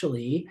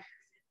eventually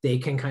they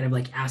can kind of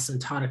like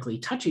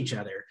asymptotically touch each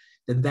other,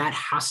 then that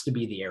has to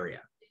be the area,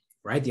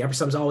 right? The upper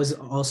sum's always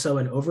also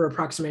an over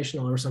approximation,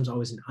 the lower sum's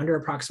always an under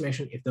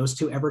approximation. If those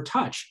two ever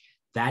touch,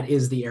 that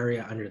is the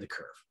area under the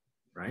curve,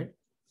 right?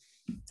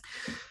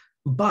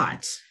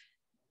 But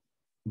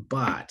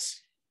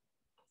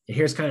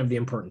here's kind of the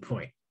important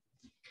point.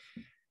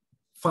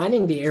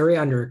 Finding the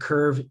area under a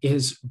curve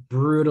is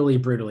brutally,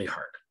 brutally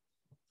hard,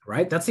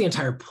 right? That's the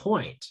entire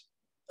point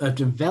of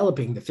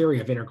developing the theory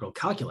of integral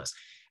calculus.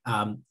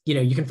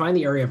 You can find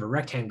the area of a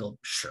rectangle,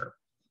 sure.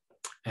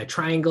 A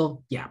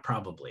triangle, yeah,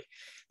 probably.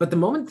 But the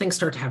moment things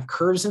start to have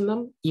curves in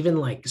them, even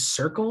like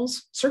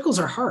circles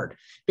are hard.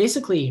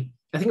 Basically,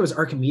 I think it was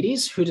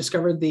Archimedes who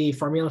discovered the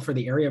formula for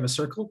the area of a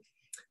circle.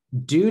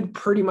 Dude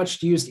pretty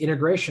much used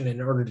integration in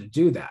order to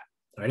do that,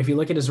 right? If you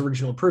look at his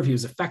original proof, he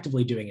was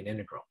effectively doing an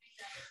integral.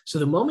 So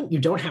the moment you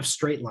don't have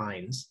straight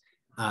lines,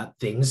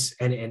 things,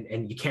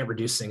 and you can't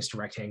reduce things to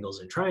rectangles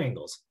and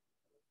triangles,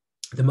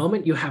 the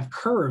moment you have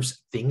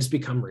curves, things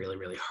become really,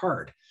 really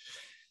hard.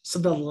 So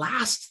the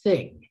last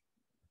thing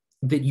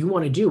that you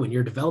want to do when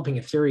you're developing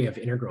a theory of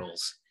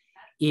integrals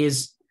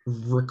is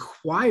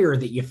require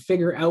that you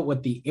figure out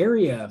what the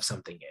area of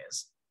something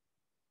is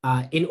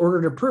in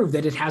order to prove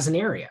that it has an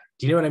area.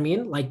 Do you know what I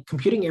mean? Like,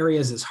 computing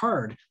areas is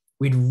hard.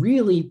 We'd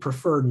really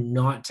prefer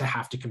not to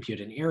have to compute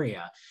an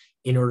area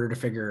in order to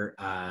figure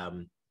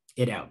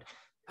it out.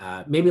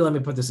 Maybe let me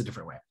put this a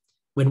different way.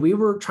 When we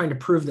were trying to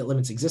prove that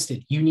limits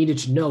existed, you needed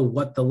to know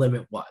what the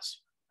limit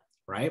was,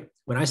 right?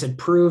 When I said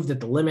prove that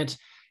the limit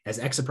as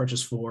x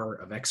approaches 4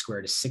 of x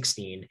squared is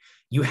 16,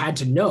 you had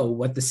to know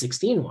what the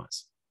 16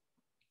 was,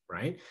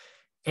 right?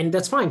 And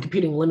that's fine.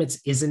 Computing limits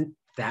isn't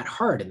that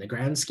hard in the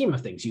grand scheme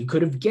of things. You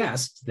could have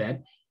guessed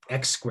that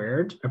x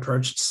squared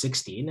approached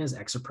 16 as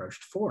x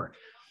approached 4.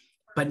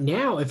 But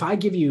now if I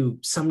give you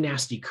some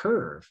nasty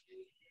curve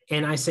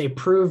and I say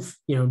prove,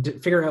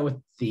 figure out what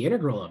the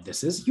integral of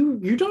this is,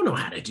 you don't know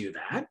how to do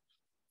that,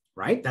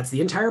 right? That's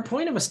the entire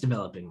point of us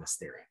developing this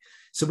theory.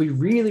 So we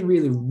really,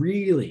 really,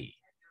 really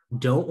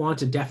don't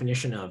want a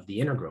definition of the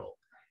integral,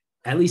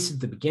 at least at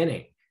the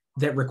beginning,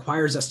 that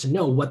requires us to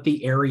know what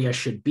the area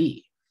should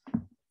be.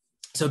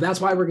 So that's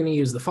why we're going to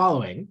use the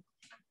following.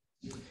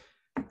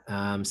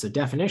 So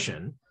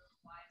definition.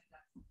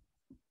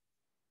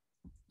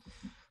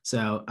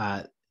 So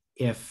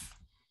if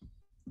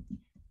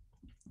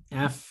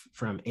f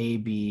from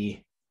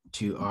AB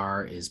to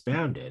R is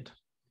bounded,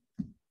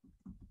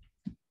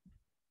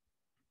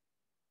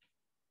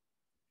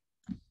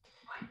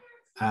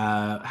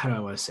 how do I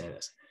want to say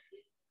this?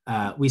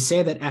 we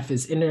say that f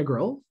is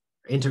integrable,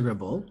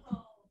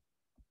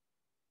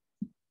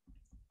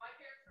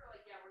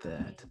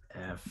 that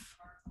f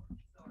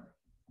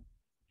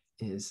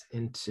is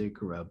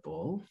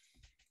integrable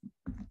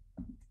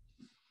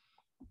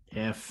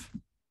if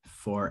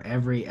for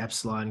every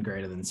epsilon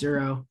greater than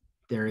 0,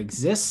 there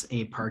exists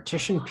a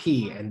partition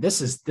P, and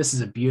this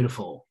is a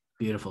beautiful,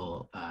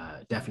 beautiful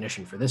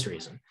definition for this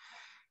reason,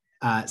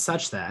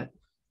 such that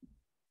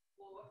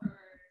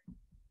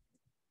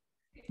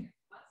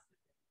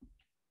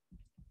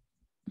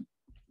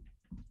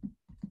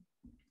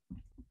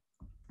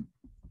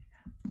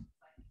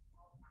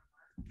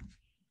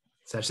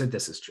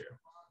this is true.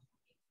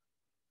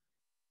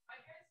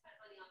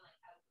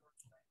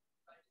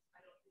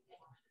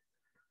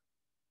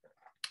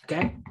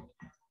 Okay.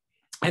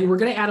 And we're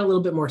going to add a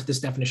little bit more to this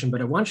definition,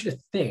 but I want you to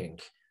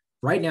think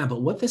right now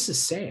about what this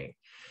is saying.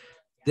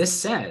 This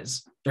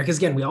says, because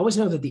again, we always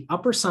know that the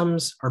upper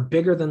sums are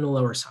bigger than the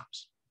lower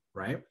sums,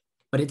 right?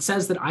 But it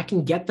says that I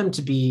can get them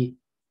to be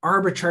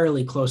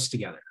arbitrarily close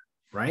together,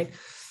 right?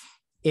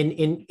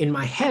 In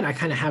my head, I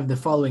kind of have the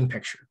following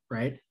picture,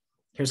 right?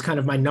 Here's kind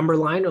of my number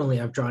line, only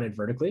I've drawn it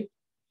vertically.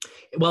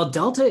 Well,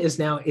 delta is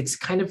now, it's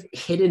kind of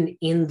hidden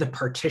in the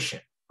partition,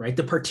 right?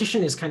 The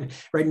partition is kind of,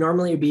 right?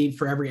 Normally it'd be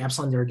for every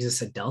epsilon, there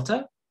exists a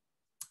delta.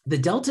 The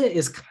delta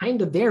is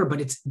kind of there, but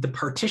it's the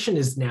partition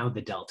is now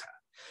the delta.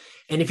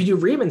 And if you do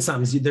Riemann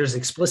sums, there's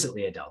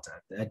explicitly a delta.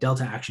 A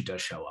delta actually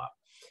does show up.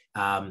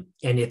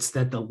 And it's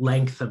that the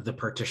length of the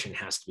partition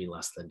has to be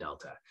less than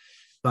delta.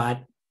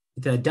 But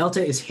the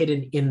delta is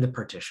hidden in the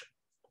partition,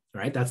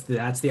 right? That's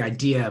the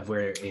idea of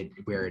where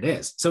it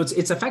is. So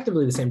it's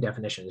effectively the same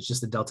definition. It's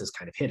just the delta is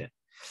kind of hidden.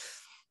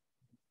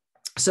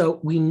 So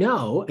we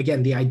know,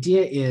 again, the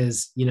idea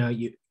is,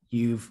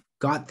 you've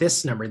got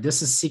this number.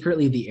 This is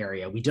secretly the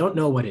area. We don't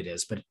know what it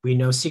is, but we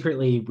know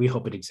secretly, we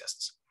hope it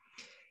exists.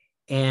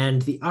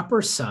 And the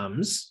upper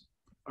sums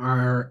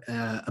are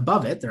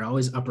above it. They're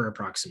always upper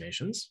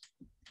approximations,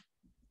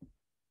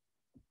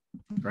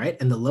 right?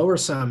 And the lower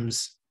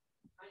sums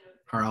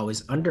are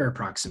always under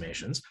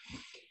approximations.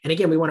 And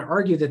again, we want to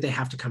argue that they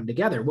have to come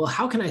together. Well,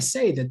 how can I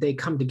say that they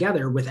come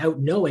together without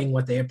knowing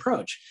what they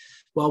approach?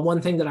 Well,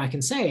 one thing that I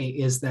can say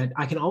is that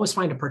I can always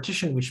find a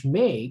partition which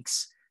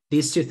makes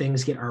these two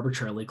things get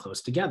arbitrarily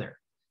close together.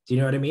 Do you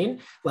know what I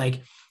mean?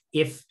 Like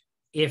if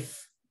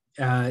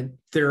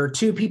there are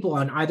two people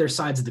on either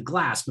sides of the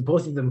glass, but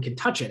both of them can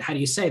touch it, how do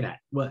you say that?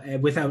 Well,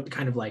 without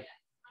kind of like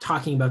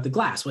talking about the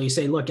glass? Well, you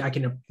say, look, I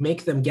can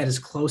make them get as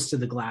close to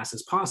the glass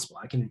as possible.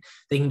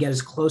 They can get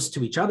as close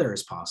to each other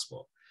as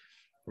possible,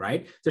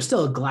 right? There's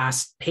still a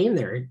glass pane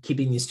there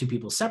keeping these two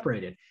people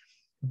separated.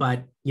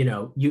 But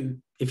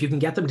if you can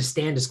get them to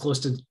stand as close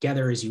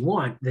together as you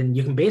want, then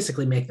you can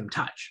basically make them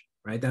touch,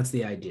 right? That's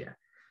the idea.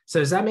 So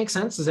does that make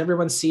sense? Does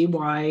everyone see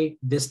why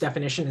this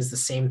definition is the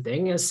same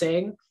thing as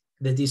saying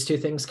that these two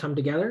things come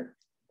together?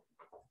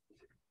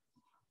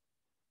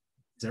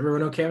 Is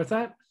everyone okay with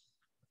that?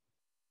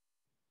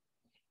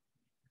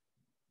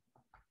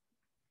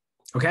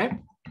 Okay.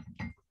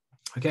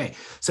 Okay.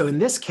 So in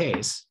this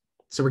case,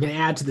 so we're going to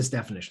add to this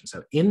definition.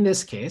 So in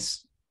this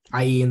case,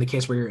 i.e. in the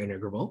case where you're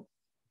integrable,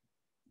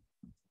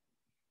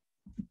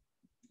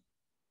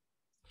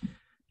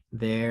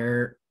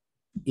 there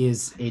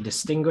is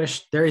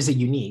a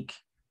unique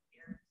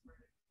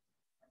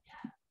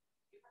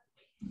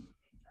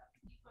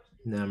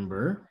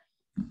number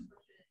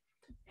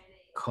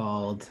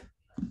called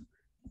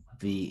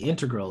the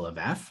integral of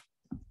f.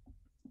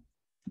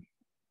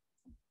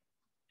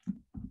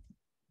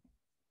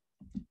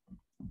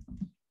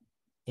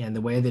 And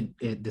the way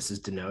that this is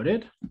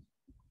denoted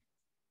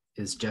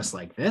is just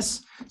like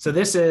this. So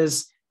this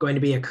is going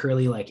to be a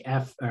curly like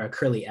f or a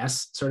curly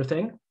s sort of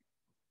thing.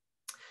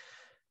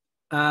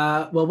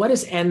 Well, what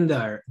is n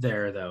there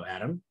though,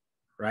 Adam?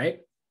 Right?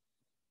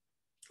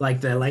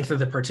 Like the length of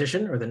the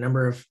partition or the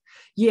number of,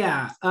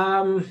 yeah,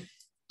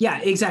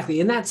 exactly.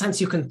 In that sense,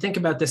 you can think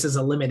about this as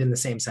a limit in the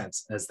same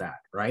sense as that,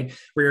 right?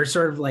 Where you're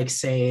sort of like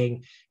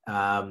saying,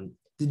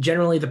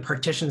 generally the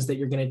partitions that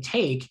you're going to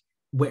take,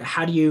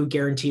 how do you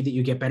guarantee that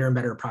you get better and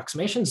better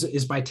approximations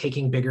is by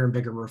taking bigger and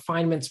bigger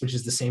refinements, which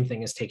is the same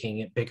thing as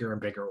taking bigger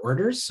and bigger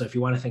orders. So if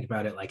you want to think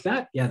about it like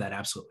that, yeah, that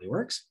absolutely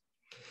works.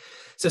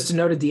 So it's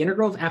denoted the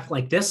integral of f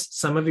like this.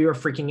 Some of you are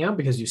freaking out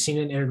because you've seen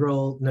an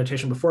integral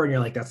notation before and you're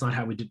like, that's not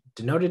how we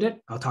denoted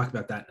it. I'll talk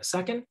about that in a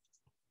second.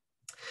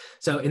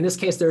 So in this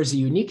case, there's a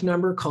unique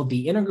number called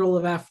the integral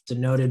of f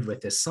denoted with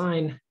this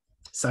sign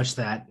such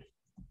that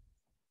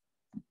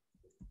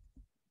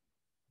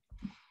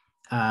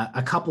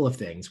a couple of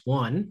things.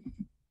 One,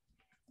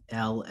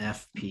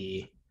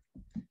 LFP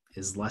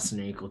is less than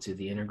or equal to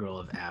the integral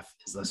of f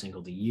is less than or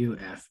equal to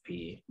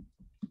UFP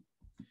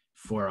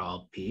for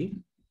all p.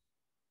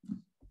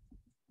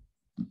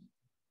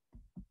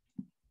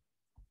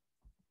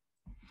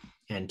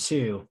 And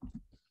two,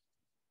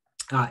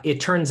 it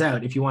turns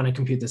out, if you want to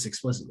compute this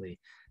explicitly,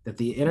 that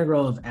the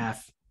integral of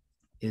f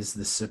is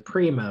the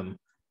supremum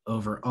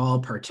over all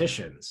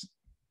partitions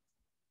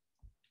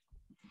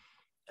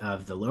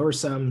of the lower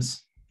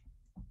sums,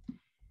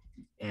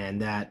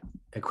 and that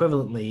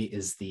equivalently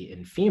is the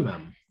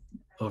infimum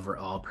over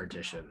all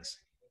partitions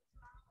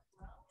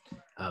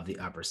of the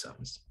upper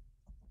sums.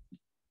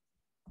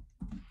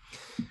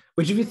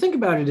 Which, if you think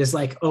about it, is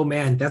like, oh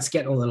man, that's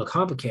getting a little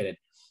complicated,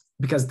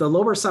 because the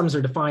lower sums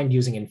are defined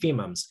using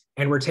infimums,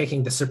 and we're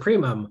taking the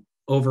supremum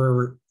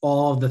over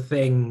all the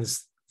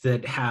things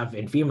that have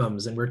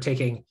infimums, and we're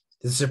taking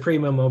the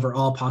supremum over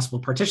all possible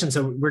partitions.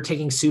 So we're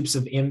taking sups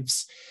of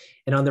infs,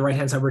 and on the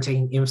right-hand side, we're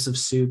taking infs of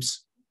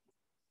sups,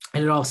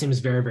 and it all seems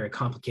very, very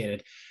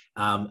complicated.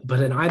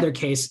 But in either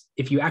case,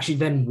 if you actually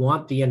then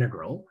want the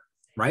integral,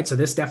 right? So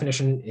this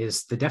definition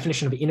is the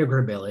definition of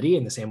integrability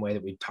in the same way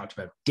that we talked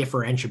about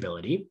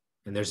differentiability.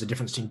 And there's a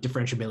difference between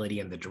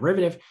differentiability and the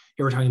derivative.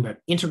 Here we're talking about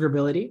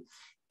integrability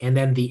and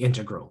then the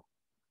integral,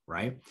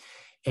 right?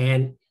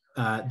 And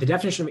the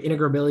definition of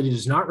integrability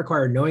does not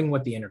require knowing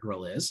what the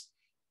integral is,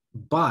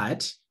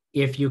 but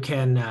if you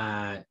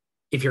can,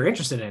 if you're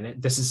interested in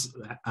it, this is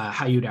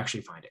how you'd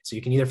actually find it. So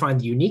you can either find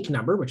the unique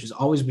number, which is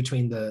always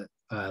between the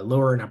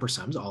lower and upper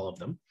sums, all of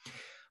them,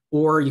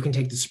 or you can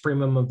take the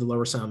supremum of the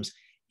lower sums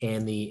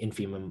and the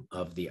infimum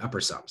of the upper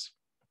sums.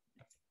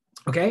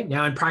 Okay,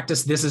 now in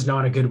practice, this is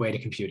not a good way to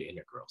compute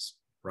integrals,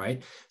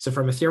 right? So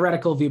from a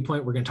theoretical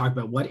viewpoint, we're going to talk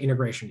about what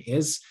integration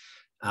is.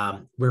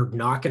 We're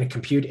not going to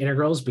compute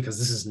integrals because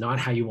this is not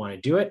how you want to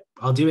do it.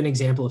 I'll do an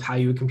example of how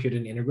you would compute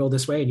an integral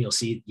this way, and you'll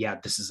see, yeah,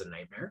 this is a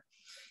nightmare.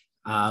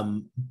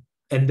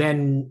 And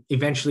then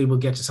eventually we'll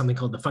get to something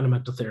called the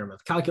fundamental theorem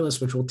of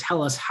calculus, which will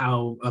tell us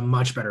how a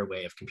much better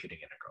way of computing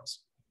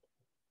integrals.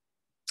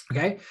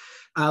 Okay,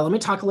 let me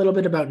talk a little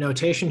bit about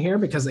notation here,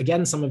 because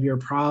again, some of you are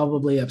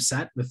probably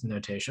upset with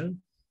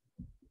notation.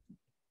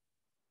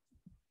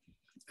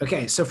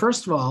 Okay, so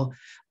first of all,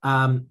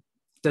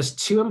 does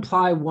 2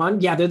 imply 1?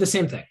 Yeah, they're the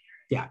same thing.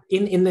 Yeah,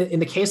 in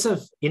the case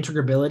of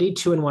integrability,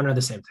 2 and 1 are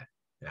the same thing.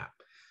 Yeah.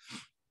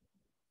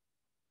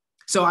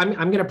 So I'm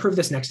going to prove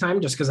this next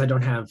time just because I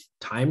don't have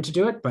time to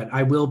do it, but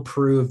I will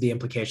prove the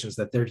implications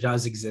that there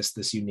does exist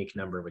this unique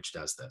number which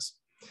does this.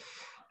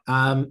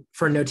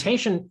 For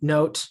notation,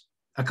 note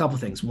a couple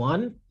things.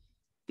 One,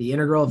 the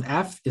integral of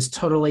f is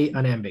totally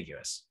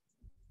unambiguous.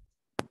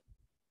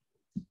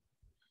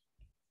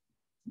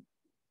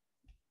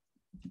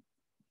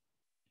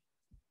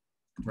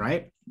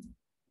 Right?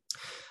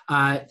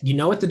 You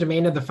know what the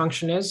domain of the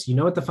function is. You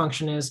know what the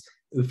function is.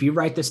 If you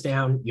write this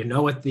down, you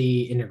know what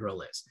the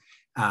integral is.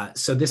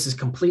 So this is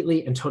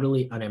completely and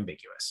totally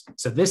unambiguous.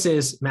 So this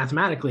is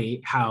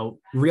mathematically how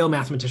real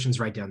mathematicians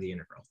write down the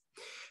integral.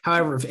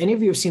 However, if any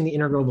of you have seen the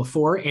integral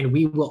before, and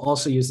we will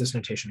also use this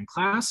notation in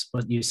class,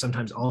 what you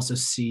sometimes also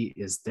see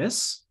is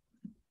this.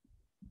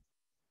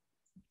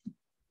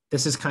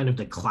 This is kind of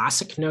the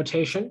classic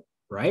notation,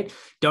 right?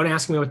 Don't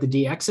ask me what the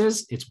dx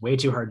is. It's way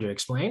too hard to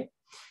explain.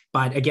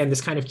 But again, this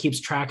kind of keeps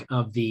track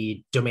of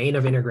the domain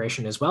of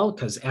integration as well,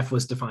 because f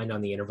was defined on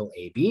the interval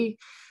AB.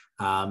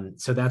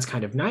 So that's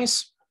kind of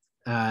nice.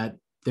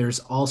 There's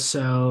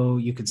also,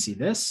 you could see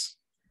this.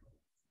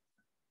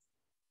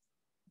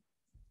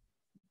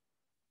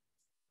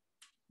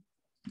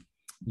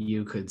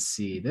 You could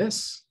see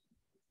this.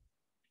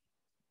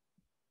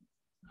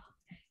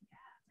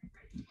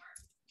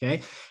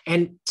 Okay,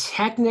 and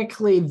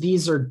technically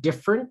these are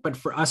different, but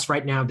for us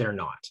right now, they're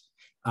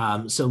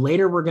not. So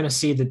later we're going to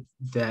see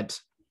that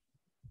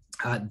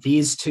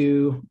these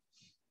two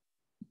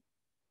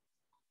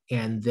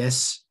and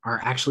this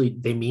are actually,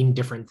 they mean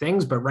different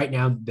things, but right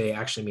now they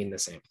actually mean the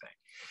same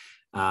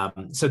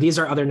thing. So these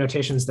are other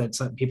notations that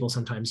some people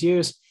sometimes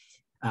use.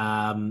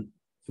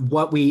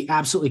 What we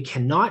absolutely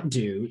cannot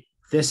do,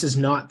 this is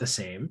not the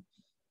same,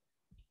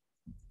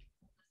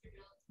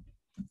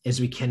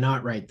 is we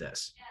cannot write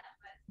this.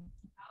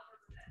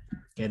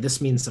 Okay,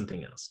 this means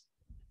something else.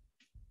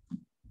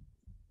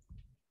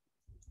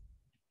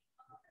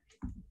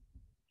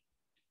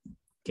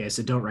 Okay,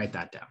 so don't write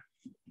that down.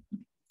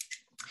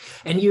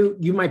 And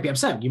you might be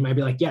upset. You might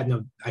be like, yeah,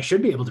 no, I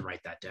should be able to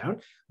write that down.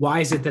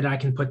 Why is it that I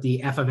can put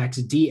the f of x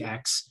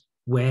dx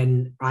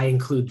when I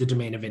include the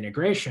domain of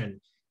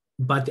integration,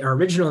 but our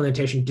original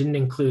notation didn't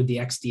include the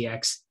x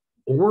dx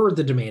or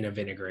the domain of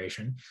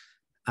integration?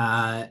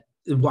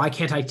 Why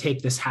can't I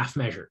take this half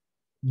measure?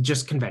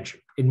 Just convention.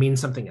 It means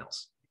something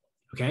else.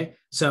 Okay,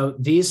 so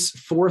these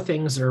 4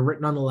 things that are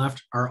written on the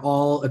left are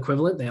all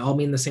equivalent. They all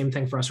mean the same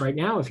thing for us right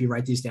now. If you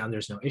write these down,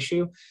 there's no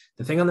issue.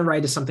 The thing on the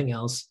right is something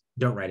else.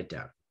 Don't write it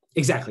down.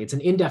 Exactly. It's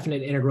an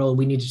indefinite integral.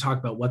 We need to talk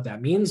about what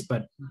that means,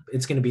 but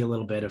it's going to be a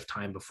little bit of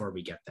time before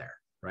we get there,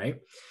 right?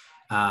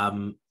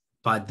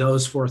 But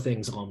those 4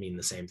 things all mean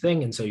the same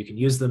thing, and so you can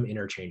use them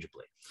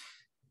interchangeably.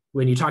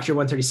 When you talk to your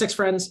 136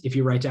 friends, if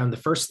you write down the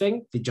first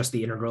thing, just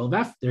the integral of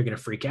f, they're going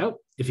to freak out.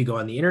 If you go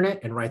on the internet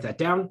and write that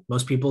down,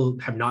 most people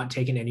have not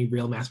taken any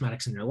real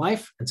mathematics in their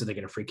life, and so they're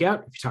going to freak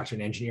out. If you talk to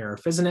an engineer or a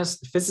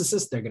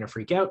physicist, they're going to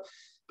freak out.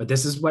 But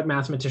this is what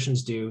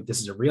mathematicians do.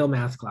 This is a real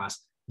math class.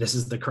 This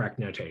is the correct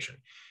notation.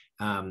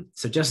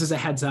 So just as a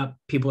heads up,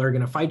 people are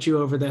going to fight you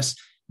over this.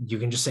 You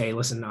can just say,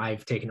 listen,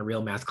 I've taken a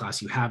real math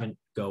class. You haven't,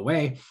 go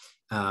away.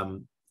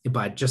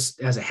 But just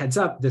as a heads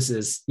up, this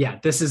is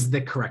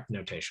the correct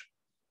notation.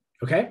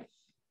 Okay.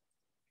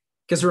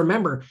 Because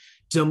remember,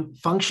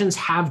 functions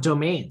have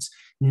domains.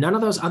 None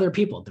of those other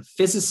people, the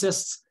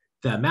physicists,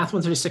 the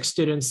MAT156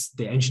 students,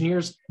 the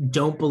engineers,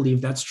 don't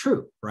believe that's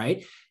true,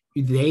 right?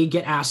 They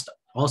get asked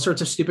all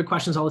sorts of stupid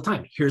questions all the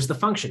time. Here's the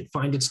function,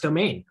 find its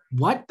domain.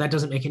 What? That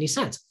doesn't make any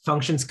sense.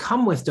 Functions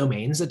come with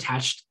domains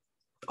attached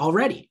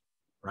already,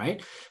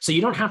 right? So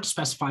you don't have to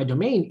specify a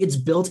domain. It's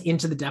built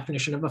into the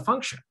definition of a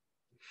function.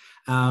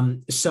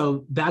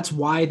 So that's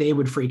why they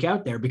would freak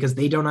out there, because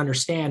they don't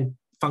understand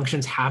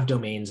functions have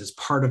domains as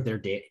part of their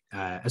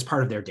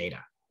data,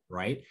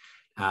 right?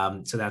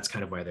 So that's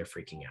kind of why they're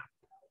freaking out.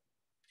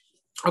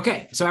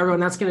 Okay, so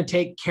everyone, that's going to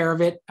take care of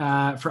it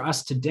for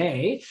us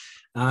today.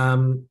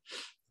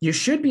 You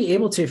should be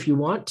able to, if you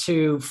want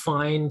to,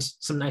 find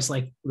some nice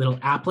like little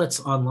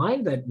applets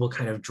online that will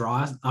kind of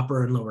draw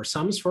upper and lower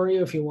sums for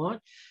you if you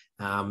want.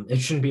 It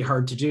shouldn't be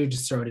hard to do.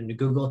 Just throw it into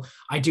Google.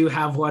 I do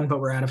have one,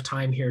 but we're out of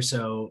time here.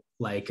 So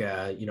like,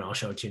 I'll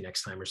show it to you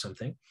next time or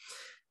something.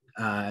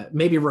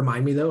 Maybe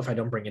remind me though, if I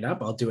don't bring it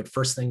up, I'll do it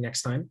first thing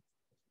next time.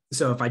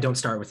 So if I don't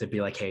start with it,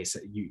 be like, hey, so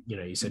you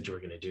said you were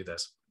going to do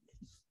this.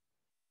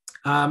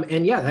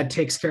 And yeah, that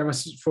takes care of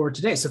us for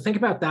today. So think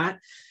about that.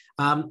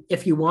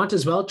 If you want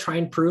as well, try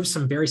and prove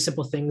some very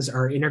simple things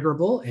are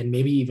integrable, and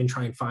maybe even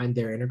try and find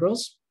their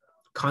integrals.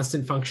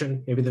 Constant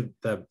function, maybe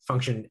the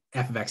function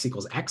f of x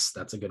equals x,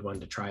 that's a good one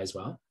to try as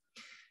well.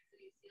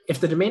 If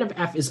the domain of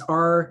f is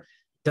R,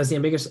 does the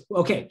ambiguous,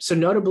 okay, so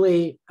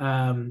notably,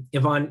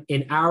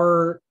 in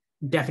our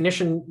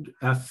definition,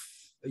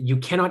 you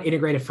cannot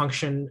integrate a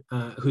function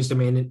whose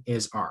domain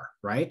is R,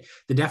 right?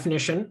 The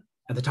definition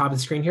at the top of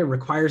the screen here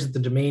requires that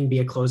the domain be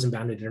a closed and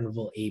bounded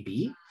interval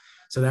AB,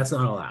 so that's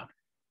not allowed.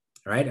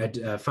 All right,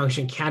 a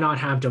function cannot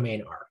have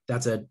domain R.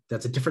 That's a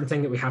different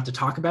thing that we have to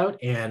talk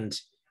about, and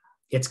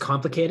it's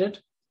complicated.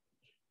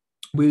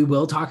 We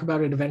will talk about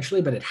it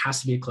eventually, but it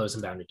has to be a closed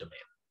and bounded domain.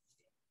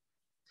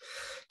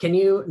 Can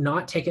you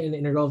not take an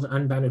integral of an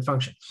unbounded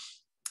function?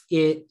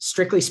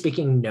 Strictly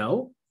speaking,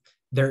 no.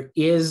 There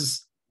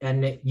is,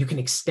 and you can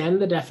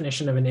extend the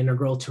definition of an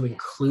integral to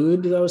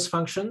include those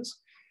functions.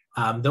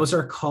 Those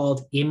are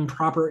called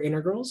improper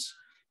integrals,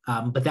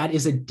 but that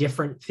is a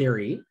different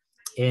theory.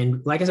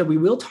 And like I said, we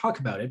will talk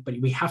about it, but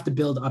we have to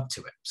build up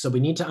to it. So we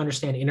need to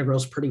understand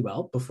integrals pretty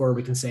well before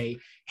we can say,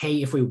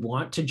 hey, if we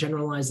want to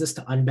generalize this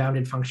to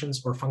unbounded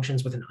functions or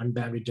functions with an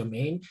unbounded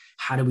domain,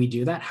 how do we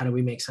do that? How do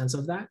we make sense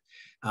of that?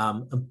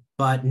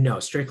 But no,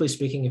 strictly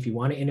speaking, if you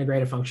want to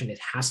integrate a function, it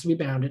has to be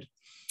bounded,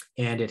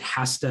 and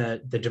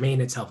the domain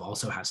itself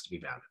also has to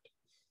be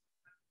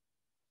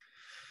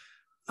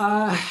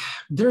bounded.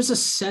 There's a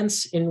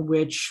sense in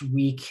which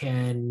we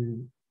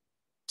can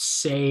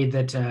say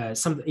that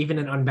even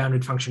an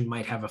unbounded function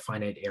might have a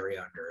finite area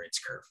under its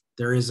curve.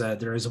 There is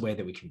a way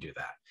that we can do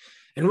that,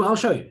 and I'll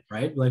show you.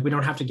 Right, like we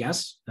don't have to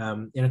guess.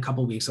 In a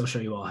couple of weeks, I'll show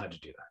you all how to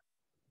do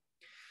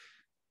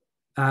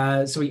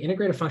that. So we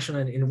integrate a function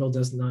on an interval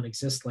does not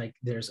exist. Like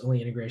there's only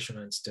integration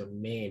on its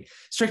domain.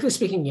 Strictly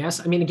speaking,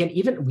 yes. I mean, again,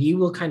 even we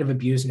will kind of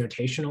abuse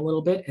notation a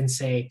little bit and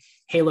say,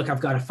 hey, look,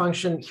 I've got a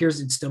function. Here's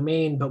its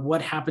domain. But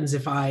what happens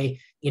if I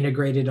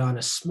integrate it on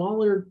a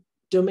smaller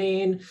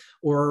domain?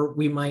 Or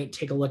we might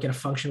take a look at a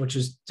function which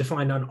is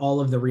defined on all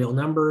of the real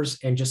numbers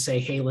and just say,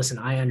 hey, listen,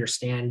 I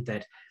understand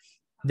that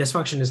this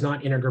function is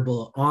not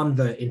integrable on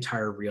the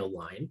entire real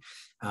line,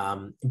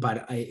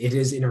 but it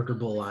is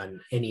integrable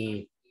on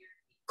any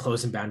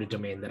closed and bounded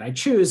domain that I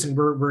choose. And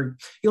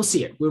you'll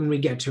see it when we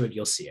get to it,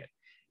 you'll see it.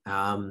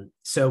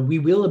 So we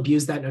will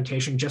abuse that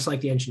notation just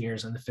like the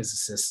engineers and the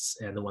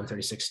physicists and the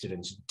 136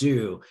 students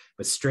do.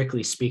 But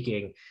strictly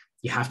speaking,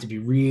 you have to be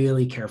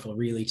really careful,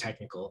 really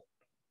technical,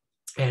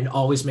 and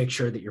always make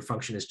sure that your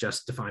function is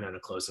just defined on a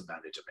closed and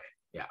bounded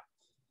domain.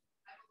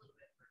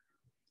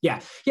 Yeah.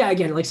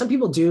 Again, like some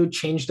people do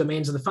change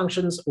domains of the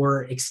functions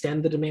or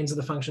extend the domains of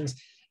the functions.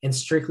 And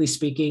strictly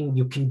speaking,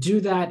 you can do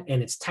that,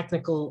 and it's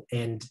technical,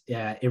 and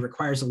it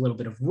requires a little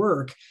bit of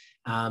work.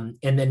 And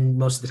then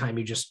most of the time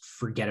you just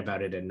forget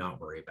about it and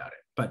not worry about it.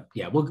 But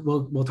yeah,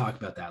 we'll talk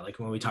about that, like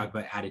when we talk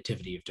about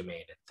additivity of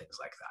domain and things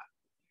like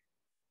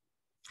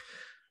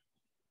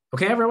that.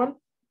 Okay, everyone?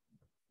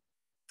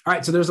 All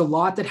right, so there's a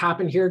lot that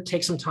happened here.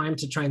 Take some time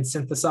to try and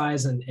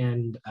synthesize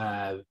and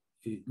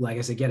like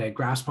I said, get a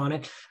grasp on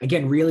it.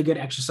 Again, really good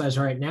exercise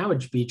right now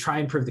would be try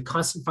and prove the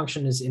constant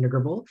function is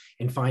integrable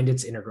and find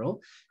its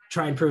integral.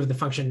 Try and prove the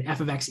function f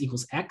of x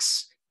equals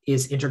x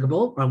is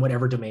integrable on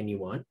whatever domain you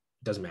want.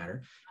 It doesn't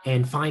matter.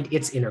 And find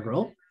its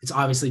integral. It's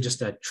obviously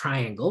just a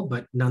triangle,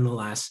 but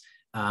nonetheless,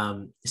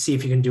 see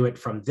if you can do it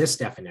from this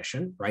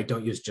definition, right?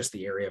 Don't use just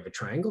the area of a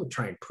triangle.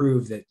 Try and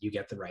prove that you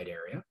get the right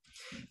area.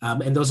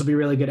 And those will be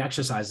really good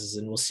exercises.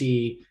 And we'll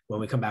see when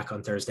we come back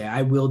on Thursday.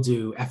 I will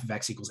do f of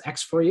x equals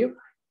x for you.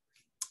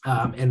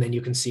 And then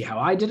you can see how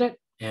I did it.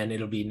 And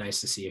it'll be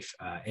nice to see if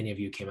any of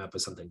you came up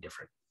with something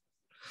different.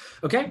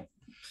 Okay.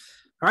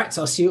 All right.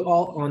 So I'll see you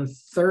all on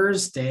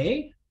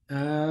Thursday.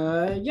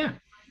 Yeah.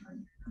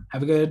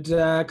 Have a good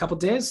couple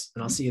days,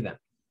 and I'll see you then.